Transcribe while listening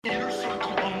inner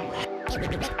circle only.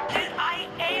 Then I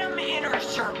am inner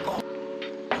circle.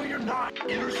 No, you're not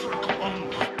inner circle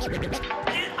only.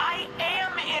 Then I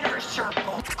am inner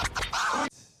circle.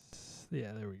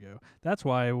 Yeah, there we go. That's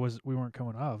why we weren't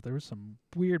coming off. There was some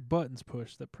weird buttons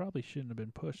pushed that probably shouldn't have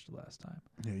been pushed last time.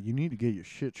 Yeah, you need to get your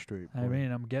shit straight, boy. I mean,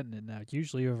 I'm getting it now.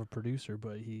 Usually you have a producer,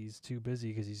 but he's too busy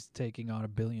because he's taking on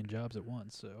 1 billion jobs at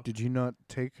once. So Did you not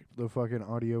take the fucking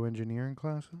audio engineering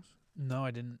classes? no,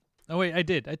 I didn't. Oh wait, I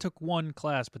did. I took one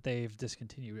class, but they've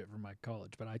discontinued it from my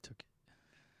college. But I took it.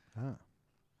 Ah.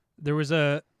 There was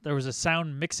a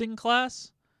sound mixing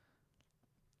class,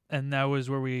 and that was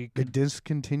where we They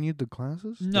discontinued the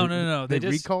classes? No. They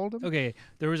just recalled them? Okay,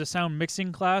 there was a sound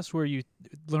mixing class where you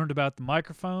learned about the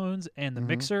microphones and the Mhm.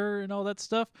 mixer and all that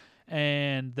stuff,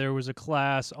 and there was a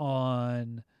class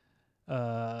on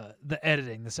the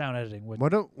editing, the sound editing with, Why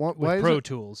with is Pro it?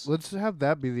 Tools. Let's have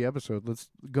that be the episode. Let's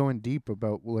go in deep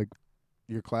about like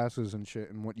your classes and shit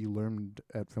and what you learned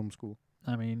at film school.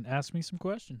 I mean, ask me some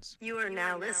questions. You are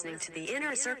now listening to the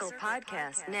Inner Circle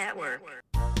Podcast Network.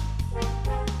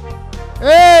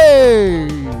 Hey!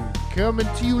 Coming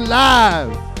to you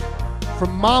live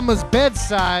from Mama's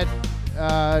bedside.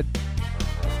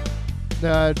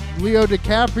 Leo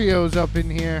DiCaprio's up in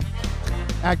here,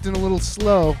 acting a little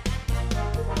slow.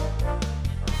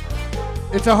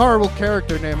 It's a horrible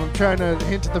character name. I'm trying to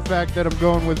hint at the fact that I'm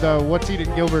going with What's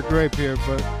Eating Gilbert Grape here,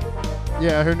 but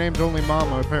yeah, her name's only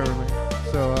Mama apparently.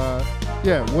 So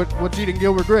yeah, What's Eating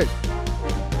Gilbert Grape?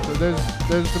 So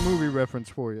there's the movie reference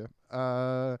for you.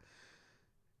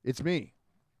 It's me,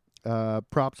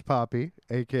 Props Poppy,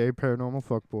 aka Paranormal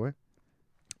Fuckboy,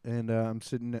 and I'm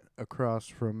sitting across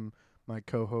from my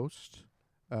co-host,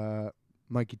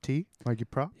 Mikey T, Mikey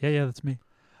Prop. Yeah, that's me.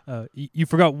 You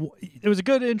forgot. It was a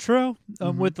good intro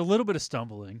Mhm. with a little bit of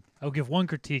stumbling. I'll give one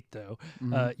critique though.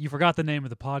 Mhm. You forgot the name of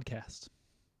the podcast.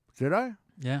 Did I?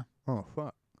 Yeah. Oh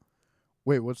fuck.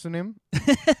 Wait, what's the name?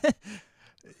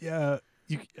 Yeah.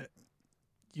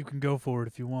 You can go for it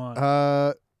if you want.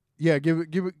 Yeah, give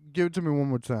it to me one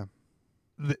more time.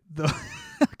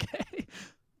 Okay.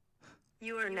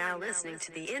 You are now listening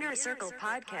to the Inner Circle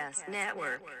Podcast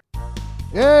Network.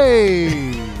 Hey,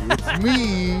 it's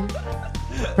me,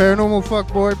 Paranormal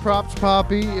Fuckboy, Props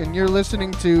Poppy, and you're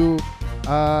listening to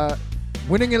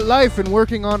Winning at Life and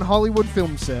Working on Hollywood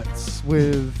Film Sets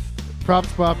with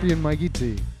Props Poppy and Mikey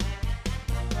T.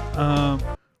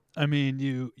 I mean,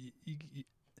 you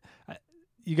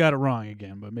got it wrong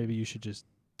again, but maybe you should just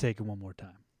take it one more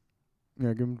time.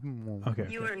 Yeah, give him one. Okay.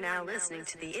 You are now listening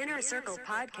to the Inner Circle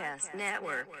Podcast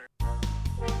Network.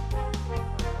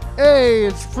 Hey,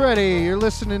 it's Freddie. You're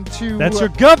listening to... That's your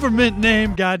government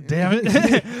name, God damn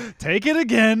it. Take it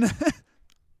again.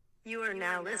 You are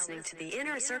now listening to the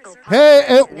Inner Circle Podcast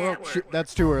Hey, well, Network.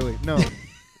 that's too early. No,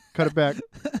 cut it back.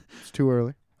 It's too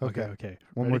early. Okay.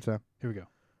 One Ready? more time. Here we go.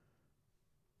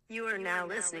 You are now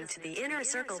listening to the Inner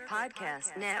Circle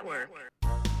Podcast Network.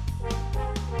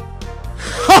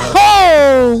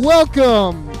 Oh,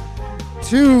 welcome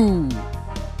to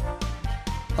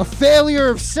a failure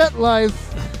of set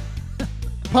life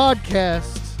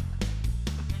podcast.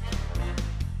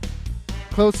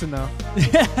 Close enough.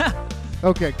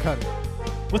 Okay, cut it.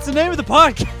 What's the name of the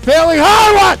podcast? Failing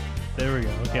Hollywood! There we go.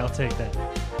 Okay, I'll take that.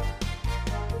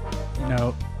 You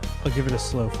know, I'll give it a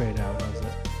slow fade out. How's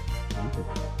that?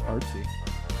 Artsy.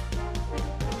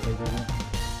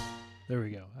 There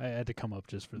we go. I had to come up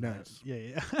just for Nice. that.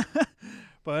 Yeah.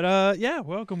 But yeah,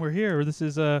 welcome. We're here. This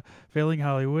is Failing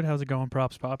Hollywood. How's it going,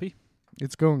 Props Poppy?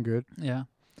 It's going good. Yeah.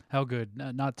 How good?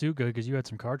 Not too good because you had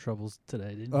some car troubles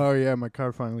today, didn't you? Oh, yeah, my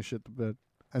car finally shit the bed.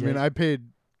 I mean, I paid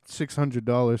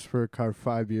 $600 for a car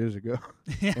 5 years ago,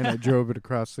 and I drove it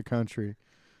across the country,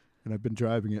 and I've been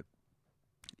driving it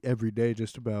every day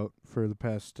just about for the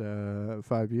past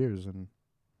 5 years. And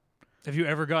Have you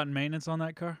ever gotten maintenance on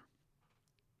that car?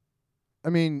 I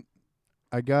mean,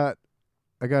 I got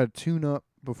a tune-up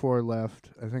before I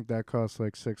left. I think that cost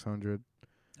like $600.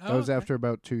 That was after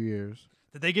about 2 years.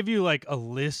 Did they give you like a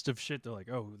list of shit? They're like,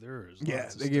 oh, there's Yeah,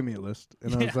 lots of they stuff. gave me a list,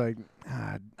 and I was like,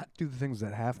 do the things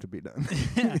that have to be done.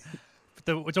 Yeah.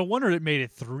 But it's a wonder it made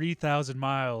it 3,000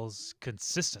 miles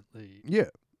consistently. Yeah,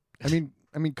 I mean,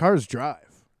 cars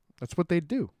drive. That's what they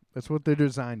do. That's what they're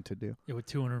designed to do. Yeah, with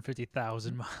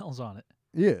 250,000 miles on it.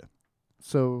 Yeah.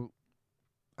 So,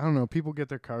 I don't know. People get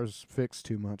their cars fixed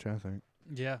too much, I think.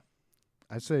 Yeah.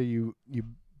 I say you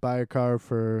buy a car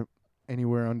for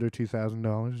anywhere under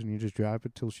 $2,000 and you just drive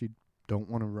it till she don't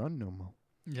want to run no more.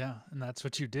 Yeah, and that's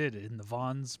what you did in the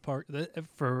Vaughn's park.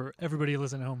 For everybody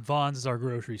listening at home, Vaughn's is our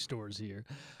grocery stores here.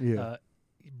 Yeah.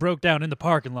 Broke down in the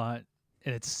parking lot,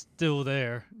 and it's still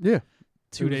there. Yeah.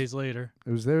 2 days later.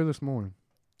 It was there this morning.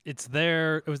 It's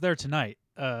there. It was there tonight.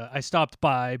 I stopped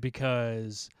by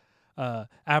because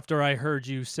after I heard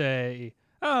you say,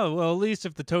 "Oh, well, at least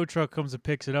if the tow truck comes and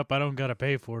picks it up, I don't gotta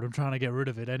pay for it. I'm trying to get rid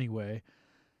of it anyway."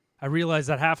 I realized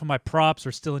that half of my props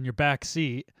are still in your back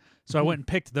seat, so I went and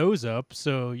picked those up.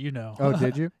 So you know. Oh,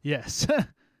 did you? Yes.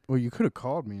 Well, you could have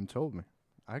called me and told me.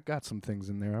 I got some things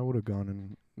in there. I would have gone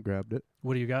and grabbed it.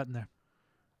 What do you got in there?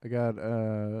 I got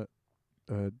a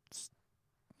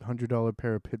 $100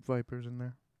 pair of pit vipers in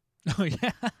there. Oh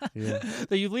yeah. Yeah.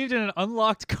 That you leave in an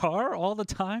unlocked car all the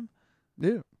time.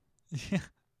 Yeah. Yeah.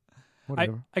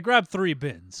 Whatever. I grabbed 3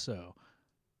 bins, so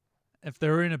if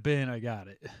they're in a bin, I got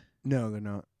it. No, they're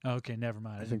not. Okay, never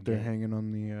mind. I think they're hanging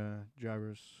on the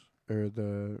driver's or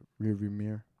the rearview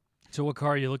mirror. So what car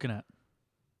are you looking at?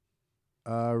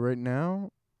 Right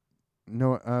now,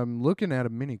 no, I'm looking at a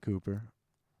Mini Cooper.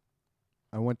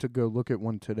 I went to go look at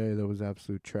one today that was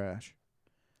absolute trash.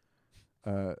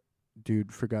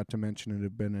 Dude forgot to mention it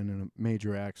had been in a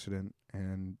major accident,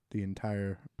 and the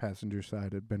entire passenger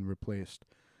side had been replaced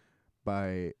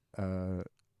by, it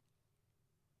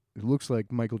looks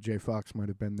like Michael J. Fox might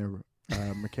have been their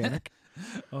mechanic.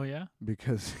 Oh, yeah?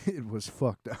 Because it was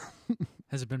fucked up.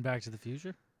 Has it been Back to the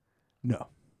Future? No.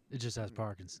 It just has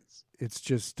Parkinson's. It's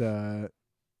just, it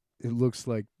looks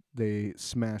like they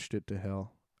smashed it to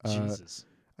hell. Jesus.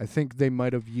 I think they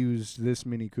might have used this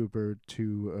Mini Cooper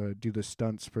to do the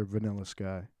stunts for Vanilla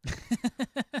Sky.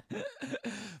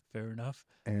 Fair enough.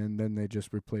 And then they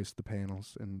just replaced the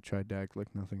panels and tried to act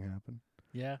like nothing happened.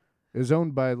 Yeah. It was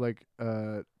owned by like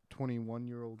a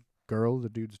 21-year-old girl, the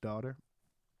dude's daughter.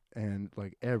 And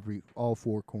like all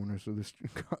 4 corners of this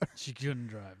car. She couldn't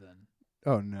drive then.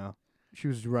 Oh, no. She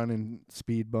was running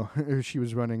or she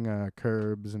was running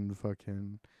curbs and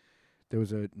fucking, there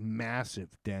was a massive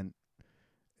dent.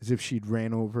 As if she'd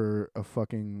ran over a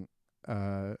fucking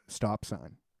stop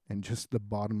sign, and just the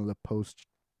bottom of the post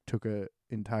took a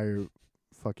entire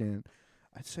fucking,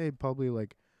 I'd say probably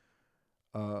like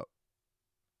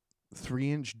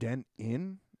 3-inch dent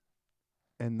in,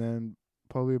 and then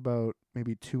probably about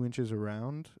maybe 2 inches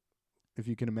around, if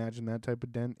you can imagine that type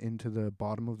of dent, into the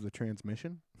bottom of the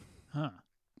transmission. Huh.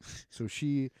 So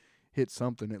she hit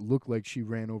something. It looked like she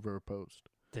ran over a post.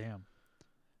 Damn.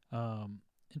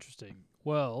 Interesting.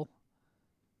 Well,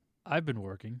 I've been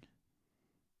working.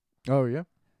 Oh, yeah? I'm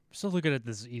still looking at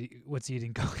this What's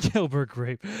Eating Gilbert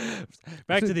Grape.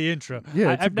 Back to the intro.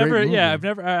 Yeah, it's I've a great never movie. I've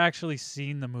never actually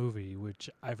seen the movie, which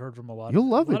I've heard from a lot You'll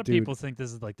love a lot it, of dude. people think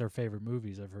this is like their favorite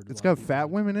movies. I've heard It's a lot got of people fat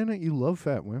say. women in it. You love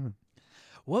fat women.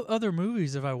 What other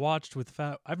movies have I watched with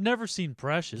fat? I've never seen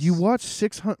Precious. You watch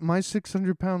My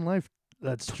 600-Pound Life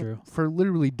That's true. for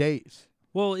literally days.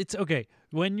 Well, it's okay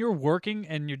when you're working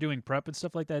and you're doing prep and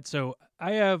stuff like that. So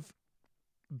I have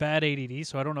bad ADD,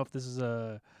 so I don't know if this is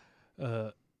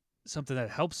something that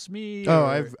helps me. Oh,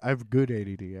 or I've good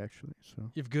ADD actually.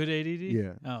 So you have good ADD.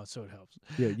 yeah, Oh, so it helps.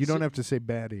 yeah. You don't So- have to say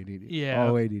bad ADD. Yeah.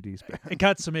 all ADD's bad. I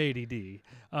got some ADD.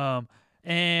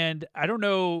 And I don't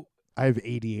know. I have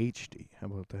ADHD. How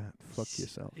about that? Fuck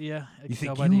yourself. Yeah, I You can think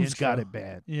tell by the you've got intro. it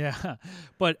bad? Yeah,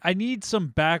 but I need some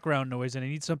background noise, and I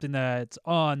need something that's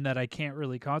on that I can't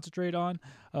really concentrate on.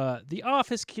 The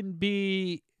Office can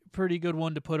be a pretty good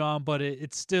one to put on, but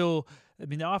it's still. I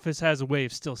mean, The Office has a way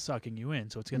of still sucking you in,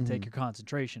 so it's going to take your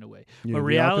concentration away. Yeah, but The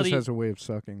reality Office has a way of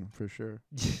sucking for sure.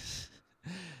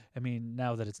 I mean,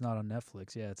 now that it's not on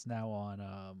Netflix, yeah, it's now on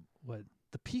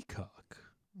the Peacock.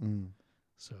 Mm.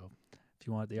 So if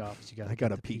you want The Office, you got. I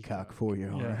got a peacock for you.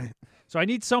 All Yeah. right. So I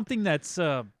need something that's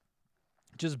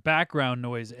just background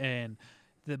noise, and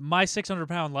My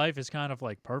 600-Pound Life is kind of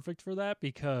like perfect for that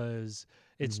because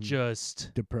it's just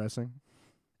Depressing.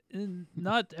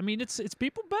 not. I mean, it's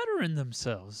people bettering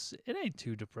themselves. It ain't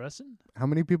too depressing. How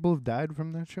many people have died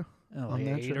from that show? Like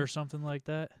that 8 show? or something like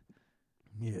that.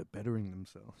 Yeah, bettering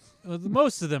themselves.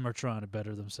 Most of them are trying to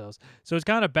better themselves. So it's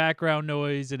kind of background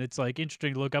noise, and it's like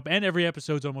interesting to look up. And every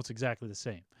episode's almost exactly the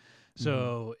same.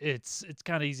 So it's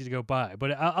kind of easy to go by.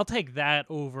 But I'll take that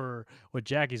over what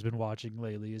Jackie's been watching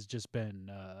lately. Has just been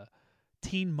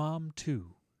Teen Mom 2,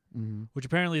 which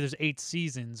apparently there's 8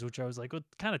 seasons. Which I was like, well,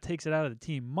 it kind of takes it out of the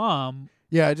Teen Mom.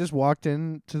 Yeah, I just walked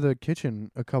into the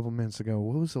kitchen a couple minutes ago.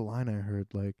 What was the line I heard?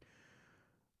 Like,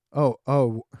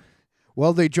 oh.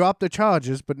 Well, they dropped the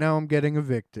charges, but now I'm getting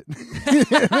evicted.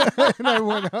 And I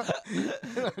went out. And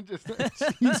I just like,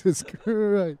 Jesus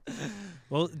Christ.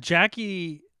 Well,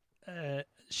 Jackie,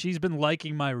 she's been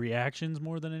liking my reactions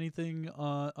more than anything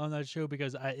on that show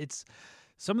because it's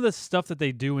some of the stuff that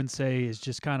they do and say is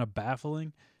just kind of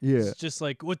baffling. Yeah. It's just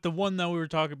like with the one that we were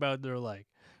talking about, they're like,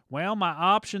 well, my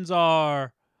options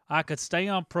are I could stay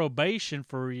on probation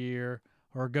for a year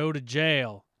or go to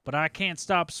jail. But I can't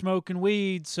stop smoking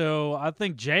weed, so I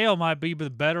think jail might be the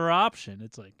better option.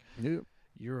 It's like, Yep.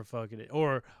 you're a fucking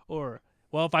or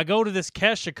well, if I go to this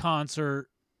Kesha concert,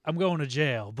 I'm going to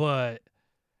jail. But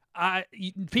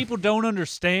people don't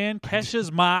understand.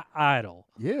 Kesha's my idol.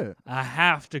 Yeah. I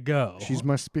have to go. She's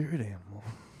my spirit animal.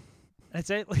 I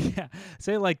say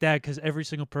it like that because every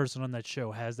single person on that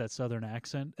show has that Southern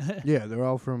accent. Yeah, they're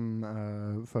all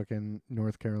from fucking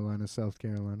North Carolina, South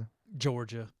Carolina,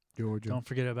 Georgia. Georgia, Don't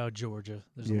forget about Georgia.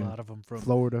 There's a Yeah. lot of them from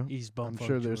Florida. East I'm Bumfuck,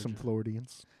 sure there's some Georgia.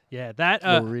 Floridians. Yeah, that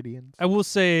Floridians. I will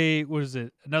say, what is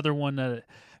it? Another one that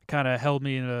kind of held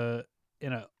me in a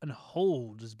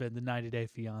hold has been the 90 Day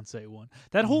Fiance one.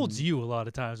 That holds you a lot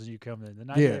of times when you come in. The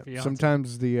 90 Day Yeah, Fiance.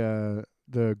 sometimes the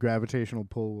gravitational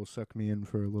pull will suck me in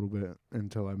for a little bit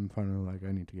until I'm finally like,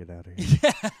 I need to get out of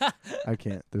here. I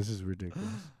can't. This is ridiculous.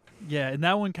 Yeah, and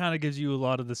that one kind of gives you a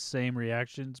lot of the same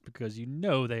reactions because you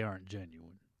know they aren't genuine.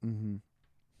 Mm-hmm.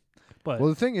 But Well,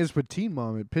 the thing is, with Teen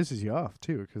Mom, it pisses you off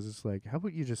too, because it's like, how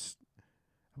about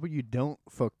you don't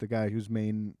fuck the guy whose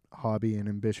main hobby and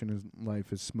ambition in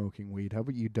life is smoking weed? How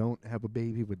about you don't have a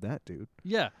baby with that dude?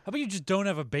 yeah, how about you just don't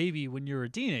have a baby when you're a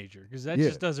teenager because that Yeah.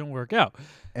 just doesn't work out.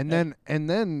 And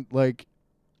then like,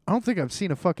 I don't think I've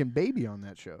seen a fucking baby on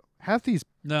that show. Half these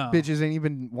No, bitches ain't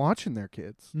even watching their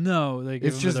kids. no, they give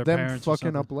It's them to just their them parents or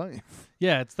fucking something. up life.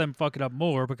 Yeah, it's them fucking up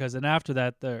more because then after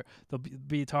that they'll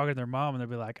be talking to their mom and they'll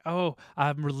be like, "Oh,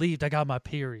 I'm relieved I got my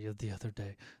period the other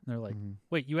day." And they're like, Mhm.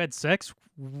 "Wait, you had sex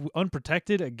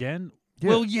unprotected again?" Yeah.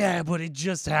 Well, yeah, but it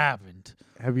just happened.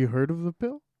 Have you heard of the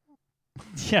pill?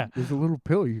 Yeah, There's a little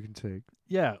pill you can take.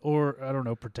 yeah, or I don't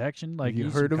know, protection. Like Have you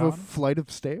use heard of some a condoms? flight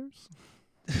of stairs?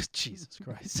 Jesus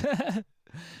Christ.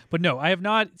 But no, I have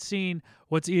not seen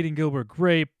What's Eating Gilbert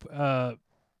Grape.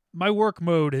 My work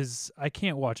mode is I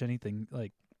can't watch anything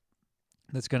like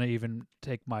that's going to even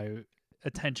take my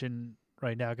attention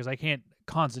right now because I can't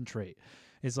concentrate.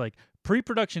 It's like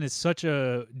pre-production is such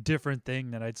a different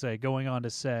thing that I'd say going on to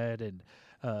set and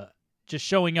just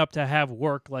showing up to have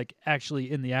work like actually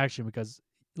in the action because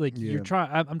like Yeah. you're trying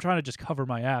I'm trying to just cover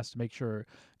my ass to make sure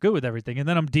good with everything and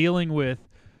then I'm dealing with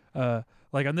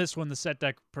like on this one the set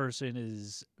deck person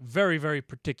is very very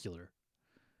particular.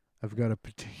 I've got a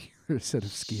particular set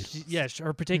of skills. Yes,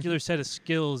 her particular set of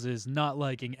skills is not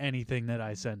liking anything that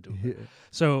I send to her. Yeah.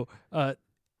 So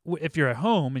if you're at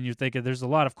home and you're thinking there's a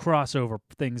lot of crossover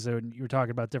things that you're talking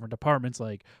about different departments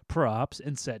like props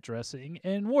and set dressing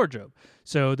and wardrobe.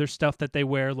 So there's stuff that they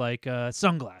wear like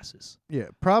sunglasses. Yeah,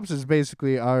 props is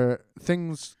basically our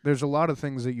things. There's a lot of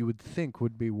things that you would think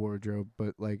would be wardrobe,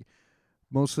 but like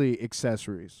mostly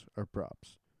accessories are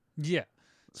props. Yeah.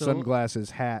 So,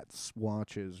 Sunglasses, hats,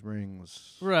 watches,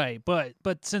 rings, right, but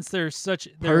since they're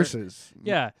purses.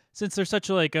 yeah, since they're such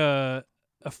like a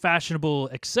fashionable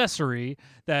accessory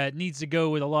that needs to go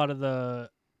with a lot of the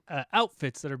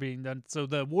outfits that are being done. So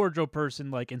the wardrobe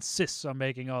person like insists on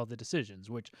making all the decisions,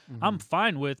 which I'm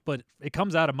fine with, but it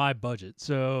comes out of my budget.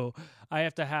 So I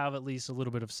have to have at least a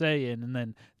little bit of say in. And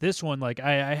then this one, like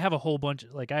I have a whole bunch,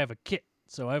 like I have a kit.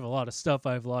 So I have a lot of stuff.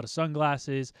 I have a lot of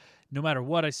sunglasses. No matter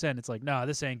what I send, it's like, nah,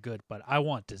 this ain't good, but I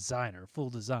want designer, full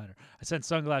designer. I sent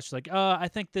sunglasses like, I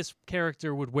think this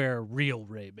character would wear real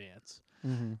Ray-Bans.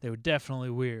 Mm-hmm. They would definitely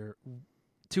wear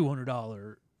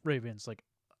 $200 Ray-Bans. Like,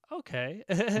 okay.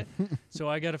 So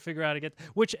I got to figure out how to get,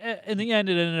 which in the end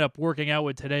it ended up working out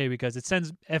with today because it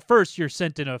sends, at first you're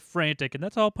sent in a frantic, and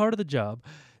that's all part of the job,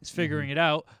 is figuring it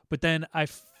out. But then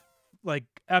like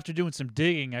after doing some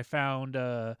digging, I found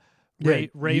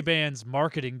Ray-Ban's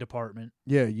marketing department.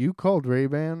 Yeah, you called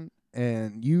Ray-Ban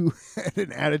and you had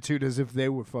an attitude as if they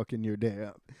were fucking your day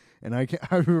up. And I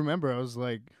remember I was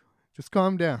like, just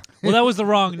calm down. Well, that was the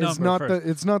wrong number. It's not first.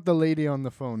 it's not the lady on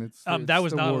the phone. It's that it's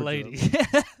was the not wardrobe. a lady.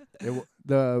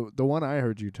 The one I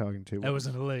heard you talking to. That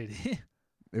wasn't a lady.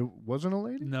 It wasn't a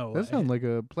lady? No. That sounded like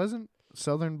a pleasant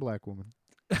southern black woman.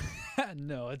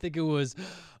 No, I think it was.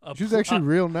 She was actually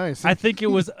real nice. I think it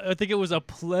was. I think it was a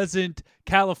pleasant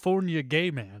California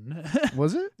gay man.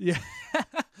 Was it? Yeah.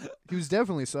 He was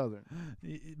definitely southern.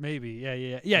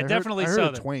 Maybe. Yeah. I Definitely heard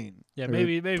southern. a Twain. Yeah, Or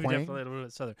maybe twang? definitely a little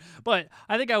bit southern. But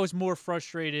I think I was more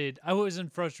frustrated. I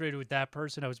wasn't frustrated with that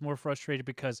person. I was more frustrated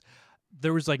because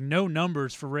there was like no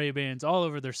numbers for Ray-Bans all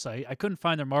over their site. I couldn't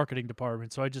find their marketing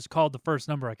department, so I just called the first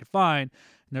number I could find,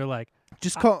 and they're like,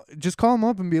 Just call him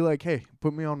up and be like, "Hey,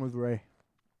 put me on with Ray."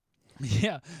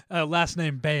 "Yeah, last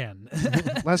name Ban."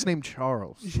 Last name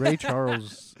Charles. Ray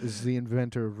Charles is the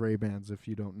inventor of Ray-Bans, if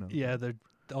you don't know. Yeah,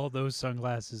 all those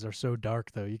sunglasses are so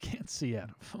dark though, you can't see out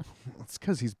of them. It's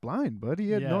because he's blind, bud.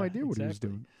 He had no Yeah, idea what he was exactly.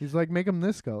 doing. He's like, make him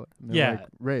this color. And they're Yeah. like,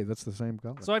 Ray, that's the same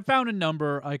color. So I found a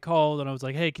number. I called and I was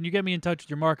like, "Hey, can you get me in touch with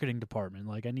your marketing department?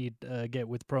 Like, I need get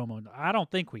with promo." And I don't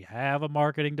think we have a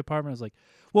marketing department. I was like,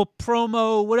 "Well,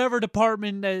 promo, whatever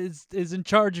department is in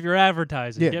charge of your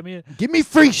advertising, Yeah. get me." Give me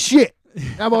free shit.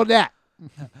 How about that?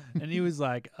 And he was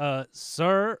like,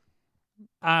 "Sir,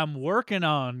 I'm working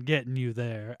on getting you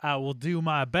there. I will do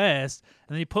my best."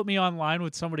 And then he put me online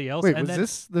with somebody else. Wait, and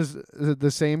was then,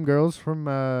 the same girls from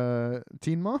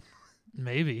Teen Mom?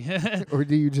 maybe? Or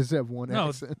do you just have one No,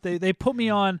 accent? they put me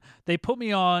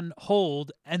on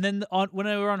hold, and then when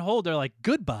I were on hold, they're like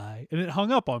goodbye, and it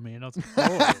hung up on me, and I was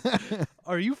like, "Oh,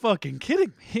 are you fucking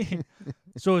kidding me?"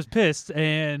 So I was pissed,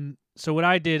 and so what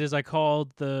I did is I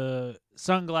called the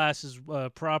sunglasses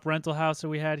prop rental house that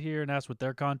we had here and asked what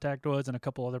their contact was, and a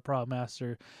couple other prop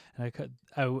master, and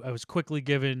I was quickly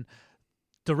given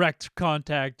direct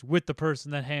contact with the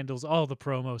person that handles all the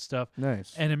promo stuff.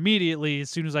 Nice. And immediately, as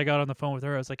soon as I got on the phone with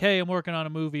her, I was like, "Hey, I'm working on a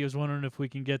movie. I was wondering if we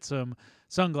can get some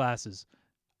sunglasses."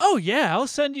 "Oh, yeah, I'll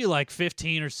send you like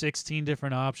 15 or 16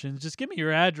 different options. Just give me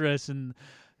your address and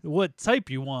what type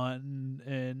you want,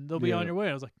 and they'll be on Yeah. your way."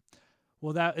 I was like,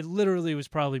 well, it literally was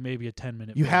probably maybe a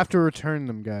 10-minute You phone have to call. return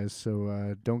them, guys,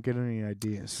 so don't get any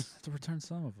ideas. I have to return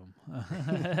some of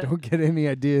them. Don't get any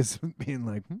ideas of being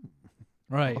like,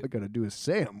 Right. all I got to do is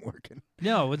say I'm working.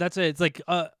 No, but that's it. It's like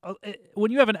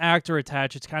when you have an actor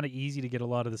attached, it's kind of easy to get a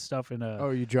lot of the stuff in a.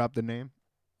 Oh, you dropped the name?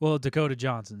 Well, Dakota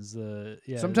Johnson's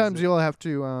Sometimes you'll have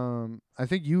to. I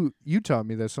think you taught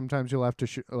me that. Sometimes you'll have to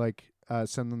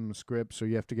send them a script, so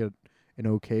you have to get an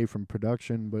okay from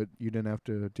production, but you didn't have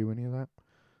to do any of that.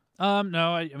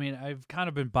 No, I mean I've kind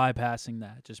of been bypassing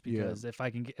that just Yeah. because if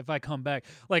I come back,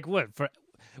 like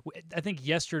I think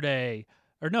yesterday,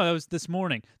 or no, that was this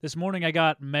morning. This morning I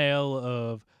got mail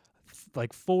of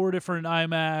like 4 different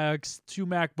iMacs, 2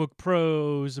 MacBook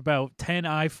Pros, about 10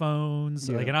 iPhones,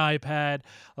 like an iPad,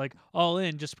 like all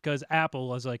in, just because Apple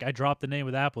was like, I dropped the name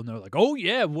with Apple, and they're like, "Oh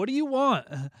yeah, what do you want?"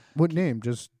 What name?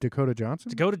 Just Dakota Johnson?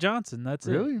 Dakota Johnson, that's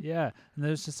Really? it. Yeah, and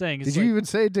they're just saying. It's Did you even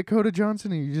say Dakota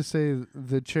Johnson, or you just say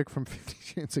the chick from 50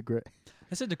 Shades of Grey?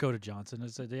 I said Dakota Johnson. I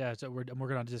said, yeah, so I'm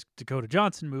working on this Dakota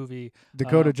Johnson movie.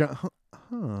 Dakota Johnson.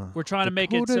 Huh. We're trying to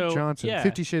make it Dakota so Johnson, yeah,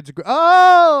 50 Shades of Grey.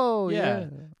 Oh, yeah, yeah.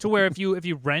 to where if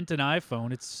you rent an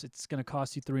iPhone, it's going to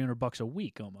cost you $300 a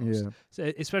week almost. Yeah.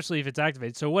 So, especially if it's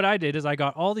activated. So what I did is I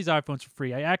got all these iPhones for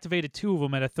free. I activated 2 of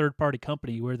them at a third-party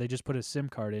company where they just put a SIM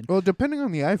card in. Well, depending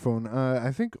on the iPhone,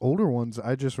 I think older ones,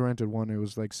 I just rented one. It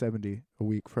was like $70 a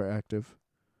week for active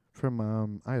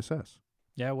from ISS.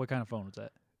 Yeah, what kind of phone was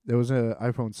that? There was an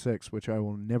iPhone 6, which I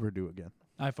will never do again.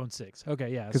 iPhone 6.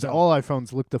 Okay, yeah. Because so- all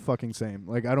iPhones look the fucking same.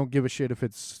 Like, I don't give a shit if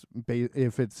it's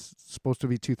supposed to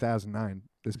be 2009.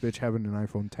 This bitch having an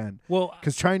iPhone 10. well,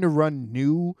 Because trying to run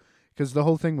new, because the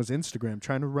whole thing was Instagram,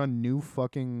 trying to run new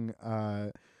fucking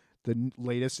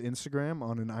latest Instagram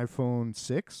on an iPhone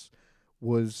 6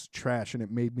 was trash, and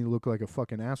it made me look like a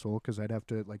fucking asshole because I'd have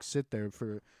to like sit there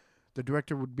for. The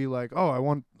director would be like, "Oh, I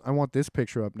want this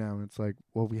picture up now," and it's like,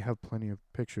 "Well, we have plenty of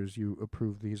pictures. You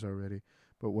approved these already,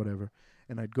 but whatever."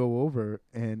 And I'd go over,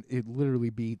 and it'd literally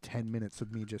be 10 minutes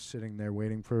of me just sitting there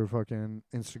waiting for fucking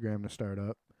Instagram to start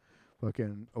up.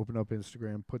 Fucking open up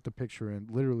Instagram, put the picture in,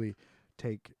 literally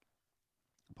take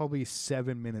probably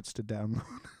 7 minutes to download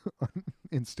on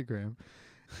Instagram.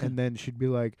 And then she'd be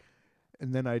like,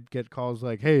 and then I'd get calls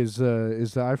like, "Hey, is the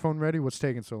iPhone ready? What's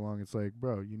taking so long?" It's like,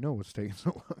 bro, you know what's taking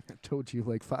so long. I told you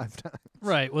like 5 times.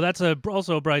 right. Well, that's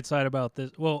also a bright side about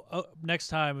this. Well, next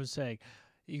time I was saying,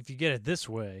 if you get it this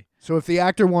way, So if the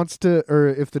actor wants to, or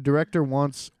if the director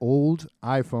wants old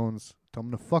iPhones, tell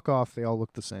them to fuck off. They all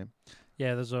look the same.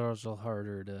 yeah, those are also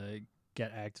harder to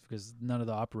get active because none of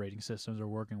the operating systems are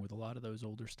working with a lot of those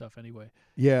older stuff anyway.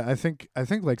 Yeah, I think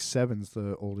like 7's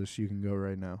the oldest you can go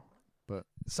right now.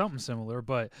 Something similar,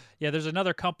 but yeah, there's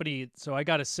another company. So I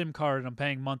got a SIM card and I'm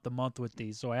paying month to month with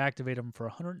these. So I activate them for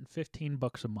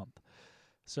 $115 a month.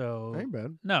 So Ain't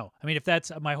bad. no, I mean if that's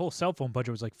my whole cell phone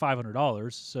budget was like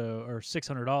 $500, so or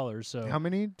 $600. So How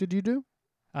many did you do?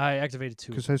 I activated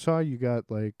 2. Because I saw you got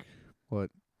like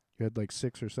what? You had like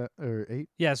 6 or 8.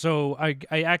 Yeah, so I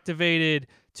activated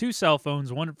 2 cell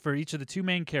phones, one for each of the 2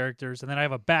 main characters, and then I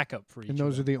have a backup for each. And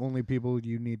those are the only people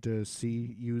you need to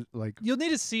see. You like. You'll need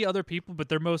to see other people, but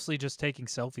they're mostly just taking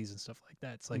selfies and stuff like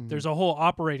that. It's like there's Mhm. a whole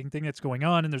operating thing that's going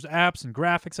on, and there's apps and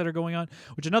graphics that are going on.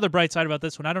 Which another bright side about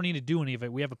this one, I don't need to do any of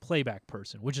it. We have a playback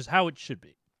person, which is how it should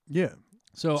be. Yeah.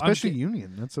 So Especially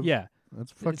Union. That's a yeah,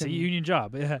 That's fucking. it's a union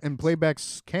job. Yeah. and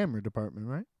Playback's camera department,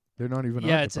 right? They're not even.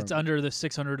 Yeah, our it's department. under the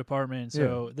 600 department.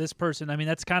 So this person, I mean,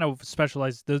 that's kind of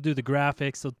specialized. They'll do the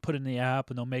graphics, they'll put in the app,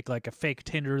 and they'll make like a fake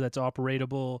Tinder that's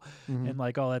operatable Mhm. and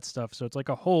like all that stuff. So it's like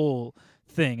a whole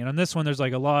thing. And on this one, there's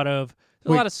like a lot of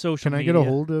Wait, social Can I media. get a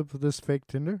hold of this fake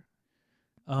Tinder?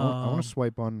 I want Um, to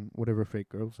swipe on whatever fake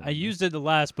girls. I used it the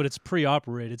last, but it's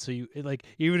pre-operated, so like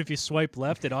even if you swipe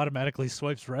left, it automatically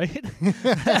swipes right.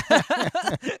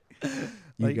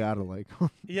 You like- gotta like.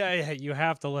 Yeah, you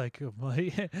have to like 'em.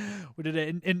 Like, what did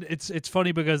it? And it's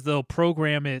funny because they'll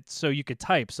program it so you could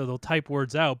type. So they'll type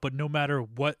words out, but no matter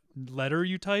what letter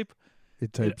you type,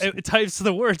 It types it types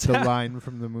the words the out. line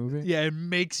from the movie. Yeah, it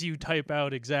makes you type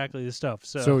out exactly the stuff.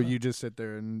 So you just sit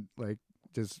there and like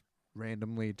just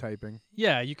randomly typing,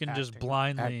 yeah, you can just acting,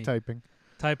 blindly act typing.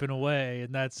 typing away,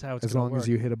 and that's how it's As gonna long work. as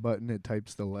you hit a button, it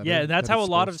types the letter. Yeah, and that's that how a it's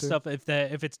lot of supposed to. stuff,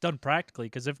 if it's done practically,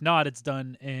 because if not, it's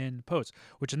done in post.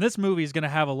 Which in this movie is going to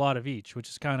have a lot of each, which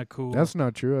is kind of cool. That's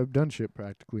not true. I've done shit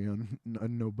practically on a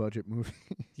no budget movie.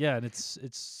 Yeah, and it's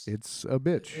It's a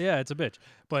bitch. yeah, it's a bitch.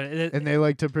 But And they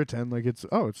like to pretend like it's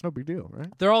no big deal, right?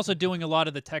 they're also doing a lot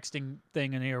of the texting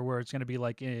thing in here, where it's going to be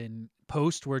like in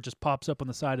post, where it just pops up on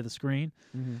the side of the screen.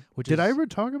 Which Did I is- ever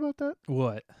talk about that?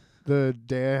 What? The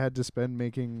day I had to spend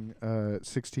making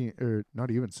 16 or not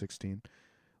even 16,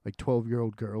 like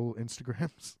 12-year-old girl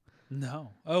Instagrams.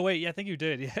 No. Oh wait, yeah, I think you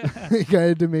did. Yeah. Like I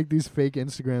had to make these fake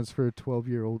Instagrams for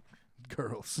 12-year-old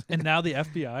girls. And now the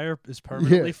FBI is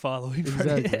permanently following.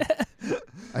 exactly.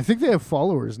 I think they have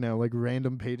followers now. Like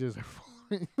random pages are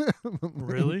following them. I'm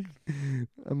like- Really?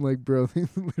 I'm like, bro, they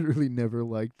literally never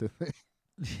liked the thing.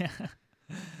 Yeah.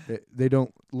 They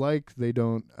don't like. They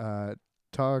don't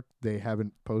talk. They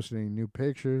haven't posted any new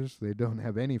pictures. They don't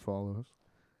have any follows.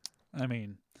 I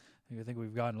mean, I think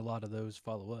we've gotten a lot of those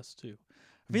follow us too.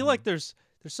 I feel like there's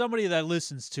somebody that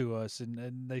listens to us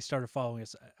and they started following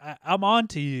us. I'm on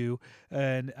to you,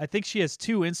 and I think she has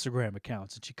 2 Instagram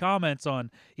accounts, and she comments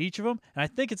on each of them, and I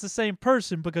think it's the same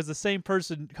person because the same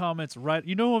person comments right.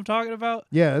 You know who I'm talking about?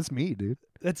 Yeah, that's me, dude.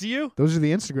 That's you? Those are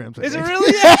the Instagrams. I Is it made.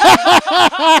 really?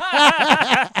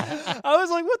 I was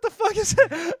like, what the fuck is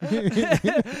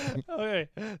that? Okay,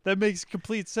 that makes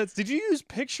complete sense. Did you use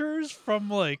pictures from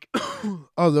like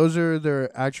Oh, those are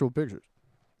their actual pictures.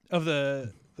 of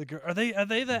the girl? Are they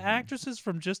the actresses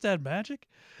from Just Add Magic?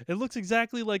 It looks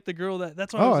exactly like the girl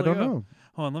that's why I Oh, was I like, don't know.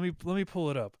 Hold on, let me pull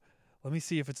it up. Let me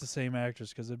see if it's the same actress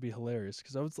because it'd be hilarious.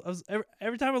 Because I was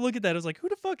every time I look at that, I was like, who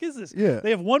the fuck is this? Yeah. They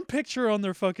have one picture on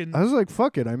their fucking I was like,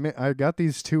 fuck it. I got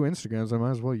these 2 Instagrams. I might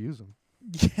as well use them.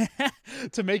 yeah,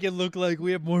 to make it look like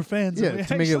we have more fans. than Yeah, we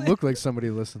to make it actually- look like somebody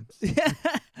listens. Yeah.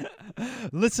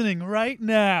 Listening right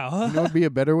now. You know, would be a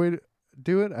better way to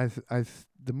do it.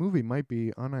 The movie might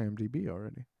be on IMDb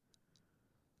already.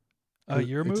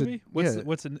 Your it's a- movie? yeah,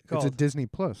 What's it It's called? a Disney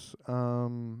Plus.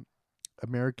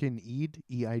 American Eid,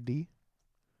 EID.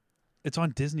 It's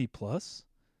on Disney Plus.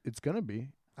 It's gonna be.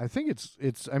 I think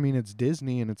it's. I mean, it's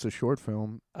Disney and it's a short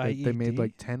film. They made IED?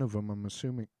 like 10 of them. I'm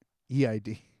assuming.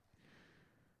 EID.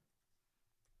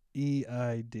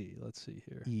 EID. Let's see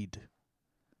here. Eid.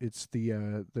 It's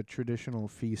the traditional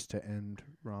feast to end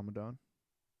Ramadan.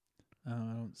 Oh,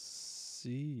 I don't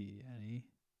see any.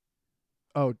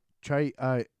 Oh, try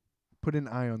put an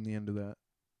I on the end of that.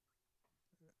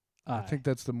 I I think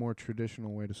that's the more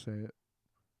traditional way to say it.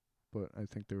 But I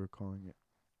think they were calling it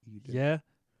Eid. Yeah.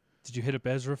 Did you hit up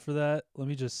Ezra for that? Let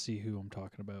me just see who I'm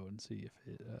talking about and see if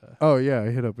it. Oh yeah, I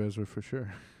hit up Ezra for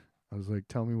sure. I was like,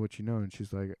 "Tell me what you know," and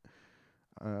she's like,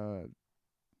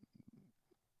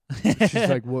 "She's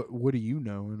like, what do you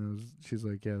know?" And she's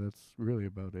like, "Yeah, that's really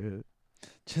about it."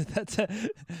 That's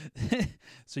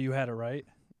so you had it right.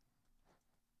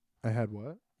 I had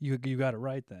what? You got it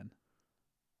right then.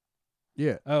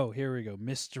 Yeah. Oh, here we go.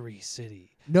 Mystery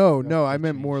City. No, Forgot I they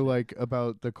meant more changed it. like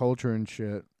about the culture and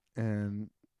shit, and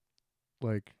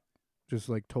like, just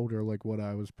like told her like what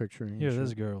I was picturing. and Here, this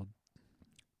shit. girl.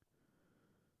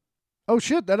 Oh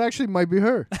shit, that actually might be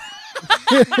her.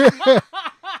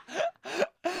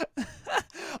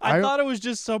 I I- thought it was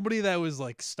just somebody that was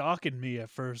like stalking me at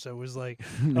first. I was like,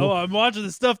 No. "Oh, I'm watching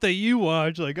the stuff that you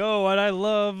watch." Like, "Oh, what I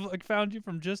love, like found you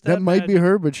from Just That Add might be Magic."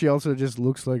 her, but she also just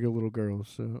looks like a little girl.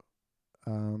 So,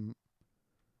 I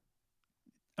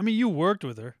mean, you worked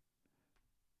with her.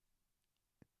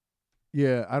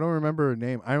 yeah, I don't remember her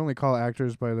name. I only call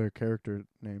actors by their character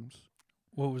names.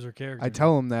 What was her character? I name?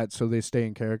 tell them that so they stay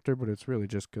in character, but it's really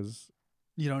just 'cause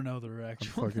You don't know their I'm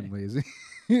actual fucking name. lazy.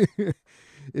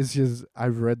 It's just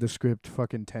I've read the script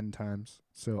fucking 10 times,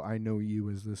 so I know you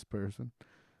as this person.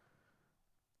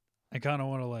 I kind of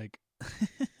want to like.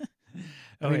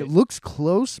 I mean, it looks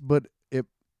close, but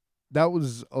that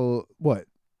was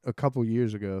a couple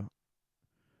years ago.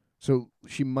 So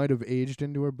she might have aged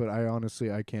into her, but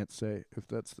I can't say if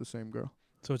that's the same girl.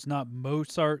 So it's not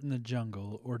Mozart in the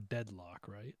Jungle or Deadlock,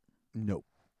 right? Nope.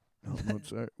 No,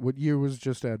 Mozart. What year was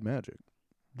Just Add Magic?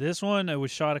 This one it was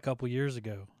shot a couple years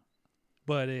ago,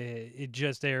 but it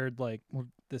just aired like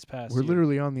this past. We're year.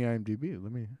 literally on the IMDb.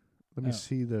 Let me Oh.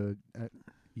 see the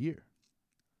year.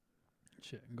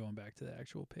 Shit, I'm going back to the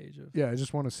actual page of Yeah, I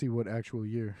just want to see what actual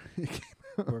year.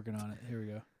 working on it. Here we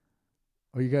go.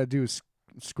 All you gotta do is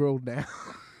scroll down.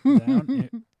 Down,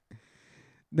 yeah.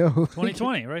 No.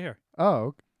 2020, right here.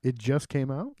 Oh, it just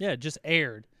came out, Yeah, it just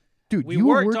aired. dude. We you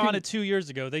were worked working, on it 2 years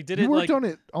ago. They did You it worked like on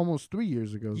it almost 3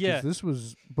 years ago. 'cause Yeah. this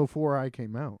was before I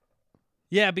came out.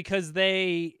 yeah, because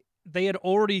they had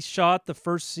already shot the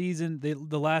first season. The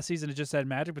last season it just had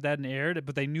Magic, but that hadn't aired.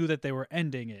 But they knew that they were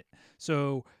ending it,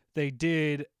 so they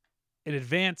did an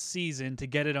advanced season to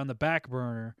get it on the back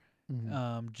burner.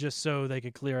 Mhm. Just so they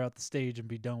could clear out the stage and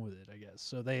be done with it, I guess.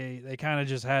 So they kind of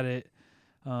just had it,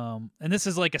 and this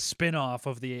is like a spin-off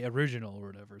of the original or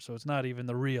whatever. So it's not even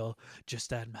the real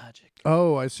Just Add Magic.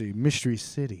 Oh, I see. Mystery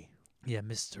City, Yeah,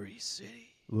 Mystery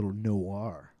City. a little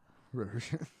noir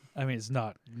version. I mean, it's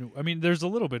not. I mean, there's a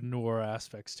little bit noir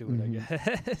aspects to it, Mhm.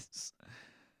 I guess. I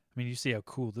mean, you see how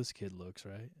cool this kid looks,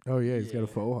 right? Oh yeah, he's got a Yeah.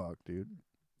 faux hawk, dude.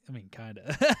 I mean, kind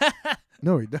of.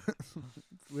 No, he does.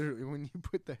 It's literally when you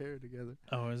put the hair together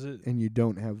Oh, is it? and you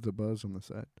don't have the buzz on the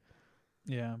side.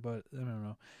 Yeah, but I don't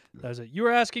know. That was it. You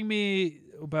were asking me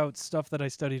about stuff that I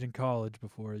studied in college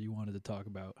before you wanted to talk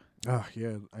about. Oh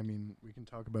yeah, I mean we can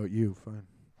talk about you. Fine.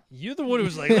 You're the one who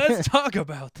was like, let's talk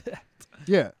about that.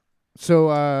 Yeah.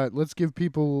 So let's give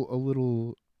people a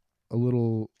little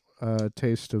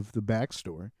taste of the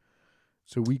backstory.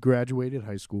 So we graduated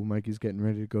high school. Mikey's getting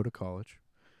ready to go to college.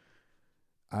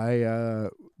 The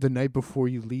night before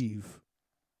you leave,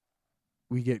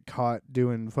 we get caught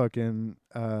doing fucking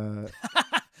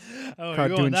Oh, caught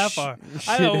you're doing going that far.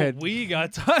 I know shithead. we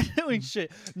got caught doing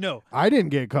shit. No, I didn't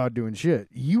get caught doing shit.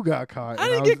 You got caught. I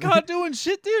and didn't was- get caught doing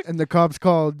shit, dude. And the cops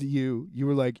called you. You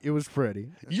were like, it was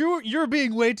Freddie. You're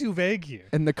being way too vague here.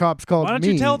 And the cops called Why don't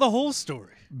me. you tell the whole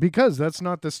story? Because that's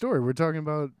not the story. We're talking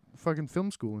about fucking film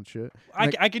school and shit.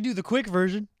 I can do the quick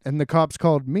version. And the cops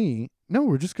called me. No,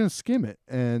 we're just going to skim it.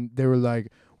 And they were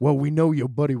like, well, we know your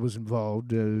buddy was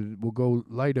involved. We'll go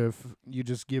lighter if you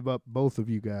just give up both of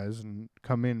you guys and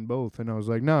come in both. And I was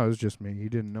like, no, it was just me. He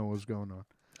didn't know what was going on.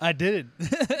 I didn't.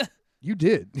 You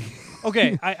did.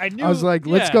 Okay, I knew. I was like,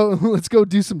 let's yeah, let's go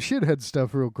do some shithead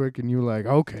stuff real quick. And you were like,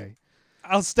 okay.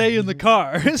 I'll stay in the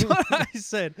car, is what I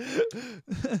said.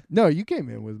 No, you came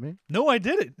in with me. No, I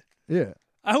didn't. Yeah.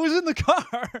 I was in the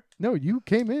car. No, you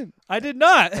came in. I did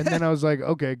not. And then I was like,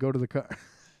 okay, go to the car.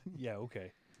 Yeah,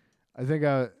 okay. I think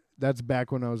that's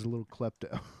back when I was a little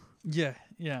klepto. Yeah,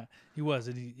 he was.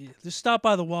 And he just stop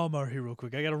by the Walmart here real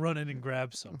quick. I got to run in and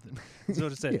grab something. That's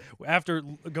what it said. After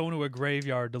going to a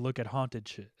graveyard to look at haunted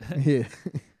shit. Yeah.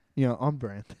 You know, on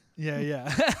brand.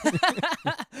 Yeah.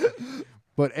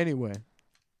 But anyway,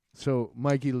 so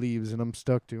Mikey leaves and I'm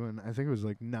stuck doing, I think it was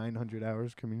like 900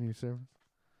 hours community service.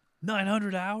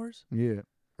 900 hours? Yeah.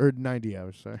 Or 90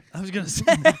 hours, sorry. I was going to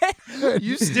say,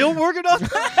 you still working on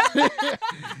that?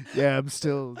 Yeah, I'm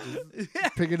still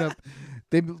just picking up.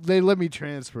 They let me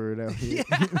transfer it out here.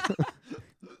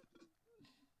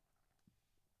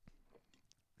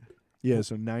 Yeah,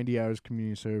 so 90 hours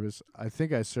community service. I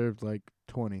think I served like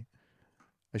 20.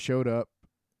 I showed up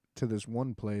to this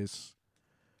one place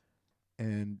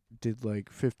and did like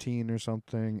 15 or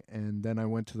something, and then I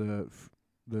went to the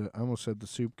I almost said the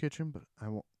soup kitchen, but I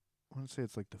want to say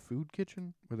it's like the food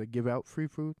kitchen where they give out free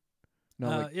food.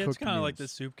 Not yeah, it's cooked kind of like the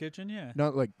meals. soup kitchen, yeah.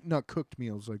 Not cooked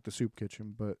meals like the soup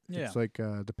kitchen, but Yeah. it's like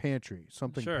the pantry,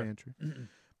 something Sure. pantry.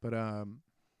 But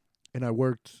and I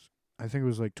worked, I think it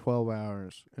was like 12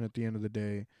 hours, and at the end of the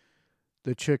day,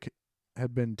 the chick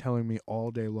had been telling me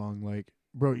all day long, like,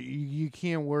 bro, you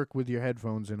can't work with your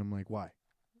headphones in. I'm like, why?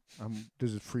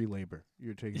 This is free labor.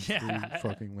 You're taking Yeah. free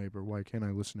fucking labor. Why can't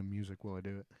I listen to music while I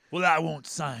do it? Well, I won't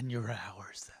sign your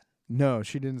hours then. No,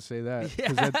 she didn't say that.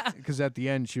 Yeah. Because at the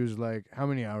end, she was like, how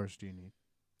many hours do you need?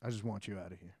 I just want you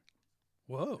out of here.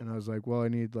 Whoa. And I was like, well, I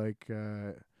need like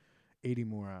 80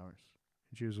 more hours.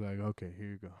 And she was like, okay, here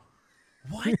you go.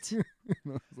 What? And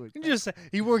I was like, You just said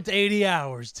he worked 80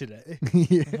 hours today.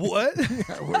 yeah. What?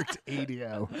 I worked 80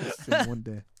 hours in one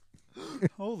day.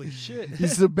 Holy shit.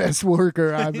 He's the best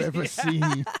worker I've ever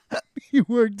seen. He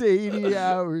worked 80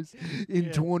 hours in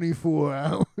Yeah. 24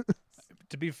 hours.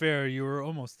 To be fair, you were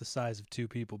almost the size of two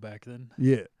people back then.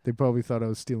 Yeah, they probably thought I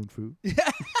was stealing food.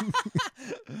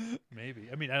 Maybe.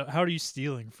 I mean, how are you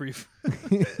stealing free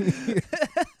food?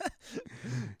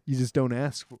 You just don't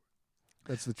ask for it.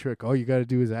 That's the trick. All you got to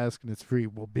do is ask, and it's free.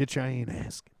 Well, bitch, I ain't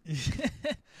asking.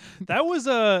 That was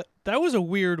a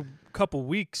weird couple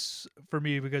weeks for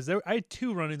me because I had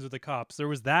 2 run-ins with the cops. There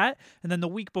was that, and then the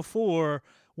week before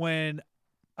when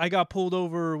I got pulled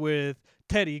over with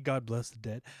Teddy, God bless the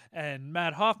dead, and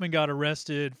Matt Hoffman got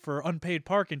arrested for unpaid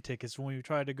parking tickets when we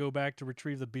tried to go back to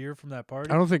retrieve the beer from that party.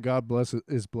 I don't think God bless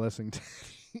is blessing.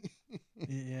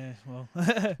 Yeah, well,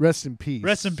 Rest in peace.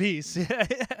 rest in peace. Yeah,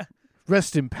 yeah.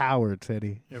 Rest in power,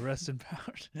 Teddy. Yeah, rest in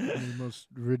power. One of the most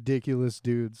ridiculous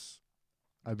dudes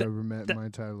I've ever met in my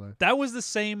entire life. That was the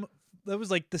same. That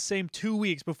was like the same 2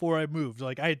 weeks before I moved.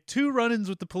 Like I had 2 run-ins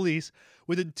with the police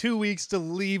within 2 weeks to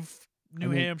leave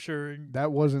New Hampshire. And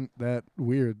That wasn't that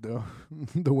weird, though.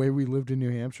 The way we lived in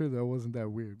New Hampshire, that wasn't that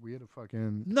weird. We had a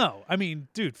fucking... no, I mean,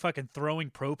 dude, fucking throwing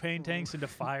propane tanks into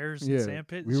fires and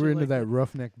sandpits. we were into that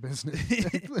roughneck business.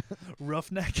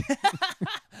 Roughneck.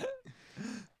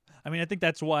 I mean, I think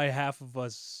that's why half of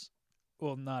us,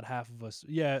 well, not half of us,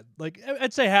 yeah, like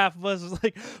I'd say half of us was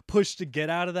like pushed to get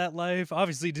out of that life.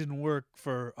 Obviously, it didn't work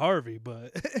for Harvey,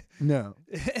 but No.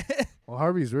 Well,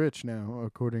 Harvey's rich now,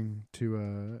 according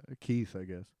to Keith, I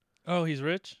guess. oh, he's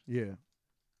rich. Yeah.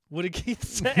 What did Keith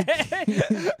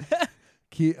say?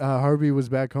 Harvey was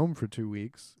back home for 2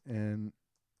 weeks, and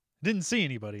Didn't see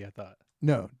anybody. I thought.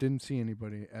 no, didn't see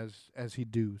anybody as he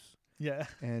does. Yeah.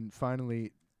 And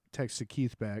finally texted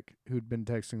Keith back, who'd been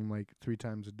texting him like 3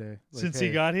 times a day. Like, Since hey.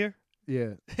 he got here.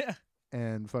 Yeah. Yeah.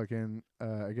 And fucking,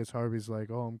 I guess Harvey's like,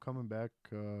 oh, I'm coming back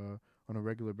on a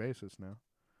regular basis now.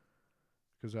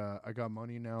 Because I got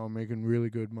money now. I'm making really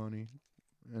good money.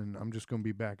 And I'm just going to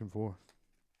be back and forth.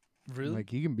 Really? Like,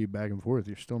 he can be back and forth.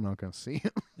 You're still not going to see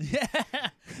him. Yeah.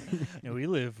 Yeah, we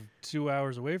live 2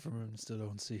 hours away from him and still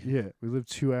don't see him. Yeah. We live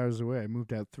 2 hours away. I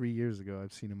moved out 3 years ago.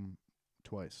 I've seen him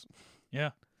twice.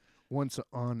 Yeah. Once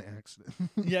on accident.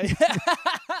 Yeah.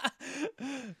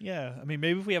 Yeah. Yeah. I mean,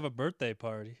 maybe if we have a birthday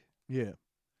party. Yeah.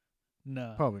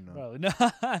 No. Probably not. Probably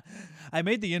not. I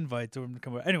made the invite to him to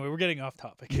come over. Anyway, we're getting off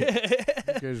topic. Who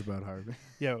cares about Harvey?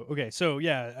 Yeah. Okay. So,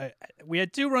 yeah, we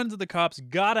had 2 runs with the cops,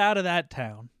 got out of that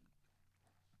town.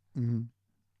 Mm-hmm.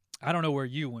 I don't know where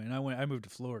you went. I moved to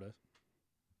Florida.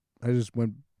 I just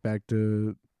went back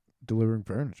to delivering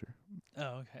furniture.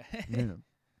 Oh, okay. Yeah.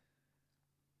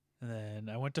 And then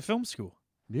I went to film school.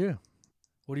 Yeah.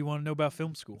 What do you want to know about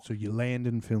film school? So you land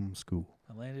in film school.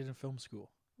 I landed in film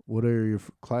school. What are your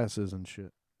classes and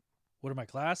shit? What are my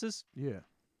classes? Yeah.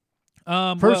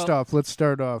 First Off, let's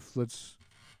start off. Let's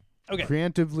okay.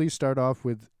 preemptively start off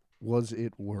with, was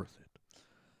it worth it?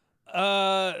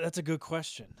 That's a good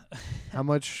question. How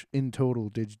much in total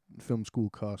did film school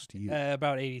cost you?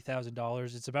 About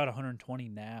 $80,000. It's about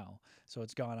 $120 now, so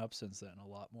it's gone up since then a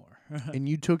lot more. And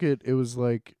you took it. It was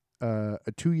like a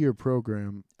 2-year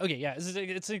program. Okay, yeah, it's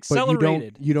But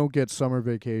accelerated. you don't get summer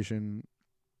vacation.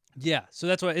 Yeah, so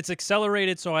that's why it's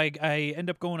accelerated. So I end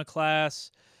up going to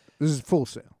class. This is Full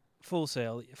Sail. Full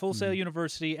Sail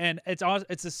University, and it's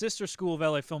a sister school of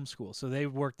LA Film School, so they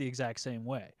work the exact same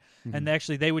way. Mm-hmm. And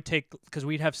actually, they would take, because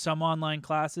we'd have some online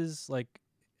classes, like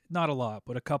not a lot,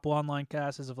 but a couple online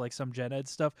classes of like some gen ed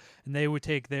stuff, and they would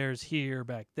take theirs here,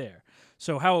 back there.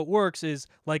 So how it works is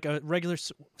like a regular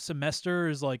semester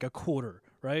is like a quarter,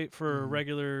 right? For a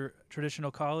regular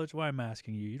traditional college. Why I'm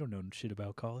asking you? You don't know shit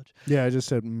about college. Yeah, I just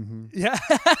said, mm-hmm. Yeah.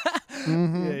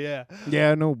 Mm-hmm. Yeah.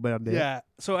 Yeah, I know about that. Yeah.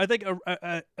 So I think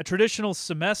a traditional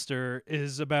semester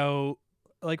is about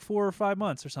like 4 or 5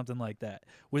 months or something like that.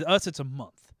 With us, it's a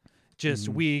month. Just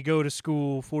we go to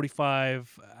school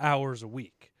 45 hours a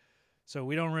week. So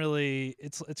we don't really,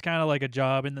 it's kind of like a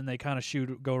job, and then they kind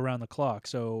of go around the clock.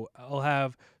 So I'll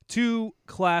have 2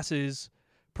 classes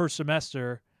per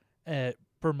semester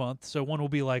per month. So one will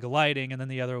be like lighting, and then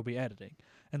the other will be editing.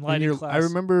 And lighting class. I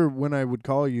remember when I would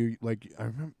call you, like,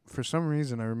 for some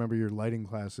reason, I remember your lighting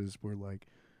classes were like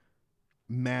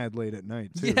mad late at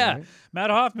night too. Yeah, right? Matt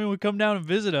Hoffman would come down and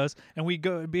visit us, and we'd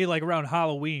be like around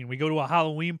Halloween. We go to a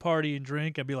Halloween party and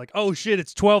drink, and be like, "Oh shit,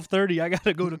 it's 12:30. I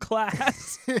gotta go to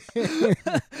class."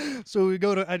 So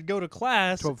I'd go to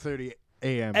class. 12:30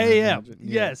 a.m. A.M.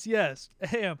 Yes,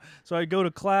 a.m. So I'd go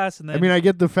to class, and then I mean, I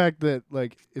get the fact that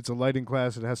like it's a lighting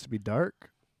class; it has to be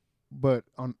dark, but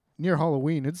near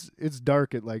Halloween, it's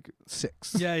dark at like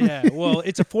 6. Yeah. Well,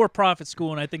 it's a for-profit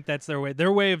school, and I think that's their way.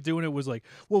 Their way of doing it was like,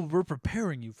 well, we're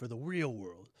preparing you for the real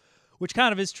world, which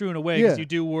kind of is true in a way, because you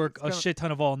do work a shit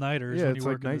ton of all-nighters. Yeah, when it's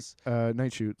you like work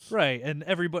night shoots. right, and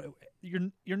everybody,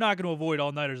 you're not going to avoid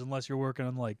all-nighters unless you're working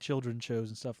on like children's shows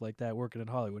and stuff like that, working in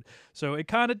Hollywood. So it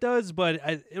kind of does, but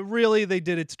they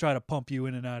did it to try to pump you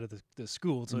in and out of the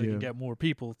school so they can get more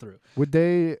people through. Would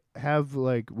you have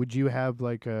like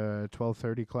a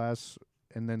 12:30 class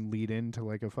and then lead into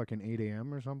like a fucking 8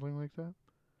 a.m. or something like that?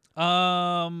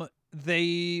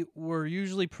 They were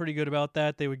usually pretty good about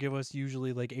that. They would give us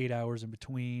usually like 8 hours in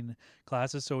between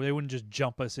classes, so they wouldn't just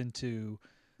jump us into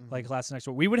like class next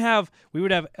door. I would have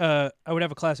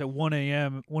a class at 1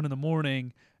 a.m., 1 in the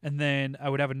morning, and then I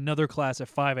would have another class at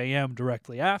 5 a.m.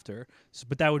 directly after. So,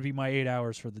 but that would be my 8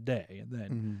 hours for the day, and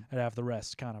then I'd have the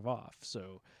rest kind of off.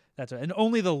 So and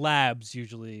only the labs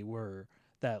usually were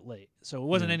that late. So it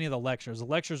wasn't any of the lectures. The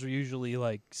lectures were usually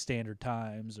like standard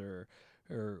times or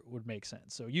would make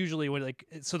sense. So usually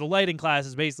so the lighting class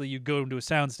is basically you go into a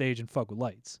sound stage and fuck with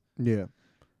lights. Yeah.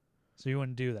 So you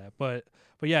wouldn't do that. But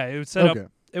yeah, it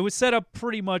was set up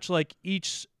pretty much like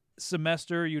each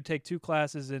semester you take 2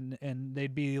 classes and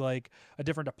they'd be like a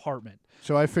different department.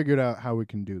 So I figured out how we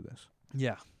can do this.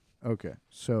 Yeah. Okay.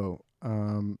 So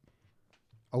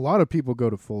a lot of people go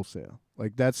to Full Sail.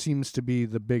 Like that seems to be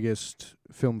the biggest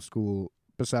film school,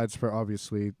 besides for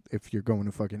obviously if you're going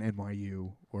to fucking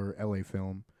NYU or LA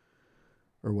Film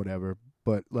or whatever.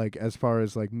 But like as far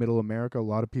as like Middle America, a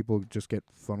lot of people just get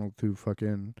funneled through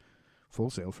fucking Full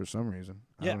Sail for some reason.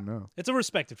 Yeah. I don't know. It's a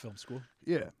respected film school.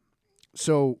 Yeah.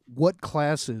 So what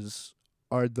classes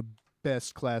are the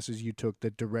best classes you took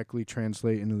that directly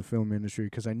translate into the film industry?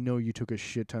 Because I know you took a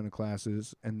shit ton of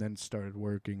classes and then started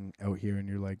working out here, and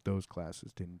you're like, those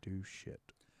classes didn't do shit.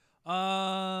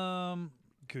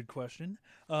 Good question.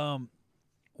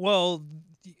 Well,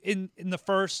 in the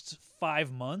first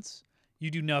 5 months, you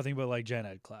do nothing but like gen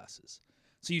ed classes.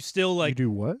 So you still like You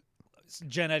do what?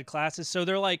 gen ed classes. So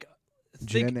they're like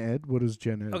Gen ed? What is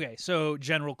gen ed? Okay, so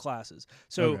general classes.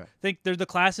 So Okay. think they're the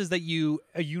classes that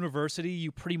a university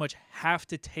you pretty much have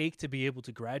to take to be able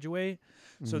to graduate.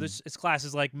 So it's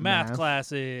classes like math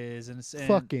classes and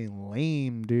Fucking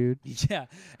lame, dude. yeah,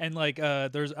 and like I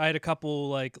had a couple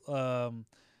like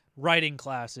writing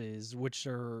classes which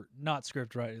are not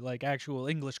script writing, like actual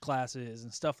English classes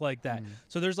and stuff like that.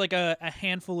 So there's like a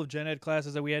handful of gen ed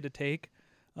classes that we had to take.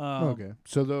 Okay,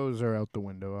 so those are out the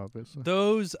window, obviously.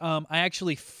 Those I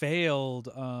actually failed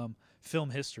film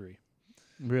history.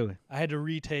 Really? I had to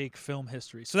retake film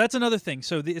history. So that's another thing.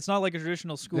 So it's not like a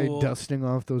traditional school. They dusting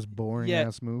off those boring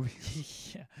ass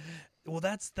movies. Yeah. Well,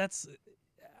 that's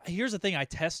here's the thing. I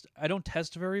don't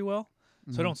test very well.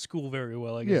 So I don't school very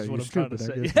well, I guess is what I'm trying to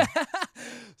say.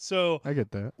 So I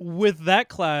get that. with that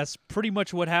class, pretty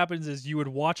much what happens is you would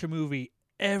watch a movie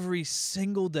every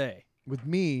single day. With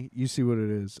me, you see what it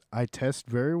is. I test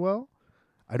very well.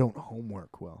 I don't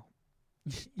homework well.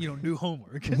 You don't do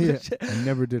homework. Yeah, I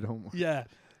never did homework. Yeah.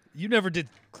 You never did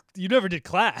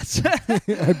class.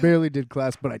 I barely did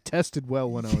class, but I tested well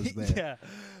when I was there. Yeah.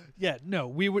 Yeah, no,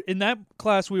 we would in that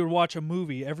class we would watch a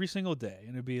movie every single day,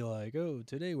 and it'd be like, "Oh,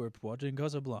 today we're watching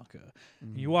Casablanca."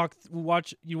 You watch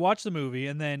the movie,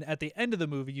 and then at the end of the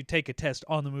movie, you take a test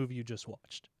on the movie you just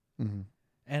watched. Mm-hmm.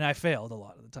 And I failed a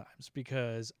lot of the times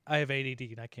because I have ADD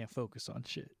and I can't focus on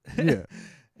shit. Yeah.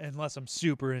 Unless I'm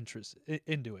super interested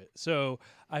into it. So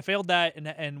I failed that,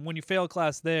 and when you fail a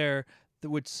class there,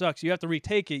 which sucks, you have to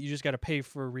retake it. You just got to pay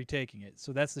for retaking it.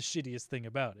 So that's the shittiest thing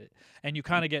about it. And you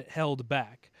kind of get held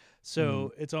back.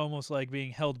 So it's almost like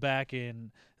being held back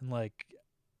in like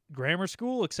grammar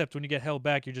school, except when you get held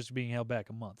back, you're just being held back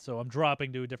a month. So I'm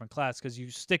dropping to a different class because you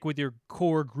stick with your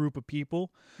core group of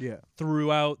people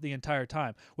throughout the entire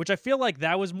time, which I feel like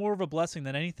that was more of a blessing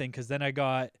than anything, because then I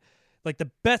got like the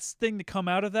best thing to come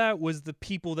out of that was the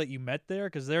people that you met there,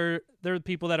 because they're the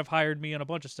people that have hired me on a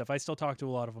bunch of stuff. I still talk to a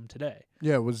lot of them today.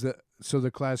 Yeah, so the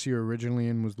class you were originally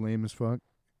in was lame as fuck?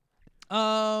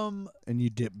 And you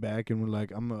dipped back and were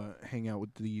like, I'm gonna hang out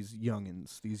with these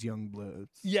youngins, these young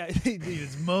bloods. Yeah,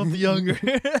 he's a month younger.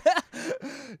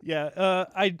 Yeah,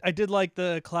 I did like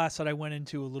the class that I went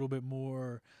into a little bit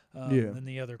more than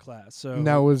the other class. So and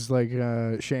that was like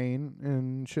Shane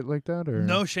and shit like that, or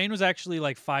no? Shane was actually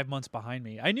like 5 months behind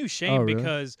me. I knew Shane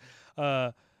because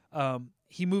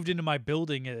he moved into my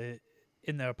building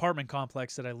in the apartment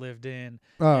complex that I lived in,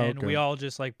 and we all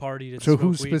just like partied. And so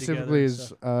who smoked weed specifically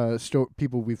together is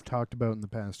people we've talked about in the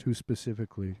past? Who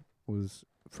specifically was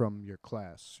from your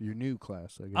class, your new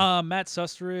class? I guess. Matt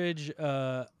Sustridge.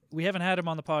 We haven't had him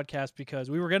on the podcast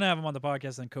because we were gonna have him on the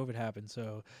podcast, then COVID happened,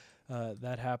 so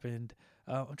that happened.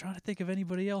 I'm trying to think of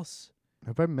anybody else.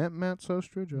 Have I met Matt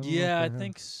Sustridge? Yeah, I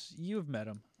think you have met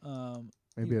him.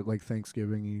 Maybe at like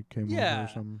Thanksgiving he came over or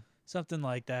something. Something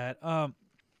like that.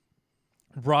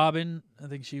 Robin, I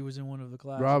think she was in one of the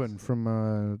classes. Robin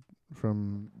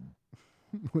from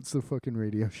what's the fucking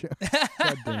radio show?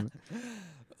 God damn it.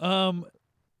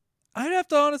 I'd have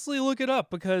to honestly look it up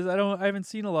because I haven't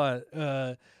seen a lot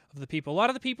of the people. A lot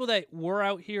of the people that were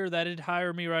out here that did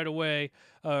hire me right away,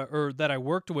 or that I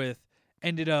worked with,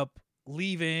 ended up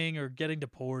leaving or getting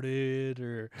deported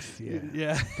or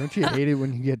yeah. Don't you hate it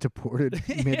when you get deported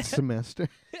mid-semester?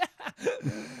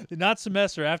 Not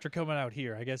semester, after coming out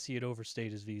here. I guess he had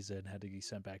overstayed his visa and had to be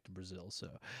sent back to Brazil, so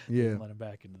they Yeah. didn't let him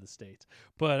back into the States.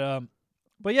 But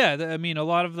yeah, I mean, a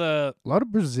lot of A lot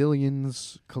of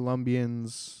Brazilians,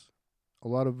 Colombians, a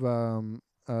lot of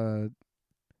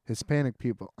Hispanic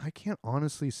people. I can't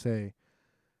honestly say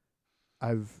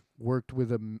I've worked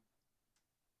with a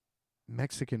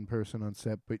Mexican person on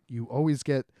set, but you always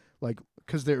get, like,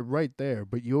 because they're right there,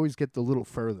 but you always get the little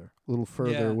further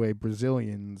Yeah. away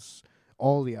Brazilians,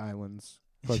 all the islands,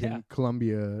 fucking Yeah.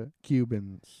 Colombia,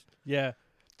 Cubans. Yeah.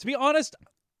 To be honest,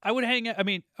 I would hang out. I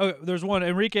mean, there's one,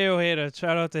 Enrique Ojeda.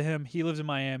 Shout out to him. He lives in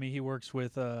Miami. He works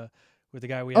with the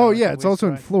guy we have. Oh, at yeah, the it's also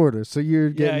in Waste Florida, so you're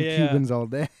getting yeah. Cubans all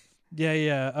day.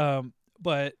 Yeah.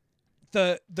 But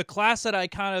the class that I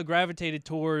kind of gravitated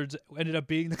towards ended up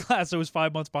being the class that was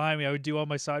 5 months behind me. I would do all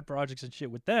my side projects and shit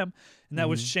with them, and that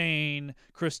was Shane,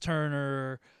 Chris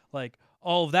Turner, like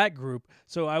all of that group.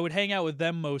 So I would hang out with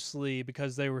them mostly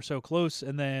because they were so close,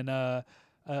 and then I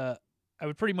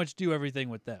would pretty much do everything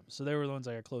with them. So they were the ones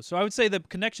I got close. So I would say the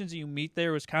connections that you meet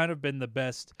there was kind of been the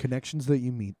best. Connections that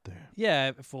you meet there.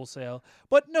 Yeah, at Full Sail.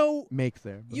 But no, Make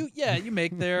there. but- you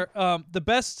make there. The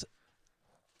best.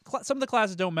 Some of the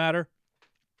classes don't matter.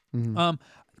 Mhm.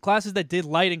 Classes that did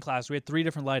lighting class, we had 3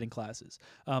 different lighting classes.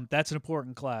 That's an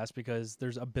important class because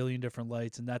there's a billion different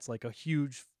lights, and that's like a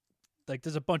huge, like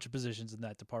there's a bunch of positions in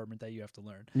that department that you have to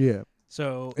learn. Yeah.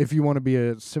 So If you want to be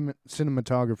a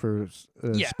cinematographer,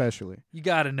 Yeah. especially. you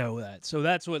got to know that. So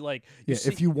that's what like Yeah, see-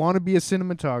 if you want to be a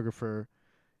cinematographer,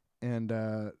 and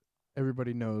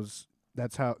everybody knows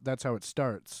that's how it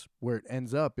starts. Where it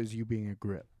ends up is you being a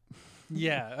grip.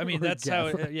 Yeah, I mean Or that's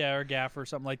how gaffer. or gaffer or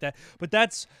something like that. But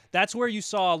that's where you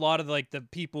saw a lot of like the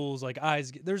people's like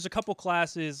eyes. There's a couple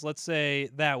classes, let's say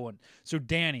that one. So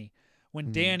Danny,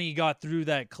 when Danny got through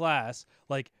that class,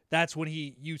 like that's when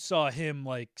you saw him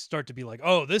like start to be like,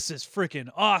 "Oh, this is freaking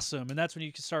awesome." And that's when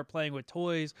you can start playing with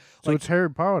toys. So Like- it's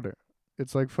Harry Potter.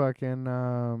 It's like fucking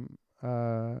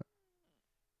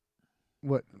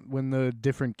what when the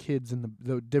different kids and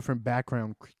the different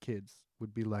background kids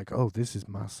would be like, "Oh, this is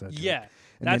my subject." Yeah.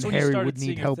 And That's then when you Harry started would seeing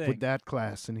need a help thing. with that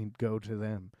class, and he'd go to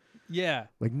them. Yeah.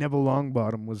 Like Neville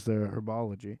Longbottom was the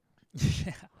herbology.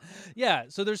 Yeah. Yeah.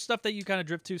 So there's stuff that you kind of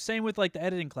drift to. Same with like the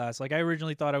editing class. Like I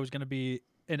originally thought I was going to be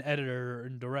an editor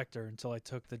and director until I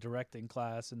took the directing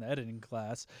class and the editing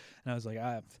class, and I was like,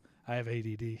 I have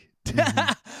ADD.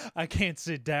 I can't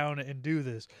sit down and do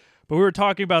this. But we were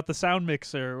talking about the sound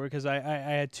mixer because I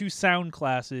had 2 sound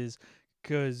classes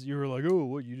because you were like, oh,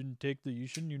 what, you didn't take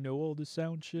shouldn't you know all this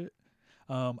sound shit?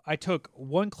 I took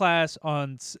one class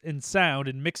in sound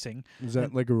and mixing. Is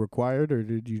that like a required, or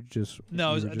did you just?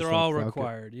 No, you were just they're like, all "Fuck it"?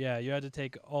 required. Yeah, you had to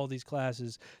take all these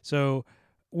classes. So,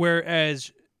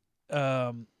 whereas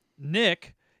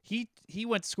Nick, he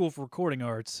went to school for recording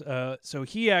arts. So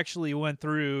he actually went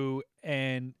through,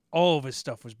 and all of his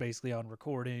stuff was basically on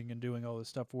recording and doing all this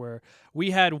stuff. Where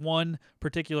we had one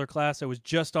particular class that was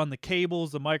just on the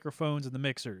cables, the microphones, and the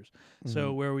mixers.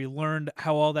 So where we learned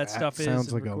how all that stuff is. Sounds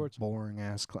and like records. a boring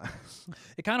ass class.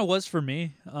 It kind of was for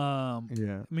me. Yeah.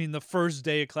 I mean, the first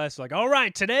day of class, like, all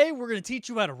right, today we're going to teach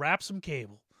you how to wrap some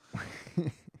cable.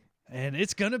 And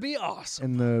it's going to be awesome.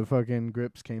 And the fucking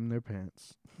grips came in their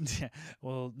pants. Yeah.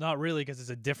 Well, not really, because it's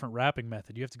a different wrapping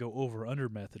method. You have to go over-under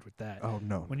method with that. Oh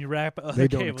no. When you wrap other They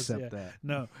don't cables, accept yeah. that.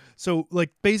 No. So, like,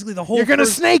 basically the whole You're gonna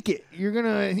first, snake it. You're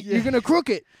gonna crook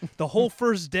it. the whole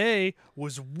first day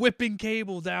was whipping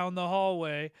cable down the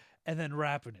hallway and then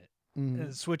wrapping it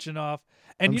and switching off.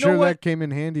 And I'm you sure know what? that came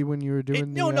in handy when you were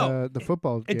doing the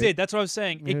football. It gig. did. That's what I was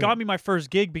saying. It Yeah. got me my first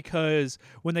gig because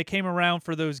when they came around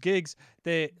for those gigs,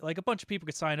 they like a bunch of people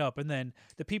could sign up, and then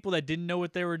the people that didn't know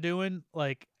what they were doing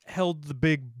like held the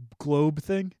big globe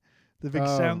thing, the big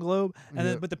Oh, sound globe, and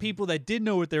then yeah. but the people that did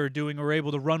know what they were doing were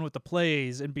able to run with the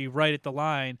plays and be right at the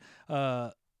line.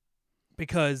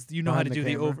 Because you know how Behind to the do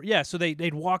the camera. over. Yeah, so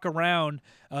they'd walk around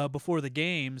before the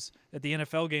games at the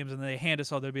NFL games, and they hand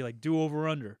us all. They'd be like, "Do over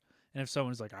under." And if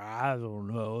someone's like, "I don't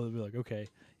know," they'd be like, "Okay,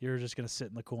 you're just gonna sit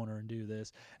in the corner and do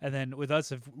this." And then with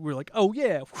us, if we're like, "Oh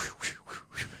yeah,"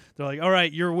 they're like, "All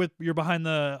right, you're behind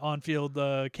the on-field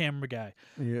camera guy."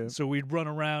 Yeah. So we'd run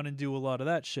around and do a lot of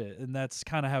that shit, and that's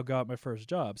kind of how I got my first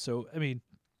job. So I mean,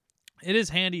 it is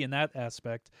handy in that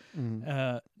aspect.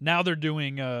 Now they're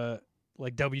doing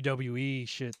like WWE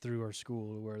shit through our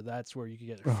school, where that's where you can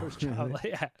get your first job. really? Like,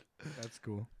 yeah, That's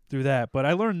cool. through that. But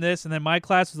I learned this, and then my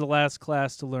class was the last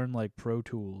class to learn like Pro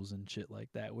Tools and shit like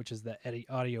that, which is the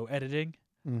audio editing.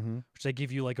 Mm-hmm. which they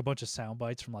give you like a bunch of sound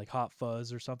bites from like Hot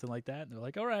Fuzz or something like that, and they're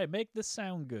like, all right, make this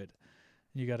sound good.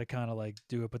 You got to kind of like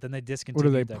do it, but then they What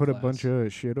discontinued do they that put a class. bunch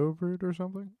of shit over it or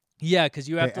something? Yeah, because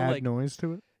you have They to add like noise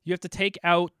to it. you have to take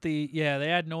out they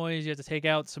add noise. You have to take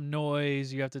out some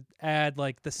noise. You have to add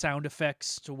like the sound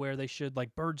effects to where they should,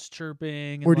 like birds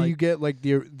chirping. And, Or do like, you get like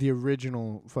the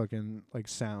original fucking like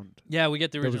sound? Yeah, we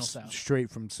get the that original was sound. straight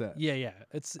from set. Yeah.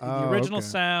 It's the Oh, original okay.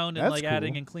 sound and That's like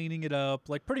adding cool. and cleaning it up,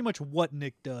 like pretty much what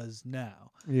Nick does now.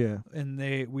 Yeah. And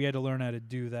we had to learn how to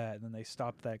do that, and then they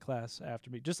stopped that class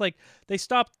after me. Just like they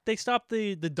stopped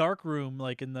the dark room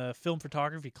like in the film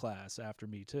photography class after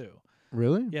me too.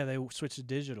 Really? Yeah, they switched to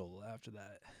digital after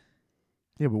that.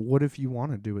 Yeah, but what if you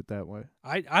want to do it that way?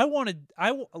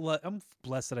 I'm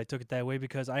blessed that I took it that way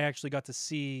because I actually got to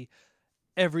see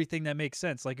everything that makes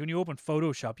sense. Like when you open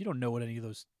Photoshop, you don't know what any of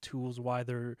those tools, why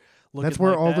they're looking. That's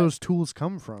where like all that. those tools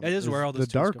come from. That is where all those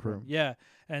the tools dark come from. room. Yeah,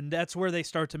 and that's where they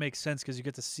start to make sense because you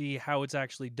get to see how it's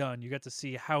actually done. You get to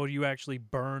see how you actually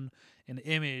burn an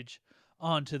image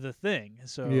onto the thing.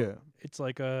 So Yeah. it's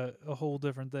like a whole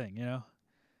different thing, you know?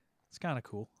 It's kind of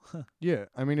cool. Yeah.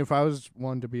 I mean, if I was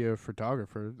one to be a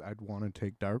photographer, I'd want to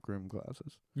take darkroom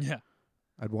classes. Yeah.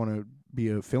 I'd want to be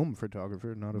a film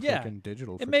photographer, not a Yeah. fucking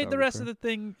digital It photographer. made the rest of the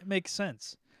thing make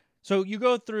sense. So you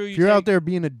go through. If you're out there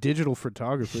being a digital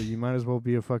photographer, you might as well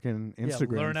be a fucking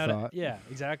Instagram learn how thought. to. Yeah,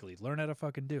 exactly. Learn how to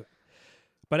fucking do it.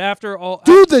 But after all,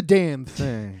 Do the damn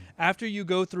thing. after you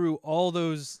go through all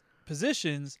those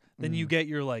positions, then you Mm. get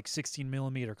your like 16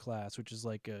 millimeter class, which is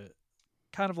like a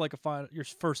kind of like your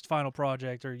first final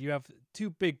project, or you have two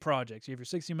big projects. You have your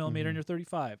 60 millimeter and Mhm. your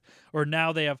 35, or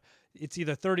now they have it's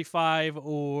either 35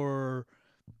 or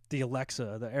the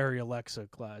Arri Alexa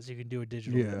class. You can do a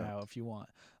digital Yeah. now if you want.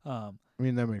 I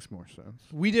mean, that makes more sense.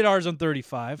 We did ours on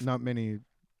 35. Not many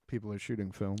people are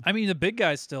shooting film. I mean, the big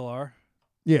guys still are.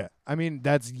 Yeah. I mean,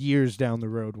 that's years down the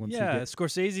road once Yeah, you get...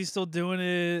 Scorsese's still doing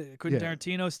it. Quentin Yeah.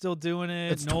 Tarantino's still doing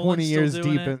it. It's Nolan's 20 years still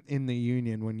doing deep it. in the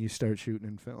union when you start shooting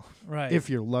in film. Right.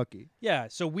 If you're lucky. Yeah,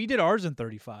 so we did ours in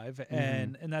 35,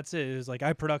 Mm-hmm. and that's it. It was like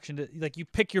like you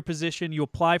pick your position, you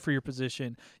apply for your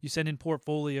position, you send in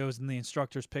portfolios, and the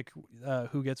instructors pick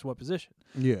who gets what position.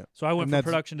 Yeah. So I went And for that's-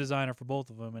 production designer for both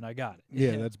of them, and I got it.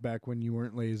 Yeah, that's back when you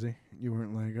weren't lazy. You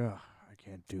weren't like, oh, I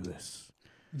can't do this.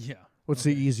 yeah. What's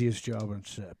the easiest job on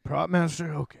set? Prop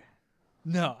master? Okay.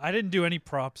 No, I didn't do any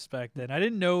props back then. I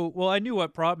didn't know. Well, I knew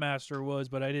what prop master was,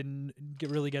 but I didn't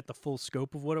really get the full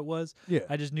scope of what it was. Yeah.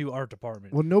 I just knew art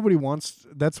department. Well, nobody wants.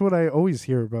 That's what I always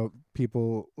hear about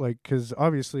people. Like, because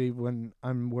obviously, when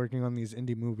I'm working on these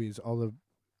indie movies, all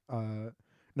the,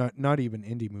 not even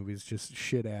indie movies, just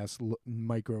shit ass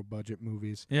micro budget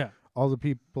movies. Yeah. All the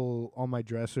people, all my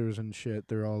dressers and shit,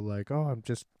 they're all like, "Oh, I'm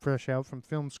just fresh out from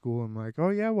film school." I'm like, "Oh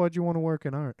yeah, why'd you want to work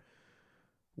in art?"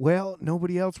 Well,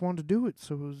 nobody else wanted to do it,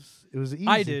 so it was easy.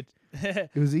 I did. It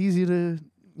was easy to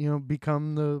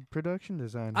become the production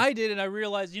designer. I did, and I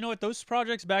realized, you know what, those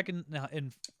projects back in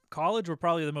college were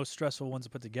probably the most stressful ones to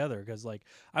put together because, like,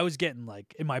 I was getting,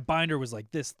 like, and my binder was,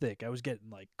 like, this thick. I was getting,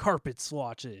 like, carpet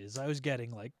swatches. I was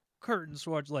getting, like, curtain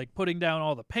swatch, like, putting down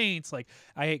all the paints. Like,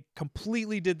 I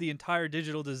completely did the entire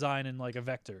digital design in, like, a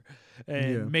vector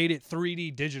and Yeah. made it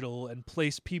 3D digital and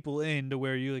placed people in to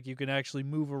where you can actually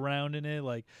move around in it.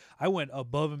 Like, I went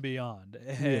above and beyond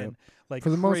and, like, For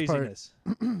the most part, craziness.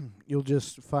 You'll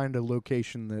just find a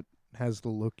location that has the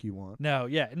look you want. No,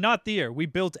 yeah, not the year. We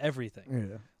built everything.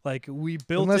 Yeah. Like we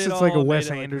built Unless it it's all like a and Wes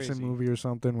made it, like, Anderson crazy. movie or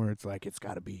something where it's like it's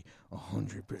got to be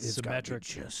 100%. It's got to be Symmetric.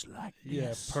 just like Yeah,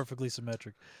 this. perfectly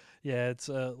symmetric. Yeah, it's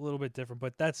a little bit different,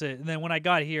 but that's it. And then when I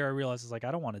got here, I realized it's like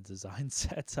I don't want to design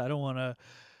sets. I don't want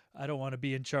to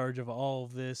be in charge of all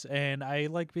of this, and I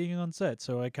like being on set.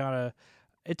 So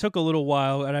it took a little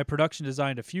while, and I production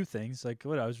designed a few things. Like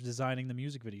I was designing the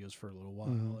music videos for a little while,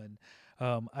 Mhm. and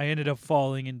I ended up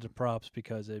falling into props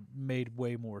because it made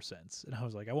way more sense. And I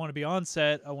was like, I want to be on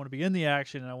set, I want to be in the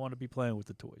action, and I want to be playing with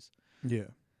the toys. Yeah.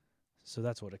 So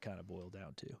that's what it kind of boiled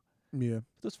down to. Yeah.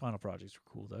 Those final projects were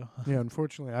cool, though. Yeah,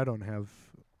 unfortunately, I don't have...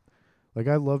 Like,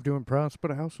 I love doing props, but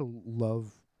I also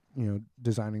love,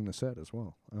 designing the set as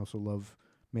well. I also love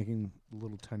making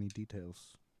little tiny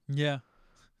details, Yeah,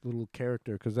 little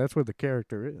character, because that's where the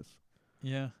character is.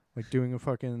 yeah, Like, doing a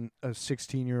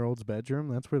 16-year-old's bedroom,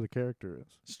 that's where the character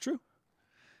is. it's true.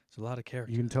 It's a lot of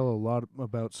character. You can tell a lot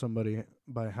about somebody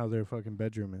by how their fucking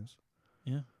bedroom is.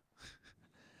 Yeah.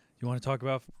 You want to talk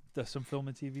about some film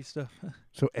and TV stuff?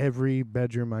 So every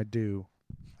bedroom I do,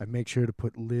 I make sure to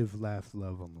put live, laugh,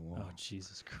 love on the wall. Oh,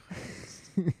 Jesus Christ.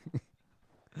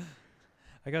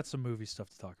 I got some movie stuff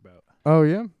to talk about. Oh,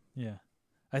 yeah? Yeah,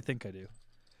 I think I do.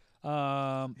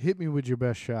 Hit me with your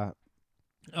best shot.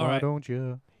 All Why right. don't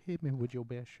you hit me with your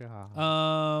best shot?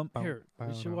 Here,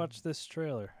 we should watch this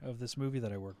trailer of this movie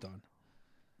that I worked on.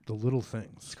 The Little It's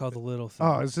Things. called The Little Thing.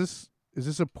 Oh, is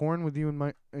this a porn with you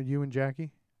and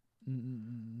Jackie?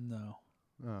 No.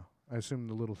 Oh, I assume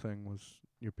the little thing was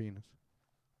your penis.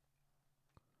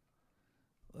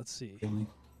 Let's see.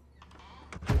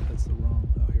 That's the wrong.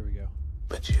 Oh, here we go.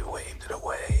 But you waved it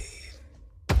away.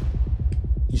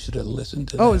 You should have listened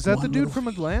to Oh, is that the one dude little from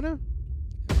thing, Atlanta?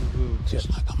 just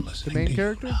like I'm The listening main to you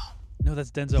character? now. No,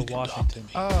 that's You Denzel can talk to Washington. me.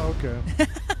 Oh, okay.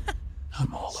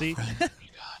 I'm all See? a friend you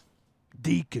got.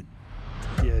 Deacon.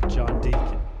 Yeah, John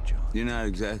Deacon. You're not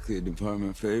exactly a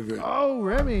department favorite. Oh,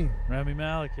 Remy. Rami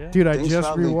Malek, yeah. Dude, I Things just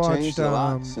probably rewatched changed a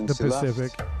lot The since you left.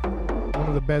 Pacific. One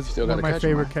of the best, Still one of gotta my catch 'em,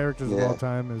 favorite huh? characters of Yeah. all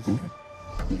time is him Not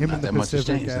in the that much has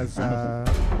Pacific changed, as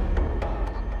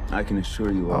I can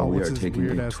assure you all Oh, we what's are his taking a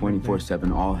weird-ass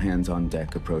 24/7 all hands on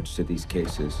deck approach to these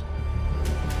cases.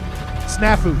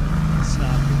 Snafu.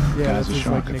 Snap. Yeah, Guy's that's a his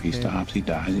shark. like If he nickname. stops, he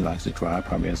dies. He likes to drive.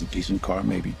 Probably has a decent car,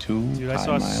 maybe two. Dude, I high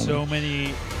saw mileage. so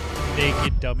many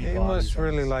naked dummy He bodies. must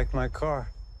really like my car.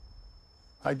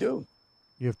 I do.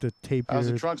 You have to tape How's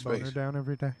the your trunk boner space? down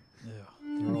every day. Yeah,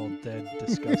 they're all dead,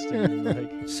 disgusting.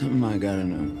 Like, Something I gotta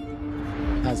know.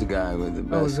 How's a guy with the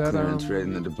Oh, best is that, clearance rate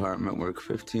in the department work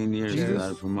 15 years Jesus?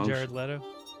 without a promotion? Jared Leto.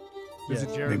 Is Yeah,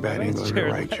 it Jared Maybe I Leto. didn't go It's to the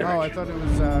Jared right Leto. church. Oh, I thought it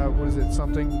was, what is it,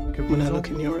 something When I Caviezel? look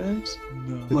in your eyes,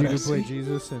 The what dude I who see, played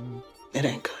Jesus in it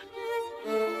ain't good.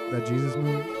 that Jesus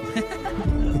movie?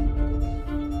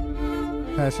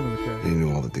 Passion of the Christ. He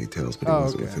knew all the details, but he Oh,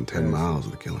 wasn't okay. within 10 Yes. miles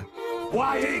of the killing.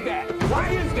 Why is that? Why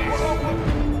is that?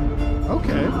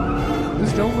 Okay.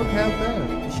 This don't look half bad.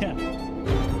 Yeah.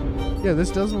 Yeah, this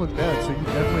doesn't look bad, so you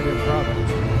definitely didn't prop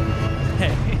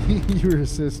Hey. it. You were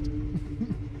assist.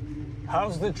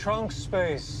 How's the trunk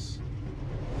space?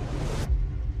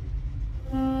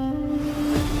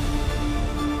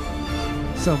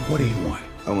 What do you want?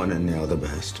 I want to nail the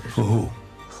bastard. For who?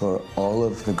 For all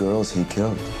of the girls he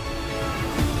killed.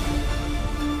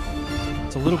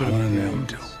 It's a little bit I of want to nail him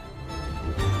too.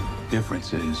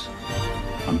 Difference is,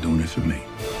 I'm doing it for me.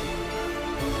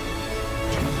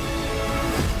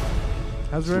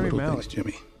 How's It's the Remy little Malek? things,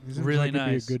 Jimmy. He seems Really like he'd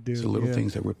nice. Be a good dude. It's the little yeah.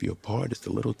 things that rip you apart. It's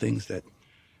the little things that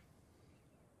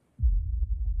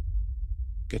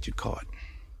get you caught.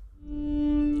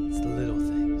 It's the little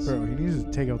things. Bro, he needs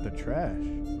to take out the trash.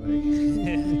 Like, he's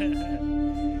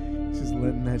just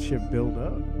letting that shit build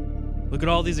up. Look at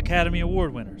all these Academy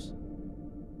Award winners.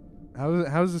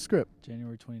 How's the script?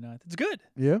 January 29th. It's good.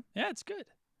 Yeah? Yeah, it's good.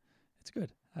 It's good.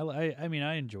 I mean,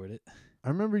 I enjoyed it. I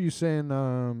remember you saying,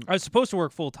 I was supposed to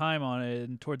work full time on it,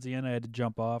 and towards the end, I had to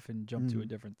jump off and jump to a Mm.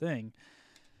 different thing.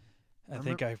 I I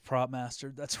think I prop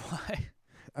mastered. That's why.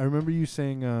 I remember you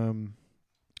saying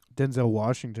Denzel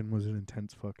Washington was an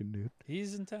intense fucking dude.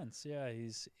 He's intense. Yeah,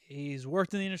 he's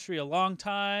worked in the industry a long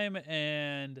time,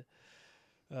 and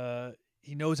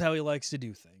he knows how he likes to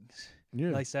do things. Yeah.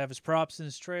 He likes to have his props in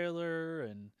his trailer,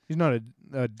 and He's not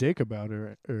a dick about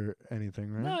it or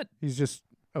anything, right? Not- He's just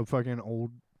a fucking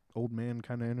old man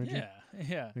kind of energy.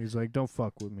 yeah. He's like, don't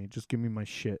fuck with me. Just give me my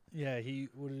shit. Yeah, he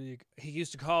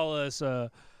used to call us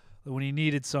when he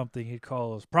needed something, he'd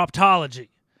call us Proptology.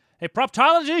 Hey,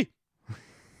 Proptology!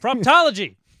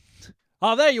 Proptology!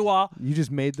 Oh, there you are. You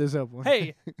just made this up.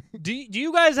 Hey, do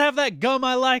you guys have that gum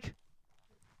I like?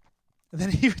 And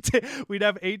then we'd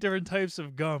have 8 different types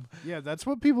of gum. Yeah, that's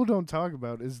what people don't talk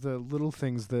about is the little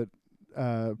things that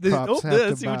props Oh, have to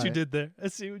I see what you buy. did there. I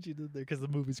see what you did there because the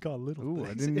movie's called Little Ooh,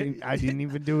 I Things. didn't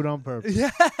even do it on purpose. Yeah.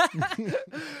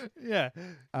 Yeah.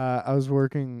 I was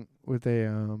working with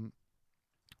a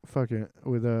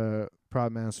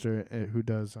prop master who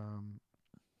does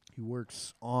he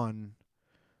works on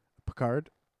Picard.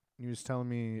 He was telling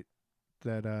me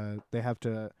that they have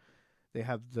the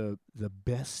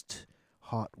best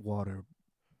hot water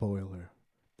boiler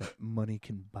that money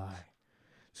can buy,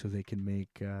 so they can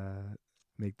make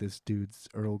this dude's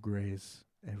Earl Greys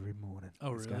every morning.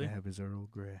 Oh, He's really? gotta have his Earl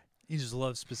Grey. He just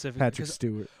loves specific. Patrick because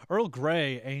Stewart. Earl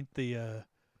Grey ain't the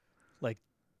like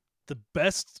the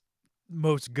best,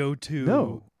 most go-to.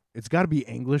 No, it's got to be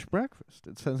English breakfast.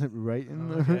 It says it right in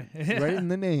the Okay. right in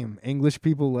the name. English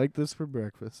people like this for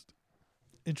breakfast.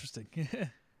 Interesting.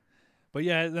 But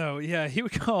yeah, no, yeah, he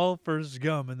would call for his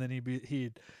gum, and then he'd we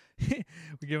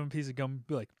give him a piece of gum, and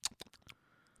be like,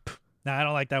 "Nah, I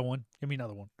don't like that one. Give me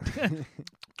another one."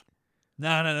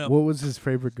 No. What was his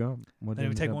favorite gum? What Then he did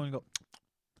would he take have? one and go,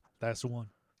 "That's the one.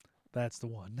 That's the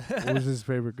one." What was his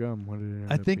favorite gum? What did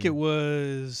it? I think it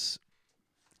was,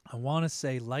 I want to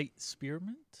say light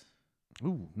spearmint.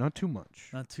 Ooh, not too much.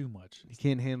 Not too much. You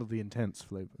can't handle the intense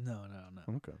flavor. No.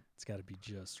 Okay. It's got to be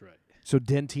just right. So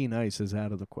Dentine Ice is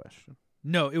out of the question.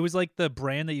 No, it was like the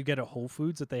brand that you get at Whole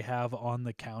Foods that they have on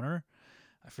the counter.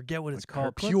 I forget what it's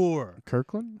called. Kirkland? Pure.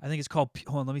 Kirkland? I think it's called.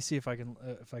 Hold on, let me see if I can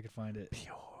find it.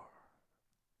 Pure.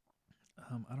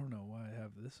 I don't know why I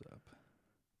have this up.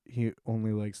 He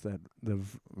only likes the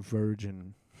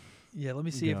virgin. Yeah, let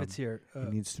me see if gum. it's here.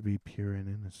 It needs to be pure and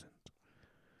innocent.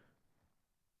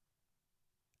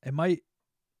 It might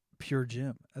Pure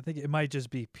Gym. I think it might just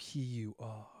be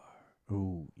PUR.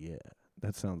 Oh, yeah.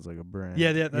 That sounds like a brand.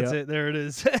 Yeah, that's Yep. it. There it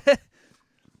is.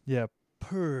 Yeah,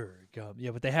 Pure Gum.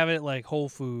 Yeah, but they have it at like Whole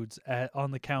Foods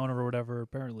on the counter or whatever.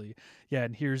 Apparently, yeah.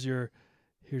 And here's your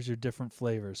different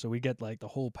flavors. So we get like the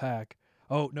whole pack.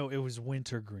 Oh no, it was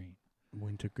wintergreen.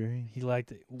 Wintergreen. He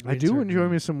liked it. I do enjoy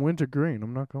Wintergreen. me some wintergreen.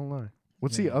 I'm not going to lie.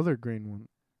 What's the Yeah. other green one?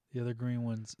 The other green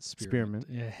one's Spearmint.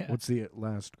 Yeah. What's the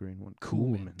last green one?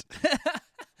 Cool Mint.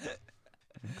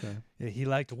 Okay. Yeah, he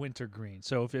liked wintergreen.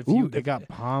 So if Ooh, you they got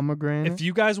pomegranate. if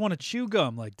you guys want to chew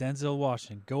gum like Denzel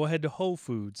Washington, go ahead to Whole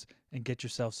Foods and get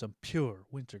yourself some pure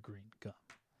wintergreen gum.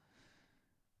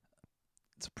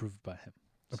 It's approved by him.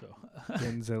 So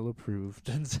Denzel approved.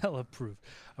 Denzel approved.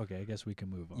 Okay, I guess we can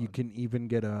move on. You can even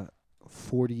get a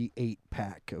 48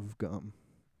 pack of gum.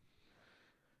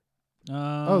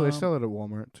 Oh, they sell it at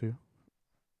Walmart too.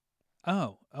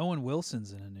 Oh, Owen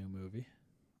Wilson's in a new movie.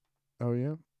 Oh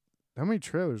yeah. How many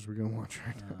trailers are we gonna watch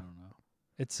right I now? don't know.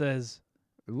 It says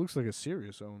It looks like a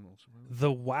serious Owen Wilson movie.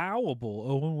 the wowable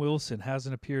Owen Wilson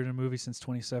hasn't appeared in a movie since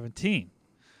 2017.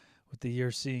 With the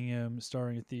year seeing him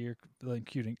starring at the year,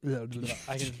 including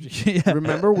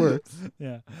Remember words.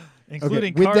 Yeah, Okay.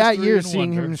 including With Cars that 3 year and seeing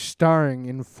Wonder. him starring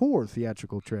in 4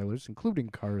 theatrical trailers, including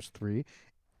Cars 3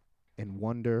 and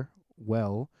Wonder.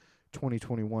 Well,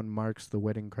 2021 marks the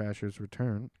Wedding Crashers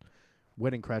return.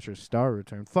 Wedding Crashers star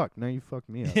return. Fuck, now you fucked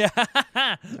me up.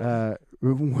 Yeah.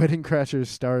 Wedding Crashers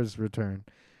stars return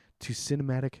to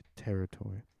cinematic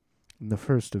territory. And the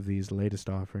first of these latest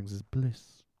offerings is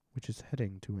Bliss, which is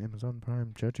heading to Amazon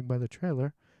Prime, judging by the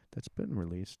trailer that's been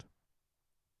released.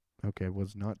 Okay,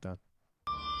 was not done.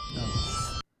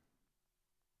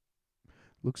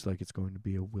 Looks like it's going to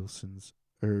be Wilson's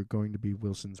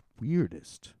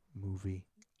weirdest movie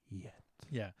yet.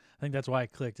 Yeah, I think that's why I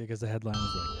clicked it, because the headline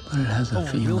was But it has a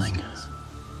like, feeling, Wilson's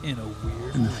in a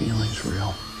weird. and the feeling's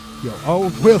real. Yo,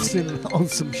 Owen Wilson on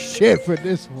some shit for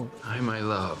this one. Hi, my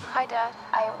love. Hi, Dad.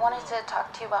 I wanted to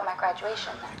talk to you about my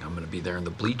graduation. I'm gonna be there in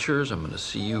the bleachers. I'm gonna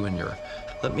see you in your.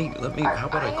 Let me. How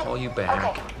about I call you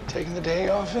back? Okay. Taking the day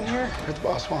off in here? The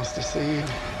boss wants to see you.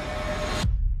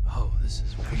 Oh, this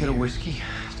is I get a whiskey,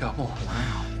 double.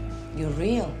 Wow. You're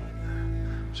real.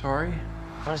 Sorry.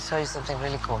 I want to tell you something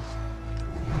really cool.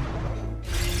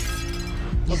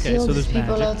 You Okay, see all so these there's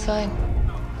people magic. outside?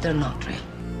 They're not real.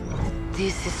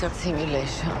 This is a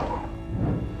simulation.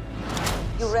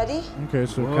 You ready? Okay,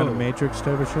 so kind Whoa. of Matrix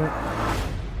type of shit.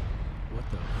 what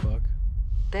the fuck?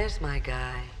 There's my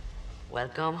guy.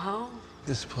 Welcome home.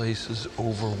 This place is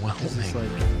overwhelming. It's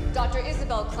like, Dr.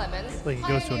 Isabel Clemens. Like it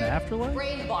goes to an pioneered afterlife?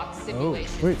 Brain box oh,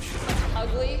 simulation. which?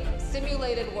 Ugly,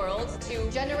 simulated world to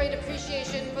generate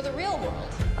appreciation for the real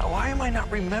world. Why am I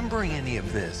not remembering any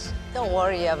of this? Don't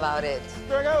worry about it.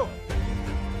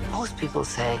 Most people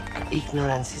say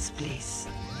ignorance is bliss.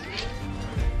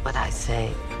 But I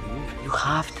say you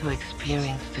have to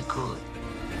experience the good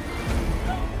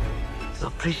to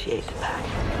appreciate the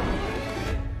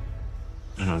bad.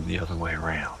 No, the other way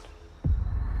around.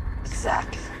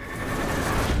 Exactly.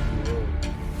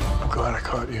 I'm glad I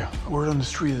caught you. Word on the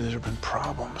street that there have been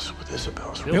problems with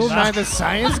Isabel's. Bill Nye the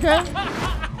Science Guy?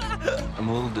 I'm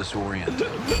a little disoriented.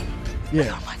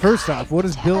 Yeah. First off, what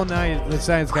does Bill Nye the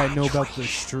Science Guy know about the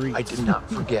street? I did not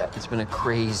forget. It's been a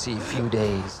crazy few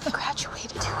days. I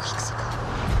graduated 2 weeks ago.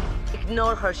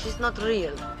 Ignore her. She's not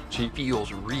real. She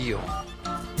feels real.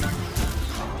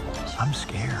 I'm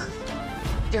scared.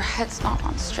 Your head's not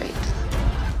on straight.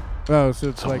 Oh, so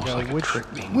it's like almost like a which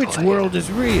trick being which played. world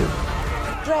is real?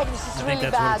 Greg, this is I think really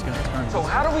that's bad. what it's gonna turn. So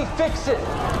how do we fix it?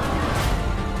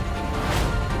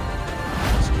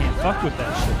 Just can't fuck with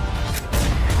that shit.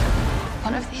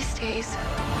 One of these days,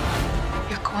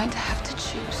 you're going to have to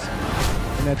choose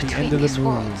And at the between end of these the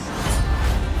movie, worlds.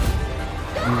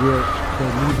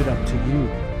 they'll leave it up to you.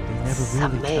 They never It's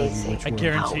really tell you amazing. which I world.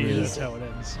 guarantee you How that's easy. how it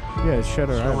ends. Yeah,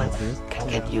 Shutter Island, Humans dude. can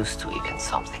get used to even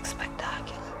something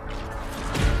spectacular.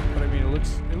 But I mean, it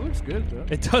looks good though.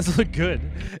 It does look good.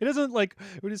 It doesn't like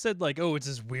when it said like, oh, it's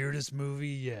his weirdest movie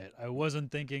yet. I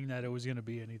wasn't thinking that it was gonna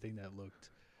be anything that looked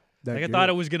That like I good. thought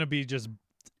it was gonna be just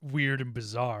weird and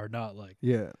bizarre, not like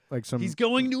Yeah, like some he's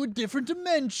going to a different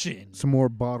dimension. some more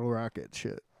bottle rocket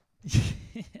shit.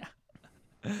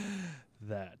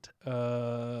 That.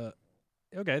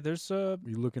 Okay, there's You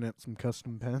looking at some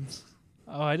custom pens?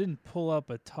 Oh, I didn't pull up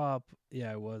a top.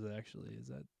 Yeah, I was actually. Is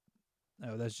that?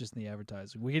 Oh, that's just in the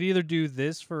advertising. We could either do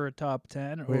this for a top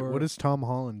 10 or. Wait, what is Tom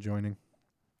Holland joining?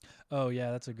 Oh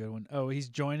yeah, that's a good one. Oh, he's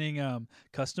joining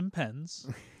custom pens.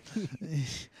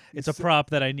 It's a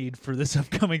prop that I need for this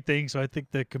upcoming thing, so I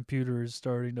think the computer is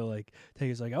starting to like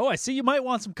take. It's like, oh, I see you might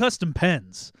want some custom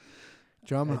pens.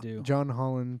 John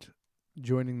Holland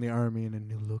joining the army in a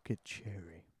new look at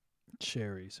Cherry.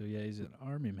 Cherry. So yeah, he's an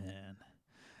army man.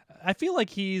 I feel like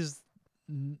he's.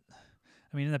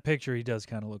 I mean, in the picture, he does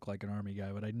kind of look like an army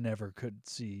guy, but I never could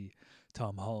see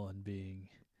Tom Holland being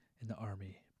in the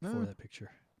army before that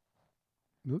picture.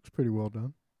 It looks pretty well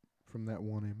done from that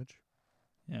one image.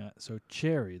 Yeah, so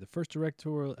Cherry, the first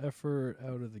directorial effort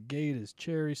out of the gate is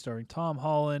Cherry, starring Tom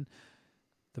Holland.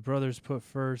 The brothers put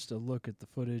first a look at the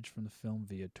footage from the film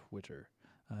via Twitter.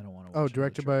 I don't want to watch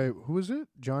directed by, who is it?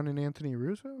 John and Anthony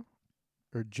Russo?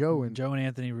 Or Joe and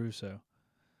Anthony Russo.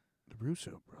 The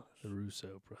Russo brothers. The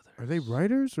Russo brothers. Are they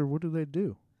writers or what do they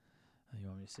do? You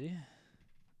want me to see?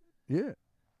 Yeah.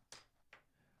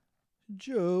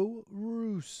 Joe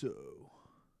Russo.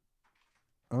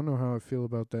 I don't know how I feel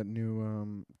about that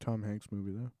new Tom Hanks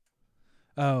movie though.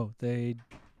 Oh, they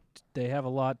have a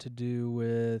lot to do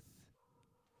with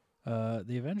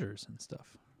the Avengers and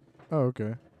stuff. Oh,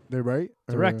 okay. They write?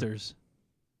 Directors.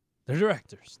 They're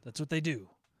directors. That's what they do.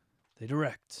 They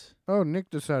direct. Oh, Nick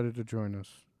decided to join us.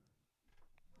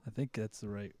 I think that's the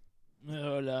right.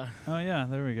 Hola. Oh yeah,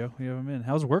 there we go. We have him in.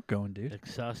 How's work going, dude?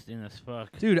 Exhausting as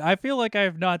fuck. Dude, I feel like I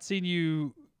have not seen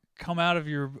you come out of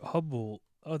your hubble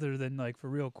other than like for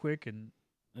real quick and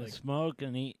like, smoke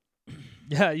and eat.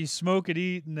 Yeah, you smoke and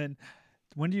eat, and then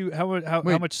when do you how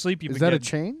much sleep you been Is that getting?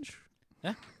 a change?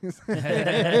 Huh?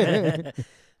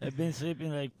 I've been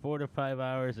sleeping like 4 to 5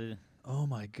 hours. Oh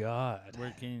my god!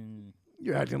 Working.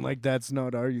 You're acting like that's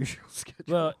not our usual schedule.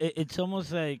 Well, it's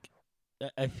almost like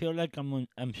I feel like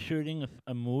I'm shooting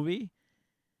a movie,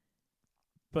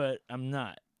 but I'm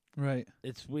not. Right.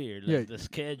 It's weird. Like the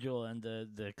schedule and the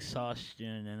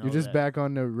exhaustion and all You're just that. back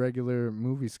on the regular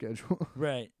movie schedule.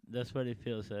 Right. That's what it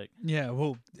feels like. Yeah,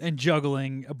 well, and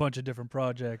juggling a bunch of different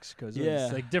projects because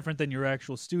it's like different than your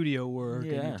actual studio work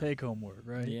and your take-home work,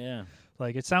 right? Yeah.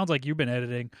 Like, it sounds like you've been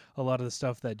editing a lot of the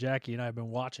stuff that Jackie and I have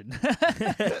been watching.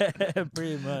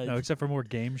 Pretty much. No, except for more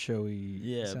game showy.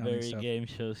 Yeah, very stuff. Game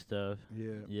show stuff.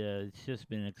 Yeah. Yeah, it's just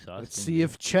been exhausting. Let's see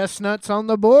if Chestnut's on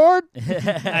the board.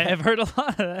 I have heard a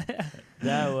lot of that.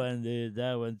 That one, dude,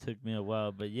 that one took me a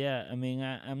while. But yeah, I mean,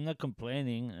 I'm not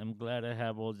complaining. I'm glad I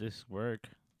have all this work.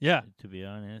 Yeah. To be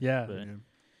honest. Yeah. But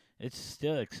it's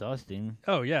still exhausting.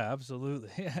 Oh, yeah,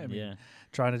 absolutely. I mean,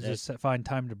 trying to just find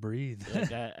time to breathe.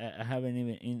 Like I haven't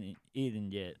even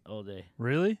eaten yet all day.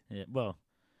 Really? Yeah. Well,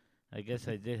 I guess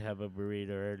I did have a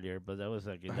burrito earlier, but that was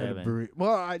like 11. I had a burrito.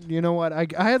 Well, you know what? I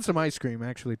had some ice cream,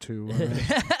 actually, too.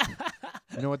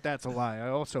 You know what? That's a lie. I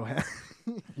also had...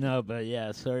 No, but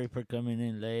yeah, sorry for coming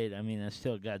in late. I mean, I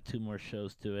still got 2 more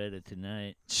shows to edit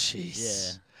tonight.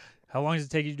 Jeez. Yeah. How long does it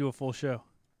take you to do a full show?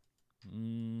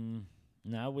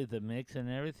 Now with the mix and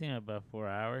everything, about 4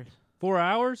 hours. 4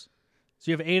 hours? So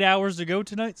you have 8 hours to go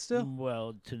tonight still?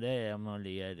 Well, today I'm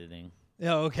only editing.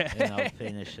 Oh, okay. And I'll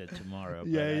finish it tomorrow.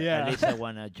 Yeah, but yeah. At least I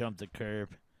want to jump the curb.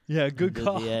 Yeah, good and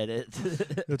call. do the edit.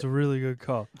 That's a really good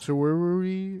call. So where were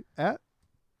we at?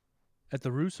 At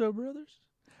the Russo brothers?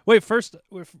 Wait, first,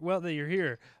 well, that you're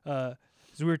here.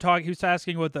 So we were talking. He was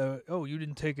asking what you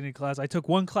didn't take any class. I took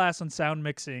one class on sound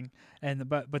mixing, and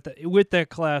with that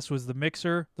class was the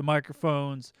mixer, the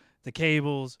microphones, the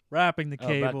cables, wrapping the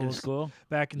cables. Back in school.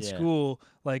 Back in school,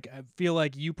 like I feel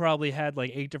like you probably had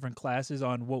like 8 different classes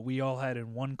on what we all had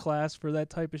in one class for that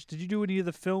type of. Did you do any of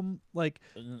the film, like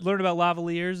learn about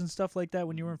lavaliers and stuff like that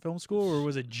when you were in film school, or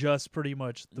was it just pretty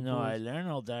much the? No, boys? I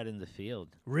learned all that in the field.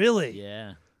 Really?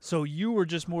 Yeah. So you were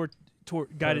just more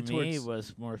guided for me, towards. it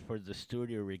was more for the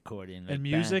studio recording, like and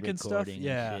music band and stuff. recording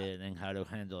Yeah, and shit, and how to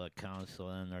handle a console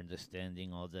and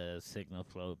understanding all the signal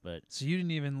flow. But so you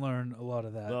didn't even learn a lot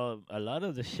of that. Well, a lot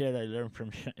of the shit I learned from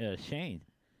Shane.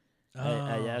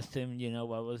 I asked him,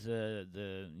 what was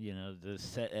the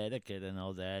set etiquette and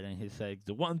all that, and he's like,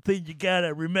 the one thing you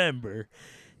gotta remember.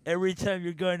 Every time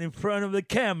you're going in front of the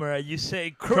camera, you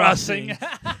say crossing.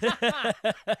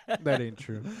 That ain't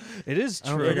true. It is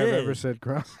true. I don't think I've ever said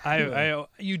cross.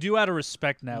 You do out of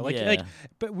respect now.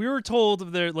 But we were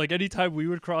told there, like, anytime we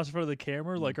would cross in front of the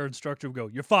camera, like, our instructor would go,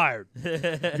 "You're fired.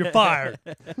 You're fired.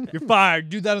 You're fired.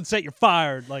 Do that on set. You're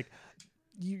fired." Like,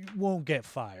 you won't get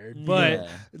fired. But Yeah.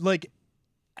 like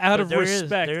out But of there is-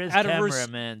 respect, there is out of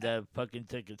cameraman that fucking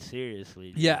took it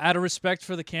seriously. yeah, out of respect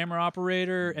for the camera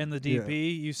operator and the Yeah.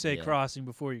 DP, you say Yeah. crossing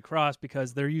before you cross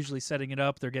because they're usually setting it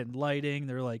up. They're getting lighting.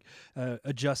 They're like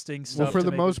adjusting stuff. Well, for to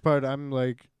the make most it, part, I'm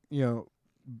like,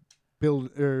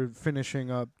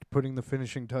 finishing up, putting the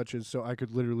finishing touches, so I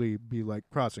could literally be like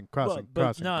crossing. But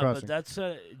that's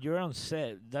you're on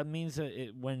set. That means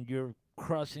that when you're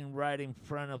crossing right in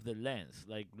front of the lens,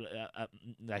 like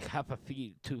half a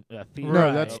feet, 2 feet. No,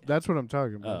 Right. that's what I'm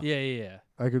talking about. yeah.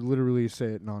 I could literally say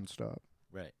it nonstop.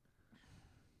 Right.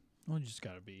 Well, you just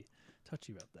gotta be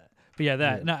touchy about that. But yeah,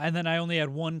 that. Yeah. No, and then I only had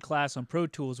one class on Pro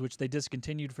Tools, which they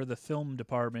discontinued for the film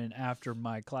department after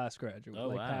my class graduated, Oh,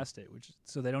 wow. passed it,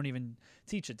 so they don't even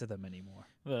teach it to them anymore.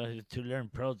 Well, to learn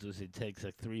Pro Tools, it takes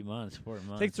like 3 months, 4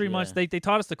 months. Take 3 months. yeah. They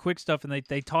taught us the quick stuff, and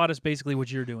they taught us basically what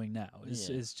you're doing now.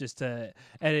 Is just to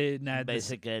edit and add this-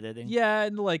 Basic editing. Yeah,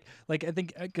 and like I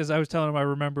think because I was telling him I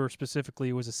remember specifically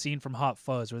it was a scene from Hot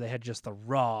Fuzz where they had just the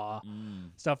raw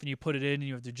stuff, and you put it in, and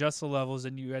you have to adjust the levels,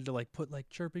 and you had to like put like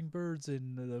chirping birds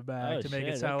in the back Oh, to make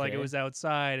it shit, sound like it okay. was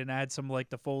outside, and add some like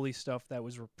the Foley stuff that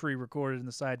was pre-recorded in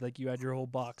the side, like you had your whole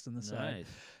box in the side, Nice.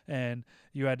 and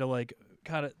you had to like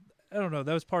kind of. I don't know.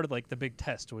 That was part of like the big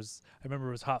test. I remember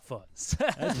it was Hot Fuzz.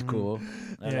 That's cool.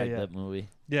 I Yeah, like yeah. that movie.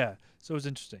 Yeah, so it was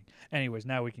interesting. Anyways,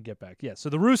 now we can get back. Yeah, so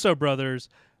the Russo brothers,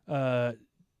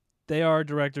 they are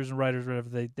directors and writers. Whatever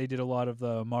they did a lot of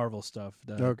the Marvel stuff,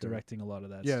 Okay. directing a lot of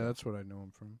that. Yeah, stuff. that's what I know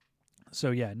him from.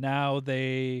 So yeah, now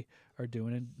they are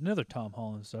doing another Tom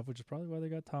Holland stuff, which is probably why they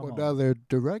got Tom Well, Holland. now they're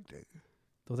directing.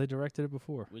 Though they directed it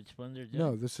before. Which one they're doing?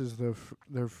 No, this is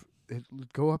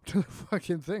go up to the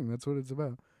fucking thing. That's what it's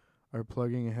about. Are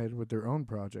plugging ahead with their own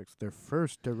projects. Their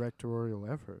first directorial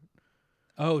effort.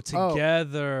 Oh,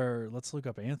 together. Let's look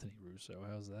up Anthony Russo.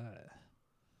 How's that?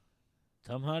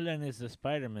 Tom Holland is the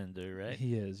Spider-Man dude, right?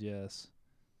 He is, yes.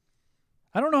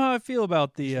 I don't know how I feel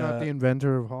about the. He's not the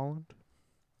inventor of Holland.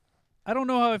 I don't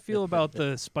know how I feel about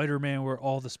the Spider-Man where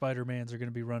all the Spider-Mans are going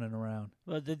to be running around.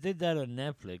 Well, they did that on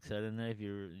Netflix. I don't know if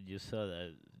you saw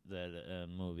that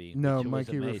movie. No, which was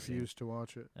Mikey amazing. refused to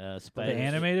watch it. The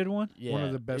animated one? Yeah, One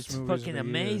of the best it's movies of fucking the year.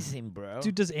 amazing, bro.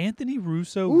 Dude, does Anthony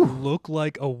Russo look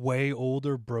like a way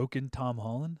older, broken Tom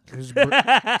Holland?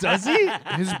 Does he?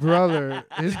 His brother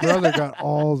got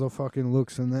all the fucking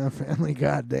looks in that family.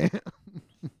 Goddamn.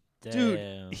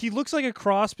 Dude, he looks like a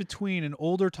cross between an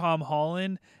older Tom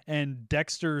Holland and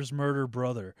Dexter's murder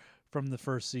brother from the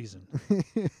first season.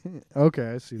 Okay,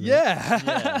 I see that.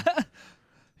 Yeah.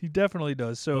 He definitely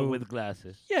does. So But with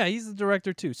glasses. Yeah, he's the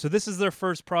director too. So this is their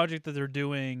first project that they're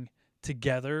doing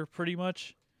together, pretty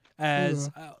much. As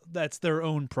that's their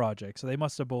own project, so they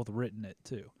must have both written it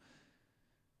too.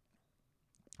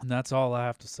 And that's all I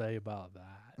have to say about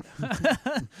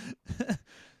that.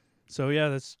 So yeah,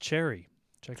 that's Cherry.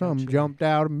 Check out Some Cherry. jumped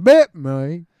out and bit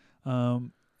me.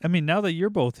 I mean, now that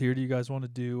you're both here, do you guys want to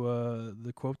do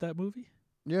the quote that movie?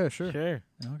 Yeah, sure. Sure.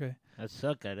 Okay. I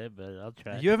suck at it, but I'll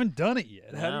try. You haven't done it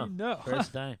yet. No, How do you know?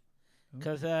 First time.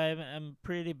 Because I'm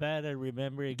pretty bad at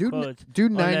remembering Do quotes. do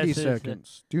unless 90 it's a-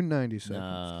 seconds. Do 90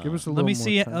 seconds. Give us a Let little me more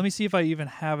see. time. Let me see if I even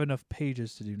have enough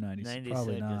pages to do 90. 90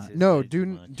 Probably seconds not. is No, way too do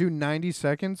much. do 90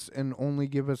 seconds and only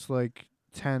give us like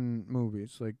 10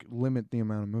 movies. Like limit the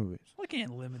amount of movies. Well, I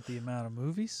can't limit the amount of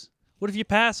movies. What if you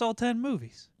pass all 10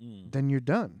 movies? Then you're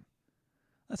done.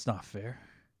 That's not fair.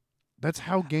 That's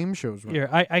how game shows work. Here,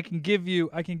 I can give you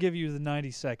the 90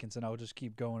 seconds, and I'll just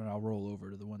keep going, and I'll roll over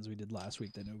to the ones we did last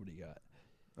week that nobody got.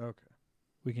 Okay.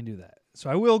 We can do that. So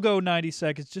I will go 90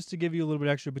 seconds just to give you a little bit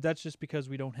extra, but that's just because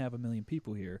we don't have a million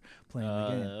people here playing the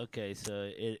game. Okay, so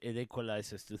it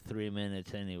equalizes to 3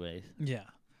 minutes anyways. Yeah.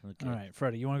 Okay. All right,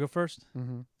 Freddie, you want to go first?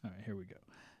 Mm-hmm. All right, here we go.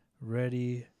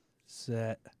 Ready,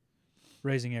 set,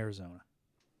 Raising Arizona.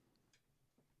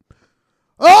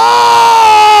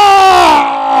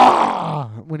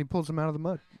 When he pulls him out of the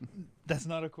mud. That's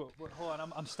not a quote. Wait, hold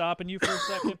on, I'm stopping you for a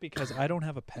second because I don't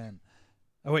have a pen.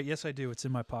 Oh wait, yes I do. It's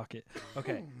in my pocket.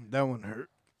 Okay. That one hurt.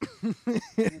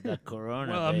 The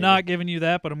Corona. Well, I'm baby. not giving you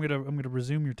that, but I'm gonna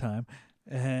resume your time.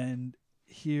 And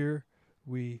here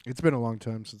we It's been a long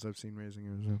time since I've seen Raising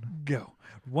Arizona. go.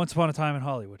 Once Upon a Time in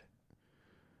Hollywood.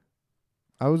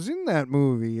 I was in that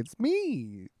movie. It's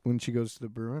me. When she goes to the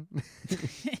Bruin.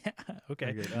 Okay.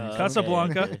 Okay.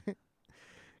 Casablanca. okay.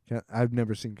 I've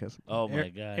never seen Casablanca. Oh my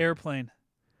god. Airplane.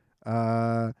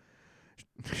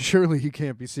 Surely you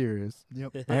can't be serious.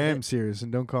 Yep. I am serious,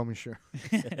 and don't call me sure.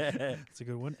 That's a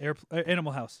good one.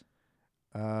 Animal House.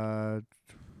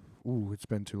 It's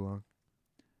been too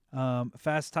long.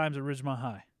 Fast Times at Ridgemont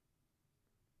High.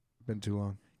 Been too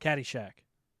long. Caddyshack.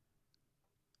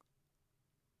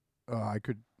 I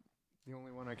could. The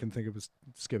only one I can think of is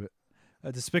Skip It.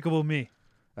 Despicable Me.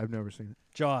 I've never seen it.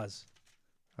 Jaws.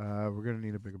 We're gonna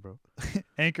need a bigger boat.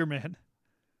 Anchorman.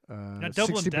 Not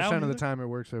doubling 60% down of the either? time, it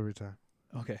works every time.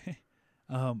 Okay.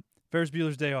 Ferris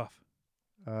Bueller's Day Off.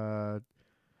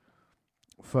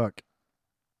 Fuck.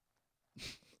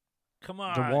 Come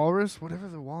on. The Walrus, whatever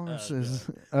the Walrus Oh, is.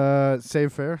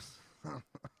 Save Ferris.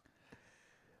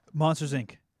 Monsters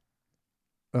Inc.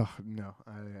 Oh no.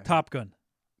 Top Gun.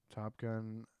 Top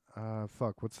Gun.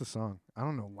 Fuck. What's the song? I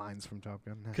don't know lines from Top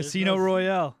Gun. Casino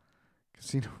Royale.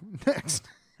 Casino. Next.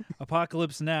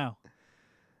 Apocalypse Now.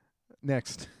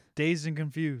 Next. Dazed and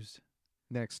Confused.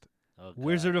 Next. Oh,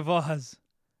 Wizard of Oz.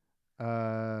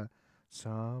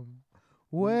 Somewhere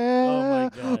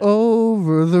God.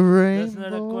 over the rainbow. That's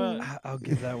not a quote. I'll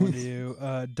give that one to you.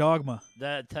 Dogma.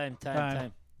 That time.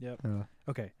 Yep.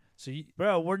 Okay. So you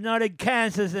Bro, we're not in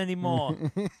Kansas anymore.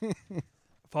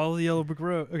 follow the yellow brick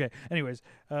road. Okay. Anyways,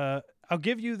 I'll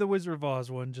give you the Wizard of Oz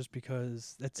one just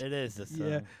because that's It is the song.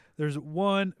 yeah. There's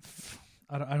one.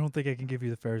 I don't think I can give you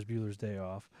the Ferris Bueller's Day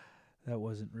Off. That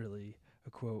wasn't really a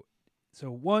quote. So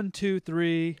 1, 2,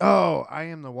 3. Oh, I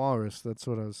Am the Walrus. That's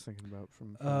what I was thinking about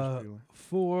from Ferris Bueller.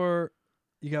 4.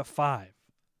 You got 5.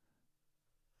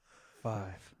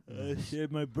 5. Shit,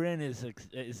 my brain is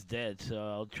dead, so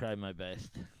I'll try my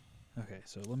best. Okay,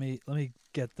 so let me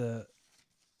get the.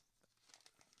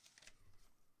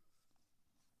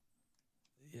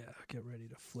 Yeah, get ready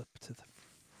to flip to the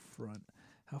front.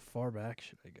 How far back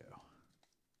should I go?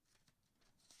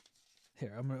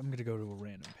 Here, I'm gonna go to a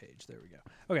random page. There we go.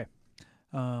 Okay,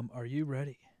 are you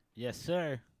ready? Yes,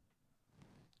 sir.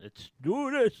 Let's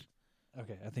do this.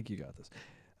 Okay, I think you got this.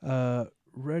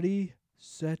 Ready,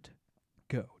 set,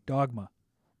 go. Dogma.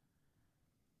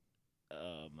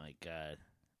 Oh my God.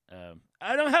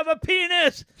 I don't have a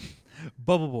penis.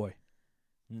 Bubble Boy.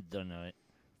 Don't know it.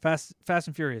 Fast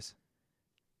and Furious.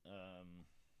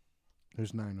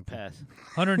 There's 9 of them. Pass.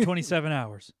 127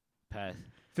 hours. Pass.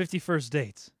 50 First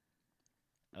Dates.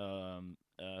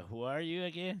 Who are you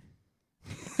again?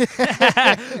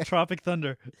 Tropic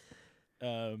Thunder.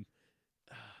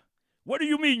 What do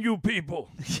you mean, you people?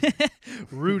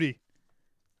 Rudy.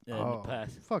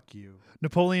 Pass. Fuck you.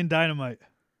 Napoleon Dynamite.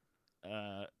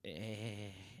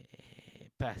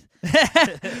 Pass.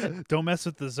 Don't mess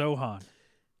with the Zohan.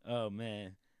 Oh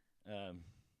man.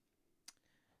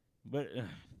 But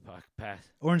fuck. Pass.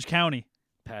 Orange County.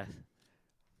 Pass.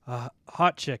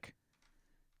 Hot Chick.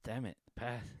 Damn it.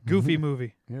 Pass. Goofy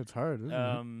movie. Yeah, it's hard,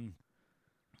 isn't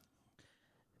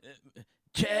it?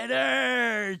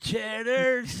 Cheddar,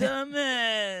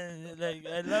 something. Like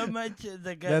I love my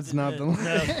the guy. That's not the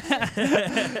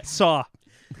line. Saw.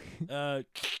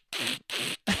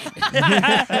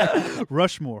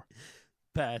 Rushmore.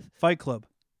 Pass. Fight Club.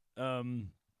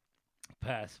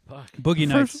 Pass. Fuck. Boogie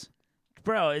Nights.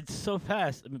 Bro, it's so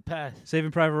fast. I mean, pass.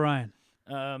 Saving Private Ryan.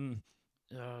 Oh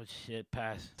shit.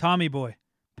 Pass. Tommy Boy.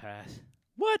 Pass.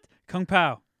 What? Kung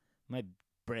Pao. My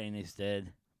brain is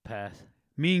dead. Pass.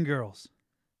 Mean Girls.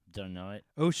 Don't know it.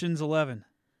 Ocean's 11.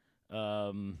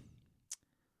 Fuck.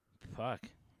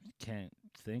 Can't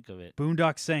think of it.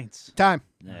 Boondock Saints. Time.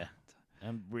 Yeah.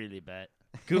 I'm really bad.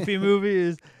 Goofy movie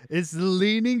is it's the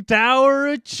Leaning Tower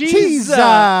of Cheesa.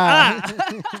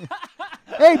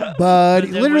 Hey, bud.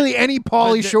 Literally any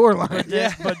Pauly Shore line.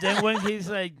 But then when he's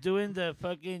like doing the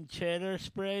fucking cheddar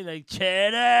spray, like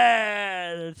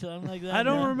cheddar or something like that. I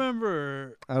don't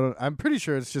remember. I'm pretty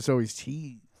sure it's just always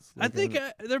cheese. I think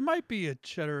there might be a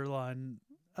cheddar line.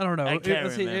 I don't know. I can't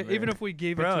Let's see, remember. even if we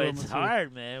gave it Bro, to him. it's let's see.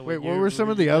 hard, man. Wait, when what you're were some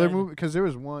of really the other bad. movies? Because there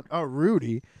was one. Oh,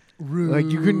 Rudy. Like,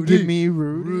 you couldn't give me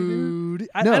Rudy. Rudy.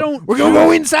 No, I don't. we're going to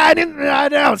go inside and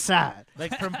outside.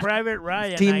 Like from Private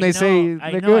Ryan, team I they know, say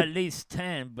I they're know good. at least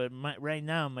 10, but right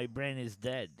now my brain is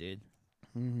dead, dude.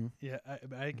 Mm-hmm. Yeah,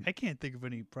 I can't think of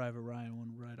any Private Ryan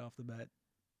one right off the bat.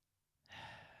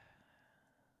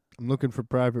 I'm looking for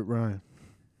Private Ryan.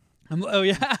 Oh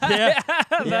yeah, Yeah.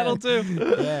 that'll do.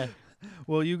 Yeah.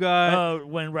 Well, you got. Oh,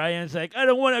 when Ryan's like, I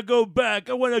don't want to go back.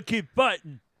 I want to keep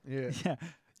fighting. Yeah. Yeah,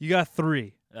 you got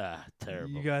 3.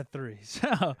 Terrible. You got 3.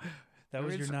 So that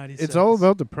was your 90 It's all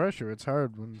about the pressure. It's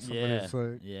hard when somebody's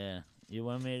like. Yeah. You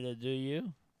want me to do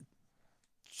you?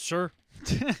 Sure.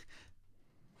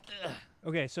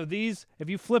 Okay, so these, if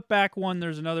you flip back one,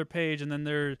 there's another page, and then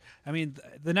the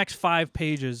next 5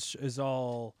 pages is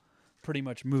all pretty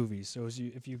much movies. So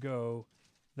if you go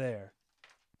there.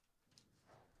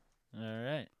 All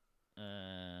right.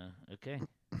 Okay.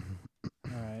 All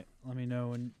right, let me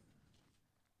know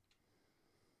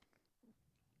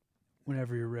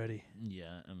whenever you're ready.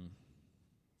 Yeah.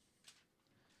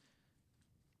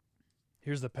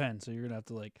 Here's the pen, so you're gonna have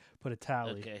to like put a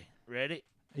tally. Okay. Ready?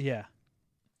 Yeah.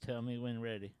 Tell me when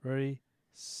ready. Ready,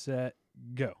 set,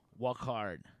 go. Walk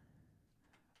hard.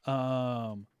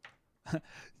 You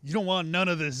don't want none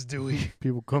of this, do we?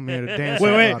 People come here to dance.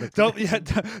 Wait.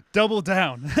 Double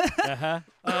down.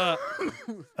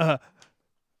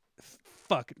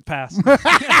 Fuck. Pass.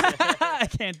 I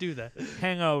can't do that.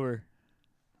 Hangover.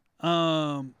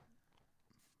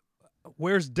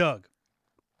 Where's Doug?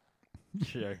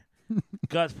 Sure.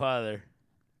 Godfather.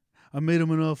 I made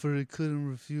him an offer he couldn't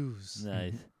refuse.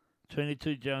 Nice.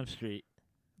 22 Jump Street.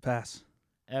 Pass.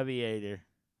 Aviator.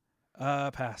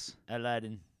 Pass.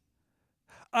 Aladdin.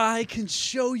 I can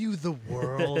show you the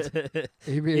world.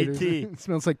 Aviators. E.T. It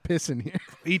smells like piss in here.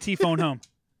 E.T. Phone Home.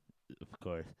 Of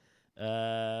course.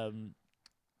 Dumb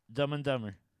and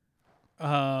Dumber.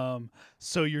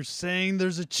 So you're saying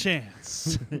there's a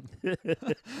chance?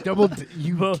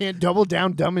 You can't double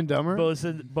down Dumb and Dumber? Boys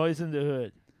in the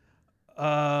Hood.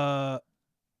 I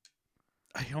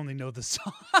only know the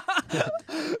song.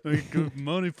 Make good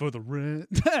money for the rent.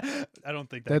 I don't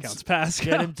think that counts. Pass.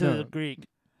 Get him to the Greek.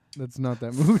 That's not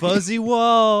that movie. Fuzzy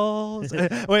walls.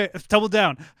 Wait, double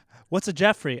down. What's a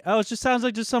Jeffrey? Oh, it just sounds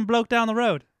like just some bloke down the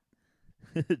road.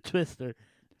 Twister.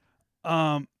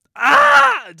 Pass.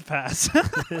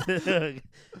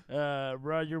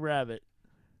 Roger Rabbit.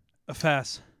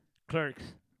 Pass. Clerks.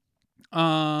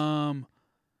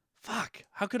 Fuck.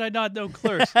 How could I not know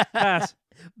Clerks? Pass.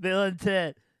 Bill and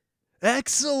Ted.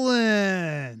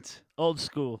 Excellent. Old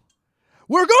School.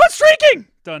 We're going streaking.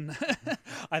 Done.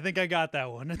 I think I got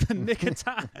that one at the nick of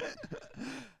time.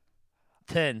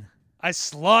 10. I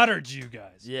slaughtered you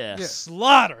guys. Yeah.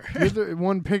 Slaughter. You're the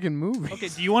one picking movies. Okay,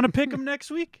 do you want to pick them next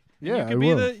week? Yeah, you could I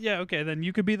be will. okay, then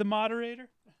you could be the moderator.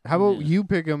 How about you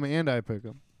pick them and I pick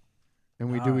them?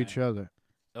 And we do each other.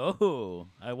 Oh,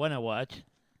 I want to watch.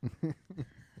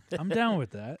 I'm down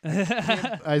with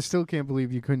that. I still can't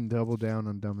believe you couldn't double down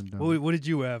on Dumb and Dumber. Well, what did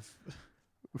you have?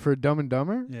 For Dumb and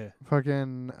Dumber? Yeah.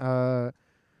 Fucking,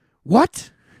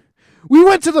 what? We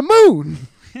went to the moon!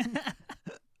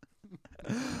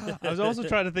 I was also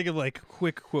trying to think of like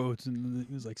quick quotes, and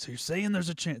it was like, "So you're saying there's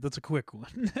a chance?" That's a quick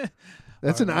one.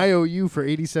 That's an IOU for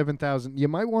 87,000. You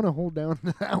might want to hold down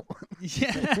to that one.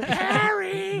 Yeah,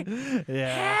 Harry.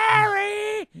 Yeah,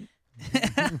 Harry.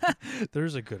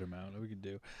 There's a good amount we could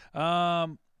do. I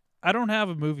don't have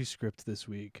a movie script this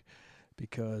week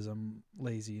because I'm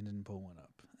lazy and didn't pull one up.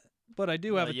 But I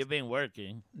do have. You've been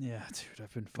working. Yeah, dude,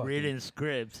 I've been fucking reading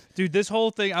scripts. Dude, this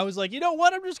whole thing, I was like, you know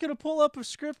what? I'm just gonna pull up a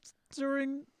script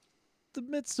during the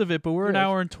midst of it. But we're an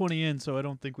hour and 20 in, so I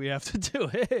don't think we have to do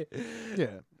it.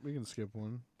 Yeah, we can skip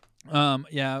one.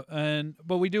 Yeah,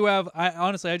 but we do have. I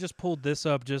just pulled this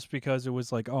up just because it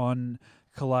was like on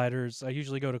Colliders. I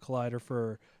usually go to Collider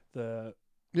for the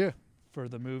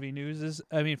movie news.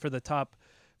 For the top.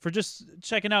 For just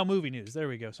checking out movie news. There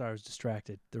we go. Sorry, I was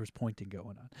distracted. There was pointing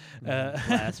going on.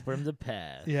 Blast from the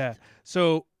past. Yeah.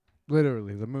 So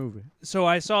literally the movie. So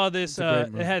I saw this.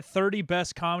 It had 30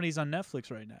 best comedies on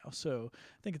Netflix right now. So I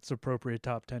think it's appropriate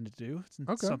top 10 to do.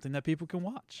 It's something that people can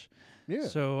watch. Yeah.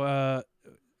 So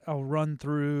I'll run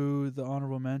through the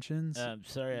honorable mentions.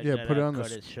 Sorry, I put it on cut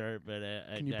the it short, but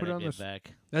I can you gotta put it on get this?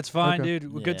 back. That's fine, Okay.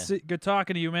 dude. Well, Yeah. good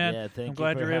talking to you, man. Yeah, thank I'm you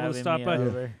glad for you're able to having stop me by.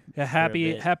 over Yeah, for a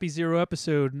bit. happy 0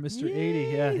 episode, Mr.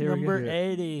 80. Yeah, here number we go.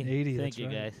 80. 80. Thank that's you,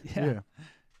 right. guys.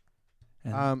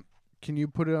 Yeah. And- Can you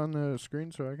put it on the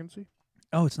screen so I can see?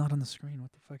 Oh, it's not on the screen.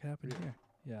 What the fuck happened here?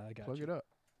 Yeah, I got Plug you. it up.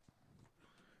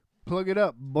 Plug it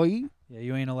up, boy. Yeah,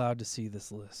 you ain't allowed to see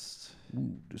this list.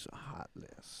 Ooh, just a hot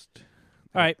list.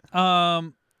 All right.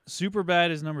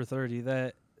 Superbad is number 30.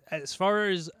 That as far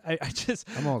as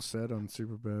I'm all set on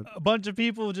Superbad. a bunch of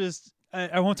people just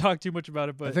I won't talk too much about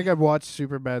it, but I think I've watched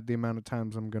Superbad the amount of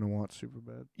times I'm gonna watch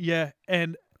Superbad. yeah,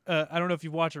 and I don't know if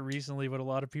you've watched it recently, but a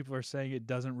lot of people are saying it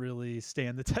doesn't really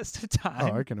stand the test of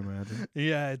time. Oh, I can imagine.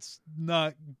 Yeah, it's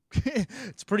not.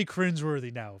 It's pretty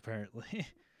cringeworthy now, apparently,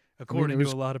 according it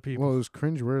was- to a lot of people. Well, it was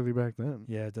cringeworthy back then.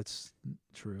 Yeah, that's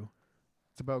true.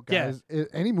 It's about Yeah. guys.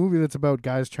 Any movie that's about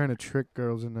guys trying to trick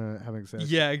girls into having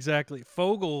sex. Yeah, exactly.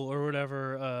 Fogel or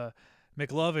whatever,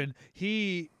 McLovin.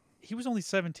 He was only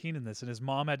 17 in this, and his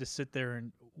mom had to sit there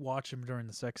and watch him during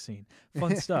the sex scene.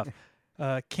 Fun stuff.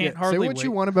 Can't hardly say what wait.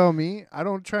 you want about me. I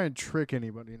don't try and trick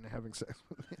anybody into having sex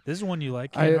with me. This is one you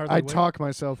like. Can't hardly I wait. talk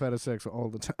myself out of sex all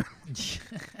the time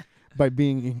by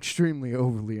being extremely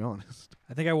overly honest.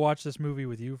 I think I watched this movie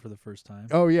with you for the first time.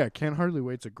 Oh yeah, Can't Hardly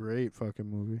Wait's a great fucking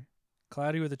movie.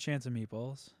 Cloudy with a Chance of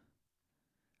Meatballs.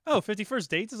 Oh, 51st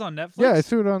Dates is on Netflix? Yeah, I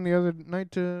threw it on the other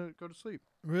night to go to sleep.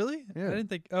 Really? Yeah. I didn't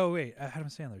think. Oh, wait. Adam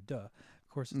Sandler. Duh. Of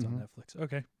course it's on Netflix.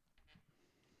 Okay.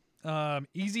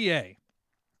 Easy A.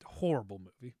 Horrible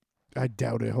movie. I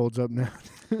doubt it holds up now.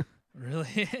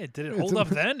 Really? Did it hold up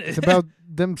then? It's about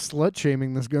them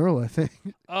slut-shaming this girl, I think.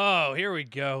 Oh, here we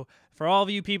go. For all of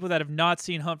you people that have not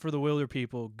seen Hunt for the Wilder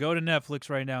People, go to Netflix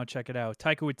right now and check it out.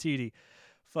 Taika Waititi,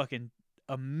 fucking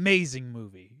amazing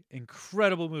movie.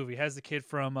 Incredible movie. Has the kid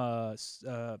from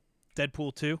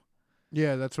Deadpool 2.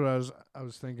 Yeah, that's what I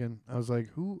was thinking. I was like,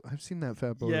 who? I've seen that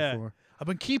fat boy before. I've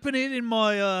been keeping it in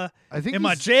my I think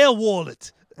my jail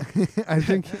wallet. I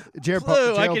think jail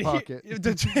pocket.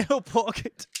 The jail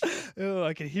pocket. Oh,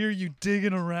 I can hear you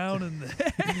digging around in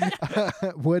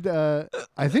there.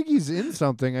 I think he's in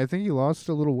something. I think he lost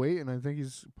a little weight, and I think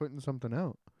he's putting something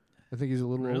out. I think he's a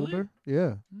little older.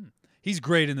 Yeah. He's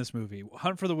great in this movie.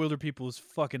 Hunt for the Wilder People is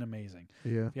fucking amazing.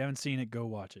 Yeah. If you haven't seen it, go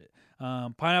watch it.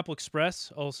 Pineapple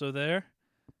Express, also there.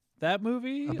 That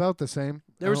movie? About the same.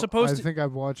 They were supposed to... I think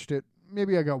I've watched it.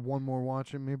 Maybe I got one more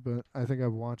watching me, but I think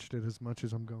I've watched it as much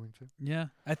as I'm going to. Yeah.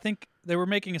 I think they were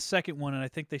making a second one, and I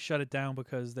think they shut it down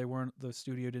because the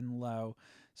studio didn't allow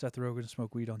Seth Rogen to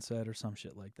smoke weed on set or some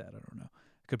shit like that. I don't know.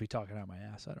 I could be talking out my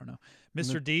ass. I don't know.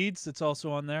 Mr. Deeds, it's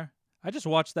also on there. I just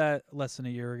watched that less than a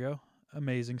year ago.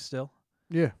 Amazing still.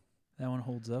 Yeah. That one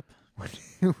holds up.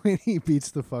 When he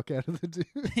beats the fuck out of the dude.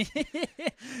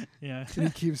 Yeah. And he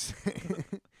keeps saying...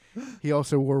 He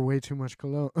also wore way too much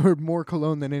cologne, or more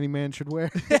cologne than any man should wear.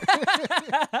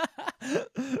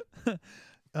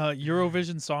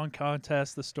 Eurovision Song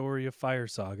Contest, The Story of Fire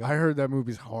Saga. I heard that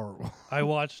movie's horrible. I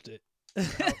watched it.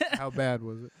 How bad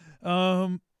was it? I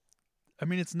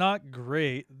mean, it's not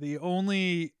great. The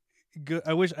only good...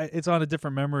 I wish it's on a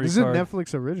different memory card. This is a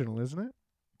Netflix original, isn't it?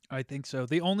 I think so.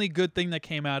 The only good thing that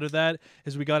came out of that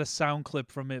is we got a sound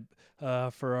clip from it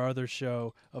for our other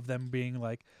show of them being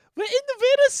like, "We're in the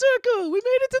Venus Circle. We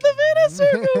made it to the Venus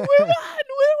Circle. We won.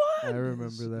 We won." I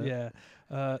remember that. Yeah.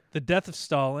 The Death of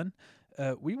Stalin.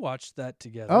 We watched that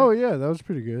together. Oh yeah, that was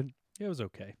pretty good. Yeah, it was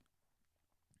okay.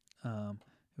 It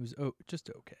was just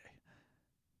okay.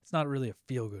 It's not really a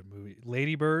feel-good movie.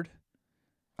 Lady Bird.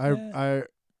 I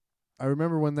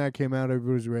remember when that came out,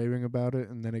 everybody was raving about it,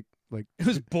 and then it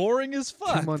was boring as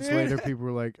fuck. 2 months later, people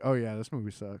were like, "Oh yeah, this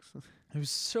movie sucks." It was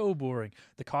so boring.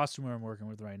 The costumer I'm working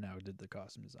with right now did the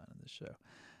costume design on this show.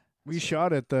 We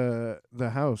shot at the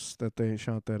house that they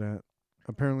shot that at.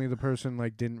 Apparently, the person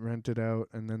didn't rent it out,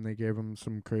 and then they gave him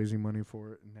some crazy money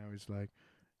for it, and now he's like,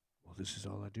 "Well, this is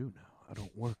all I do now. I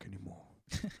don't work anymore."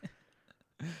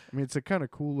 I mean, it's a kind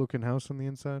of cool looking house on the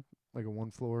inside, like a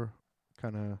 1-floor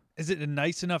kind of. Is it a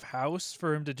nice enough house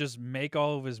for him to just make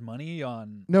all of his money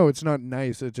on? No, it's not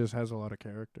nice. It just has a lot of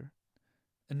character.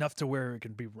 Enough to where it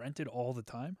can be rented all the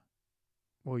time?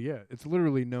 Well, yeah. It's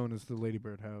literally known as the Lady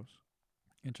Bird house.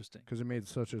 Interesting. Because it made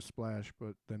such a splash,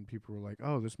 but then people were like,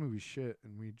 "Oh, this movie's shit,"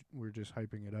 and we're just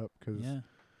hyping it up because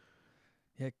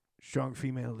strong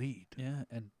female lead. Yeah,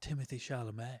 and Timothy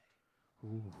Chalamet.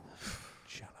 Ooh,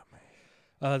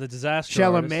 Chalamet. The Disaster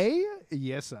Chalamet?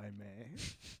 Yes, I may.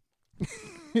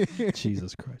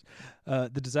 Jesus Christ.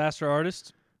 The Disaster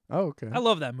Artist. Oh, okay. I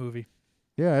love that movie.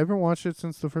 Yeah, I haven't watched it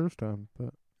since the first time,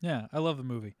 but yeah, I love the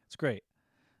movie. It's great.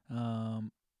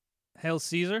 Hail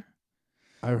Caesar.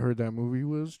 I heard that movie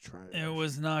was trash. It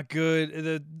was not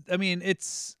good. I mean,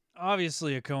 it's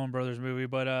obviously a Coen Brothers movie,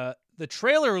 but the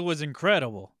trailer was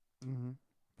incredible. Mm-hmm.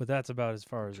 But that's about as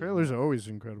far as trailers are always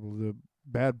incredible. The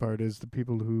bad part is the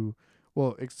people who,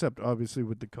 well, except obviously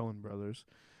with the Coen Brothers,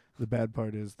 the bad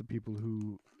part is the people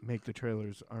who make the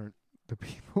trailers aren't the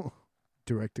people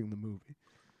directing the movie.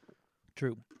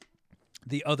 True.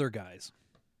 The Other Guys.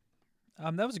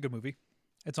 That was a good movie.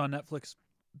 It's on Netflix.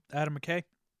 Adam McKay.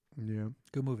 Yeah.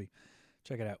 Good movie.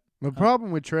 Check it out. The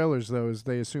problem with trailers, though, is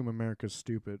they assume America's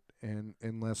stupid, and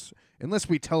unless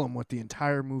we tell them what the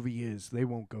entire movie is, they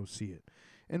won't go see it.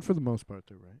 And for the most part,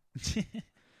 they're right.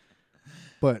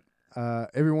 But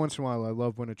every once in a while, I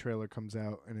love when a trailer comes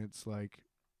out, and it's like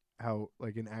how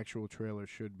an actual trailer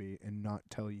should be, and not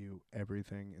tell you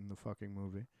everything in the fucking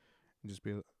movie, and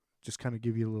just kind of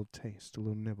give you a little taste, a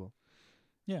little nibble.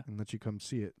 Yeah. And let you come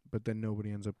see it, but then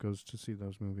nobody ends up goes to see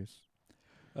those movies.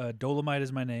 Dolomite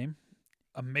Is My Name.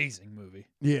 Amazing movie.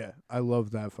 Yeah, I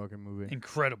love that fucking movie.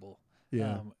 Incredible.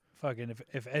 Yeah. Fucking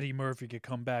if Eddie Murphy could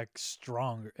come back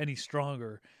stronger, I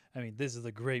mean, this is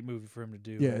a great movie for him to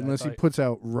do. Yeah, unless he puts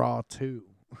out Raw 2.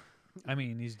 I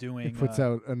mean, he's doing... He puts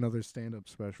out another stand-up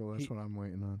special. That's what I'm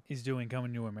waiting on. He's doing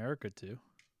Coming to America, too.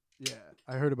 Yeah,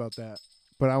 I heard about that.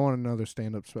 But I want another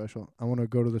stand-up special. I want to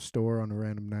go to the store on a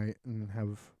random night and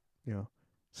have,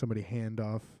 somebody hand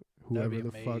off whoever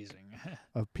the fuck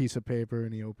a piece of paper,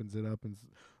 and he opens it up and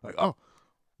like, "Oh,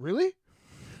 really?"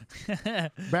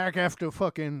 Back after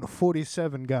fucking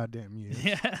 47 goddamn years.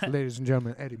 Yeah. Ladies and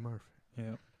gentlemen, Eddie Murphy.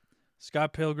 Yeah.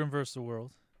 Scott Pilgrim vs. the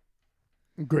World.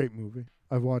 Great movie.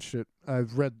 I've watched it.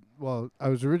 I've read. Well, I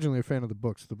was originally a fan of the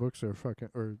books. The books are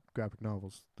or graphic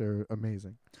novels. They're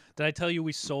amazing. Did I tell you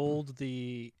we sold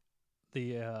the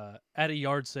at a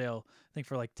yard sale? I think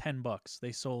for like $10.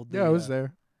 They sold. Yeah, I was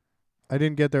there. I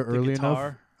didn't get there early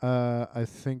guitar, enough. I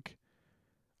think.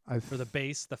 For the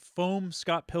bass, the foam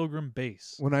Scott Pilgrim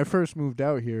bass. When I first moved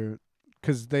out here,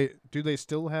 because they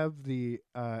still have the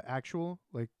actual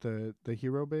like the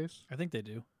hero bass? I think they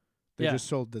do. They just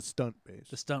sold the stunt bass.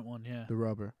 The stunt one, yeah. The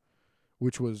rubber,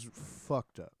 which was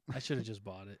fucked up. I should have just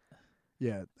bought it.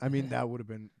 Yeah, I mean that would have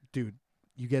been, dude.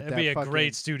 You get That'd that. be a fucking,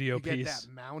 great studio you piece. Get that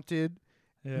mounted.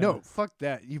 Yeah. No, fuck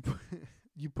that. You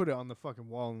put it on the fucking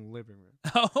wall in the living room.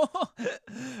 Oh,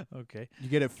 okay. You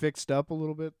get it fixed up a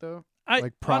little bit though. Like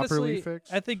honestly, properly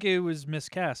fixed. I think it was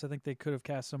miscast. I think they could have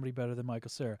cast somebody better than Michael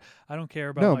Cera. I don't care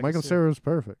about. No, Michael Cera was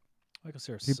perfect. Michael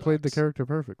Cera. He played the character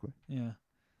perfectly. Yeah.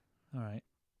 All right.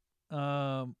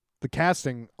 The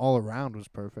casting all around was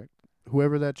perfect.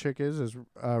 Whoever that chick is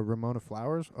Ramona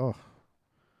Flowers. Oh.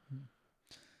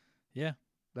 Yeah.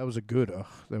 That was a good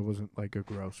that wasn't like a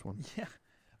gross one. Yeah.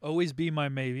 Always Be My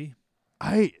Maybe.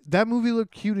 That movie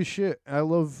looked cute as shit. I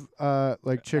love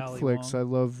like chick Ali flicks. Wong. I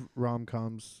love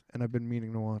rom-coms, and I've been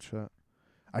meaning to watch that.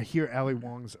 I hear Ali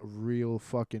Wong's a real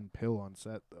fucking pill on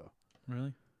set though.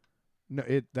 Really? No,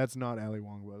 that's not Ali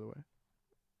Wong, by the way.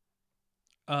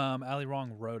 Ali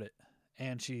Wong wrote it,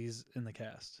 and she's in the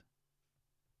cast.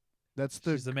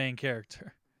 She's the main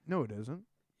character. No, it isn't.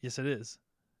 Yes, it is.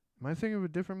 Am I thinking of a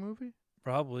different movie?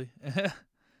 Probably.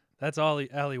 That's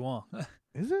Ali Wong.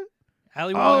 Is it?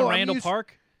 Ali Wong and Randall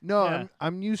Park? No, Yeah.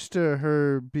 I'm used to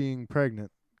her being pregnant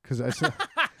because I saw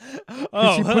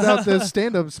Oh. she put out this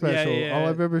stand-up special. yeah. All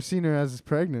I've ever seen her as is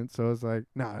pregnant, so I was like,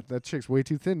 nah, that chick's way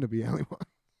too thin to be Ali Wong.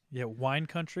 Yeah, Wine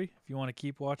Country, if you want to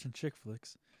keep watching chick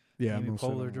flicks. Yeah, Amy I'm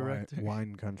also Poehler a director.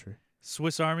 Wine Country.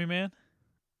 Swiss Army Man?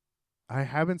 I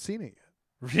haven't seen it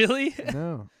yet. Really?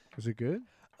 No. Is it good?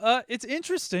 It's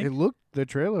interesting. The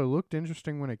trailer looked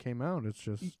interesting when it came out. It's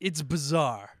just It's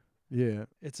bizarre. Yeah.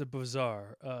 It's a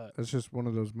bizarre. It's just one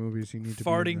of those movies you need to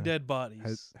farting be in the dead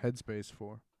bodies. Headspace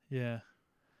for. Yeah.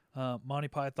 Monty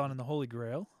Python and the Holy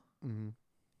Grail. Mm-hmm.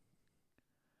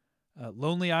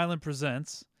 Lonely Island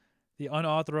presents the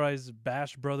unauthorized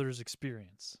Bash Brothers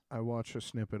experience. I watched a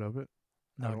snippet of it.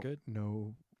 I Not don't good.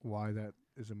 know why that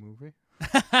is a movie.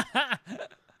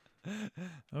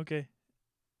 Okay.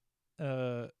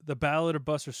 The Ballad of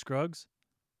Buster Scruggs.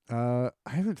 I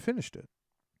haven't finished it.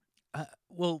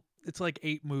 Well, it's like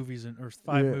 8 movies or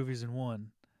 5 Yeah. movies in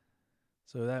one,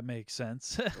 so that makes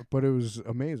sense. But it was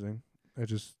amazing.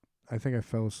 I think I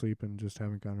fell asleep and just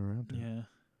haven't gotten around to it. Yeah.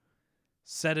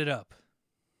 Set It Up.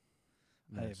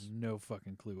 I have Nice. no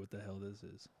fucking clue what the hell this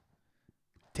is.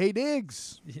 Tay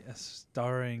Diggs. Yes,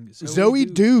 starring Zoe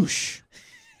Douche.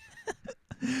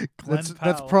 Glenn That's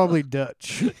Powell. probably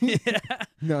Dutch. Yeah.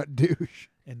 Not douche.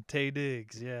 And Tay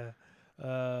Diggs, yeah.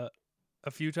 A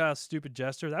Futile Stupid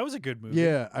Jester. That was a good movie.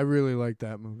 Yeah, I really like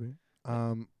that movie.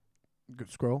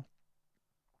 Good scroll.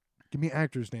 Give me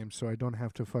actors' names so I don't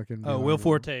have to fucking. Oh, Will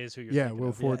Forte is who you're Yeah, thinking Will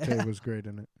of. Forte Yeah. was great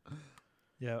in it.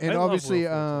 Yeah, and I love obviously, Will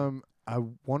Forte. I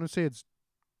want to say it's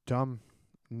Dom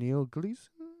Neil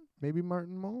Gleason, maybe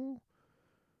Martin Mull.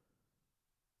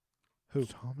 Who?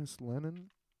 Thomas Lennon.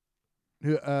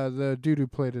 Who? The dude who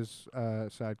played his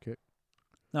sidekick.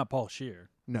 Not Paul Scheer.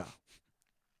 No.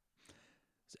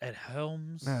 It's Ed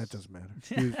Helms. Nah, it doesn't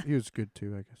matter. He was good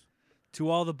too, I guess. To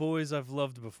All the Boys I've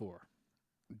Loved Before.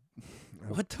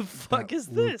 What the fuck That is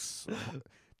this?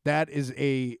 That is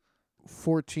a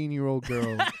 14-year-old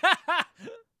girl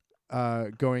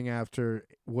going after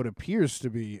what appears to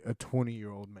be a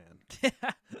 20-year-old man.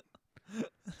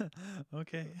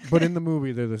 Okay. But in the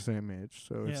movie, they're the same age,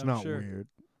 so it's I'm not sure. weird.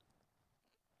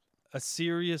 A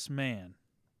Serious Man.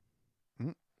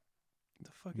 Mm.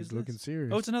 The fuck He's is looking this?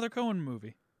 serious. Oh, it's another Coen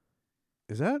movie.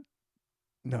 Is that?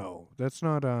 No, that's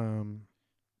not.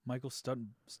 Michael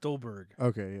Stolberg.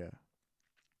 Okay, yeah.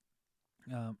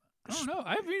 I don't know.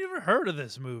 I've never heard of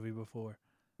this movie before.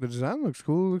 The design looks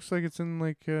cool. It looks like it's in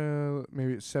like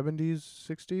maybe 70s,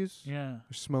 60s. Yeah.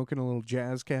 They're smoking a little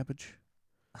jazz cabbage.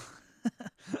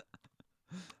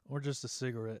 Or just a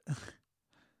cigarette.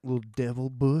 Little devil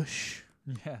bush.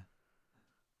 Yeah.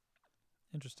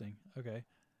 Interesting. Okay.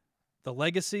 The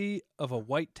Legacy of a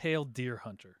White-Tailed Deer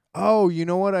Hunter. Oh, you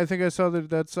know what? I think I saw that.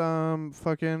 That's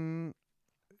fucking.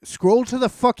 Scroll to the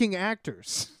fucking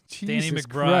actors. Danny Jesus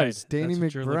McBride. Christ. Danny That's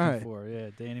what you're looking McBride. for. Yeah,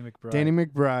 Danny McBride. Danny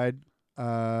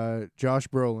McBride. Josh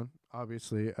Brolin,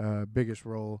 obviously, biggest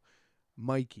role.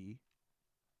 Mikey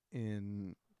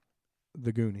in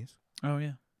The Goonies. Oh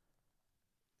yeah.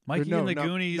 Mikey no, in the not-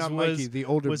 Goonies not was Mikey, the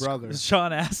older was brother.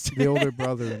 Sean Astin. The older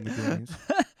brother in the Goonies.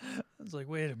 I was like,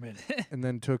 wait a minute. And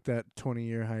then took that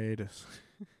 20-year hiatus.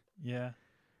 Yeah.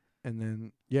 And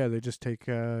then, yeah, they just take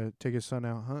his son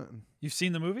out hunting. You've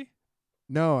seen the movie?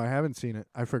 No, I haven't seen it.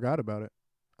 I forgot about it.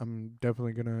 I'm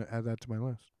definitely gonna add that to my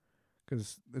list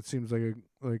because it seems like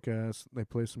they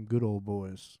play some good old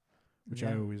boys, which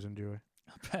I Yeah. always enjoy.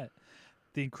 I bet.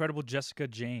 The incredible Jessica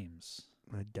James.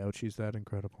 I doubt she's that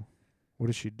incredible. What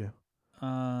does she do?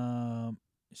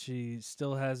 She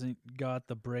still hasn't got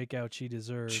the breakout she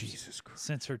deserves. Jesus Christ.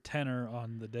 Since her tenor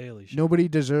on The Daily Show. Nobody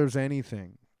deserves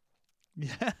anything.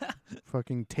 Yeah.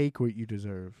 Fucking take what you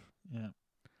deserve. Yeah.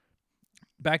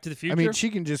 Back to the Future. I mean, she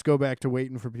can just go back to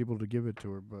waiting for people to give it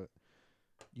to her, but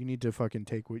you need to fucking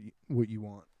take what you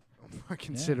want. Don't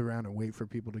fucking sit Yeah. around and wait for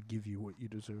people to give you what you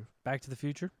deserve. Back to the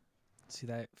Future. See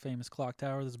that famous clock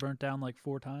tower that's burnt down like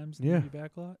 4 times in Yeah. the movie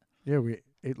backlot? Yeah, we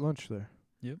ate lunch there.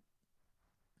 Yep.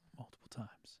 Multiple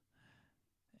times.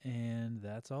 And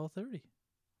that's all 30.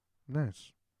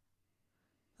 Nice.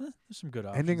 There's some good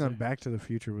options. Ending on there. Back to the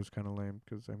Future was kind of lame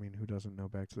because, I mean, who doesn't know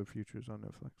Back to the Future is on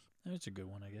Netflix? It's a good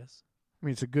one, I guess. I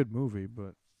mean, it's a good movie,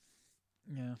 but...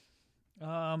 Yeah.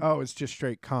 oh, it's just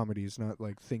straight comedies, not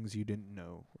like things you didn't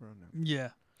know. Were on Netflix. Yeah.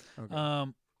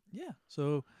 Okay. Yeah.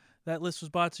 So that list was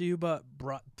brought to you by.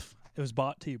 It was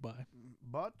bought to you by.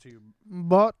 Bought to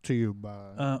you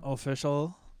by.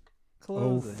 Official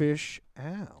Clothing. Official.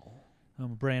 A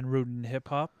brand rooted in hip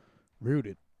hop.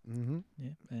 Rooted. Mm-hmm.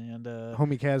 Yeah. And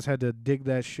Homie Kaz had to dig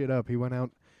that shit up. He went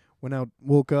out,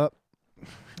 woke up,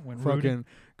 Went fucking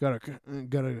got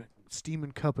a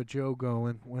steaming cup of Joe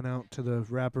going. Went out to the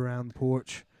wraparound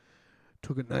porch,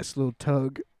 took a nice little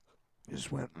tug.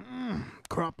 Just went,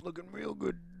 crop looking real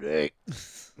good today.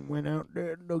 Went out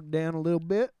there, dug down a little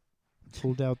bit,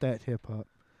 pulled out that hip hop.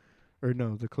 Or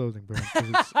no, the clothing brand.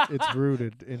 'Cause it's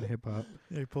rooted in hip hop.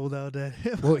 They pulled out that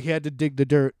hip. Well, he had to dig the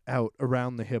dirt out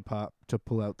around the hip hop to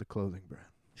pull out the clothing brand.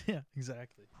 Yeah,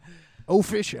 exactly.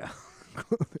 Official.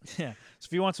 Yeah. So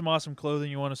if you want some awesome clothing,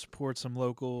 you want to support some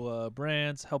local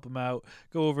brands, help them out,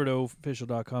 go over to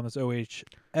official.com. That's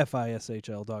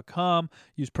OHFISHL.com.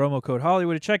 Use promo code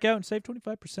Hollywood at checkout and save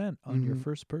 25% on your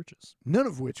first purchase. None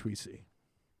of which we see.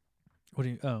 What do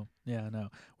you? Oh, yeah, no.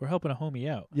 We're helping a homie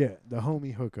out. Yeah, the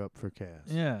homie hookup for Kaz.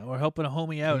 Yeah, we're helping a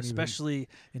homie out, Can't even- especially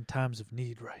in times of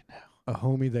need right now. A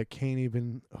homie that can't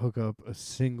even hook up a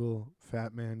single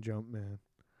Fat Man Jump Man.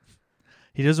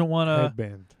 He doesn't want to.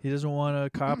 Headband. He doesn't want to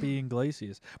copy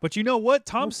Iglesias. But you know what?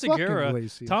 Tom Well, fuck Segura.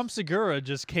 Iglesias. Tom Segura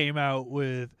just came out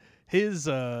with his.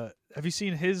 Have you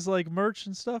seen his like merch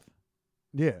and stuff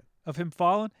Yeah. of him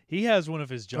falling? He has one of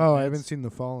his jump. Oh, I mans. haven't seen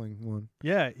the falling one.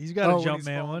 Yeah, he's got Oh, a when jump he's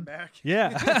man falling one. back?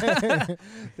 Yeah,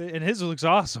 and his looks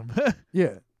awesome.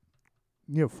 Yeah.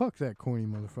 Yeah, fuck that corny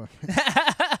motherfucker.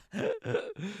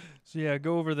 So yeah,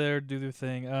 go over there, do their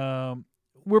thing.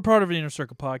 We're part of the Inner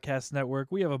Circle Podcast Network.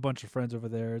 We have a bunch of friends over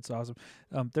there. It's awesome.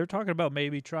 They're talking about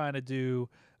maybe trying to do.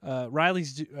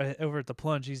 Riley's over at the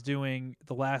Plunge. He's doing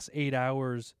the last 8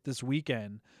 hours this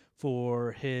weekend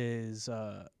for his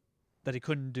that he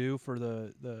couldn't do for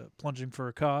the Plunging for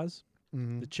a Cause,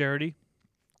 the charity.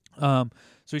 So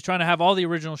he's trying to have all the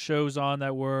original shows on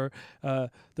that were.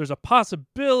 There's a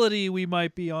possibility we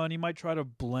might be on. He might try to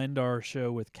blend our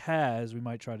show with Kaz. We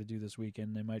might try to do this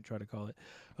weekend. They might try to call it.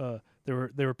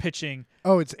 They were pitching.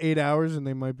 Oh, it's 8 hours and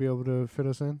they might be able to fit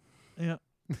us in? Yeah,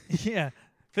 yeah.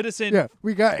 Fit us in. Yeah,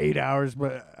 we got 8 hours,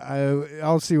 but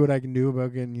I'll see what I can do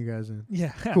about getting you guys in.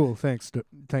 Yeah. Cool. Thanks,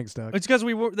 thanks, Doug. It's because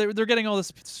they're getting all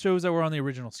the shows that were on the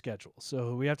original schedule,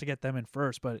 so we have to get them in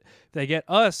first. But if they get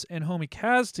us and homie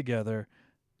Kaz together,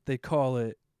 they call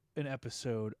it an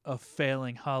episode of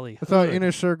Failing Hollywood. I thought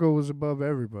Inner Circle was above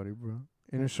everybody, bro.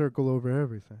 Inner Circle over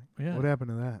everything. Yeah. What happened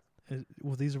to that?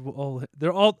 Well, these are all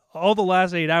the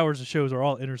last 8 hours of shows are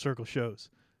all Inner Circle shows.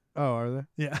 Oh, are they?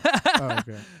 Yeah. Oh,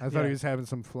 okay. I thought Yeah. he was having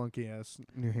some flunky ass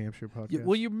New Hampshire podcast. Yeah,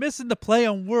 well, you're missing the play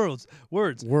on words.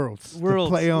 Worlds. Worlds. The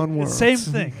play on words. Same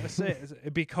thing.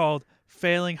 It'd be called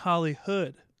Failing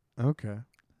Hollywood. Okay.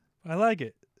 I like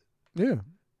it. Yeah.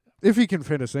 If he can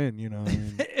fit us in, you know. I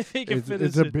mean, If he can fit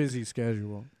it's us a in. busy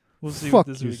schedule. We'll see Fuck what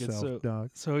this weekend. yourself,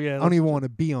 dog. So yeah. I don't even want to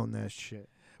be on that shit.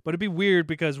 But it'd be weird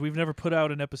because we've never put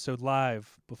out an episode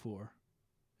live before,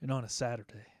 and on a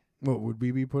Saturday. What, would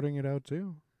we be putting it out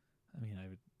too? I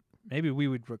mean, maybe we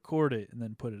would record it and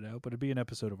then put it out, but it'd be an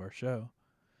episode of our show.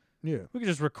 Yeah. We could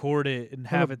just record it and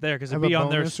Have have a- it there because have it'd be a on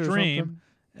their bonus or stream.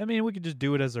 something? I mean, we could just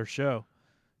do it as our show,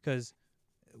 because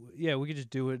yeah, we could just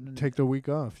do it. And Take the week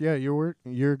off. Yeah, you're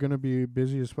gonna be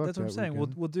busy as fuck. that's what I'm that saying.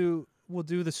 weekend. We'll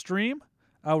do the stream.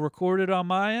 I'll record it on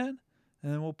my end,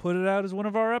 and then we'll put it out as one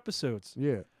of our episodes.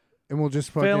 Yeah. And we'll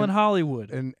just fucking Failing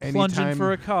Hollywood. And plunging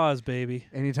for a cause, baby.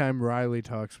 Anytime Riley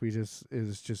talks,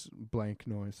 it's just blank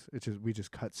noise. We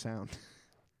just cut sound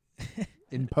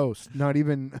in post, not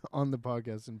even on the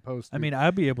podcast. In post, I mean,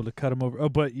 I'd be able to cut them over. Oh,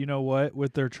 but you know what?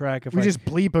 With their track, if we just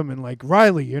bleep them and like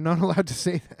Riley, you're not allowed to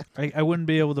say that. I wouldn't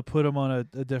be able to put him on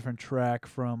a different track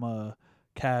from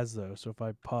Kaz though. So if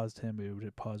I paused him, it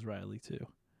would pause Riley too.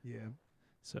 Yeah.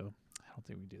 So I don't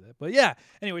think we can do that. But yeah.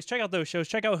 Anyways, check out those shows.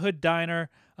 Check out Hood Diner.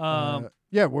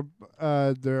 Yeah, we're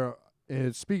there.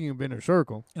 Speaking of Inner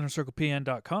Circle,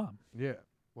 InnerCirclePN.com. Yeah.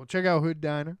 Well, check out Hood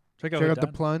Diner. Check out the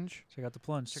Plunge. Check out the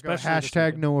Plunge. Check out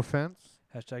hashtag No Offense.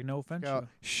 Hashtag No Offense.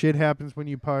 Shit Happens When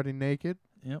You Party Naked.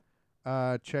 Yep.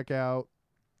 Check out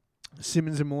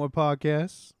Simmons and More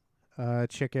podcasts.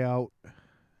 Check out.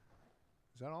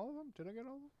 Is that all of them? Did I get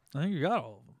all of them? I think you got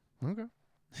all of them. Okay.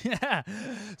 Yeah.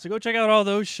 So go check out all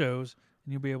those shows,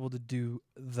 and you'll be able to do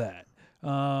that.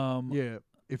 Yeah.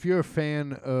 If you're a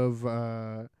fan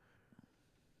of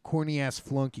corny ass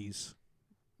flunkies,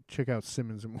 check out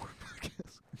Simmons and More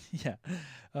podcasts. Yeah.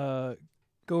 Go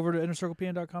over to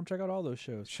InnerCirclePN.com. Check out all those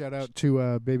shows. Shout out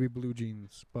to Baby Blue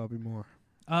Jeans, Bobby Moore.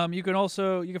 You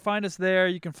can find us there.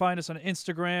 You can find us on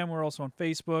Instagram. We're also on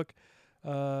Facebook.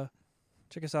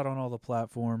 Check us out on all the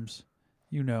platforms.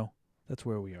 You know, that's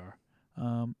where we are.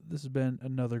 This has been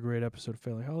another great episode of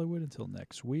Failing Hollywood. Until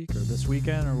next week or this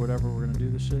weekend or whatever we're going to do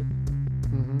this shit.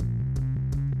 Mm-hmm.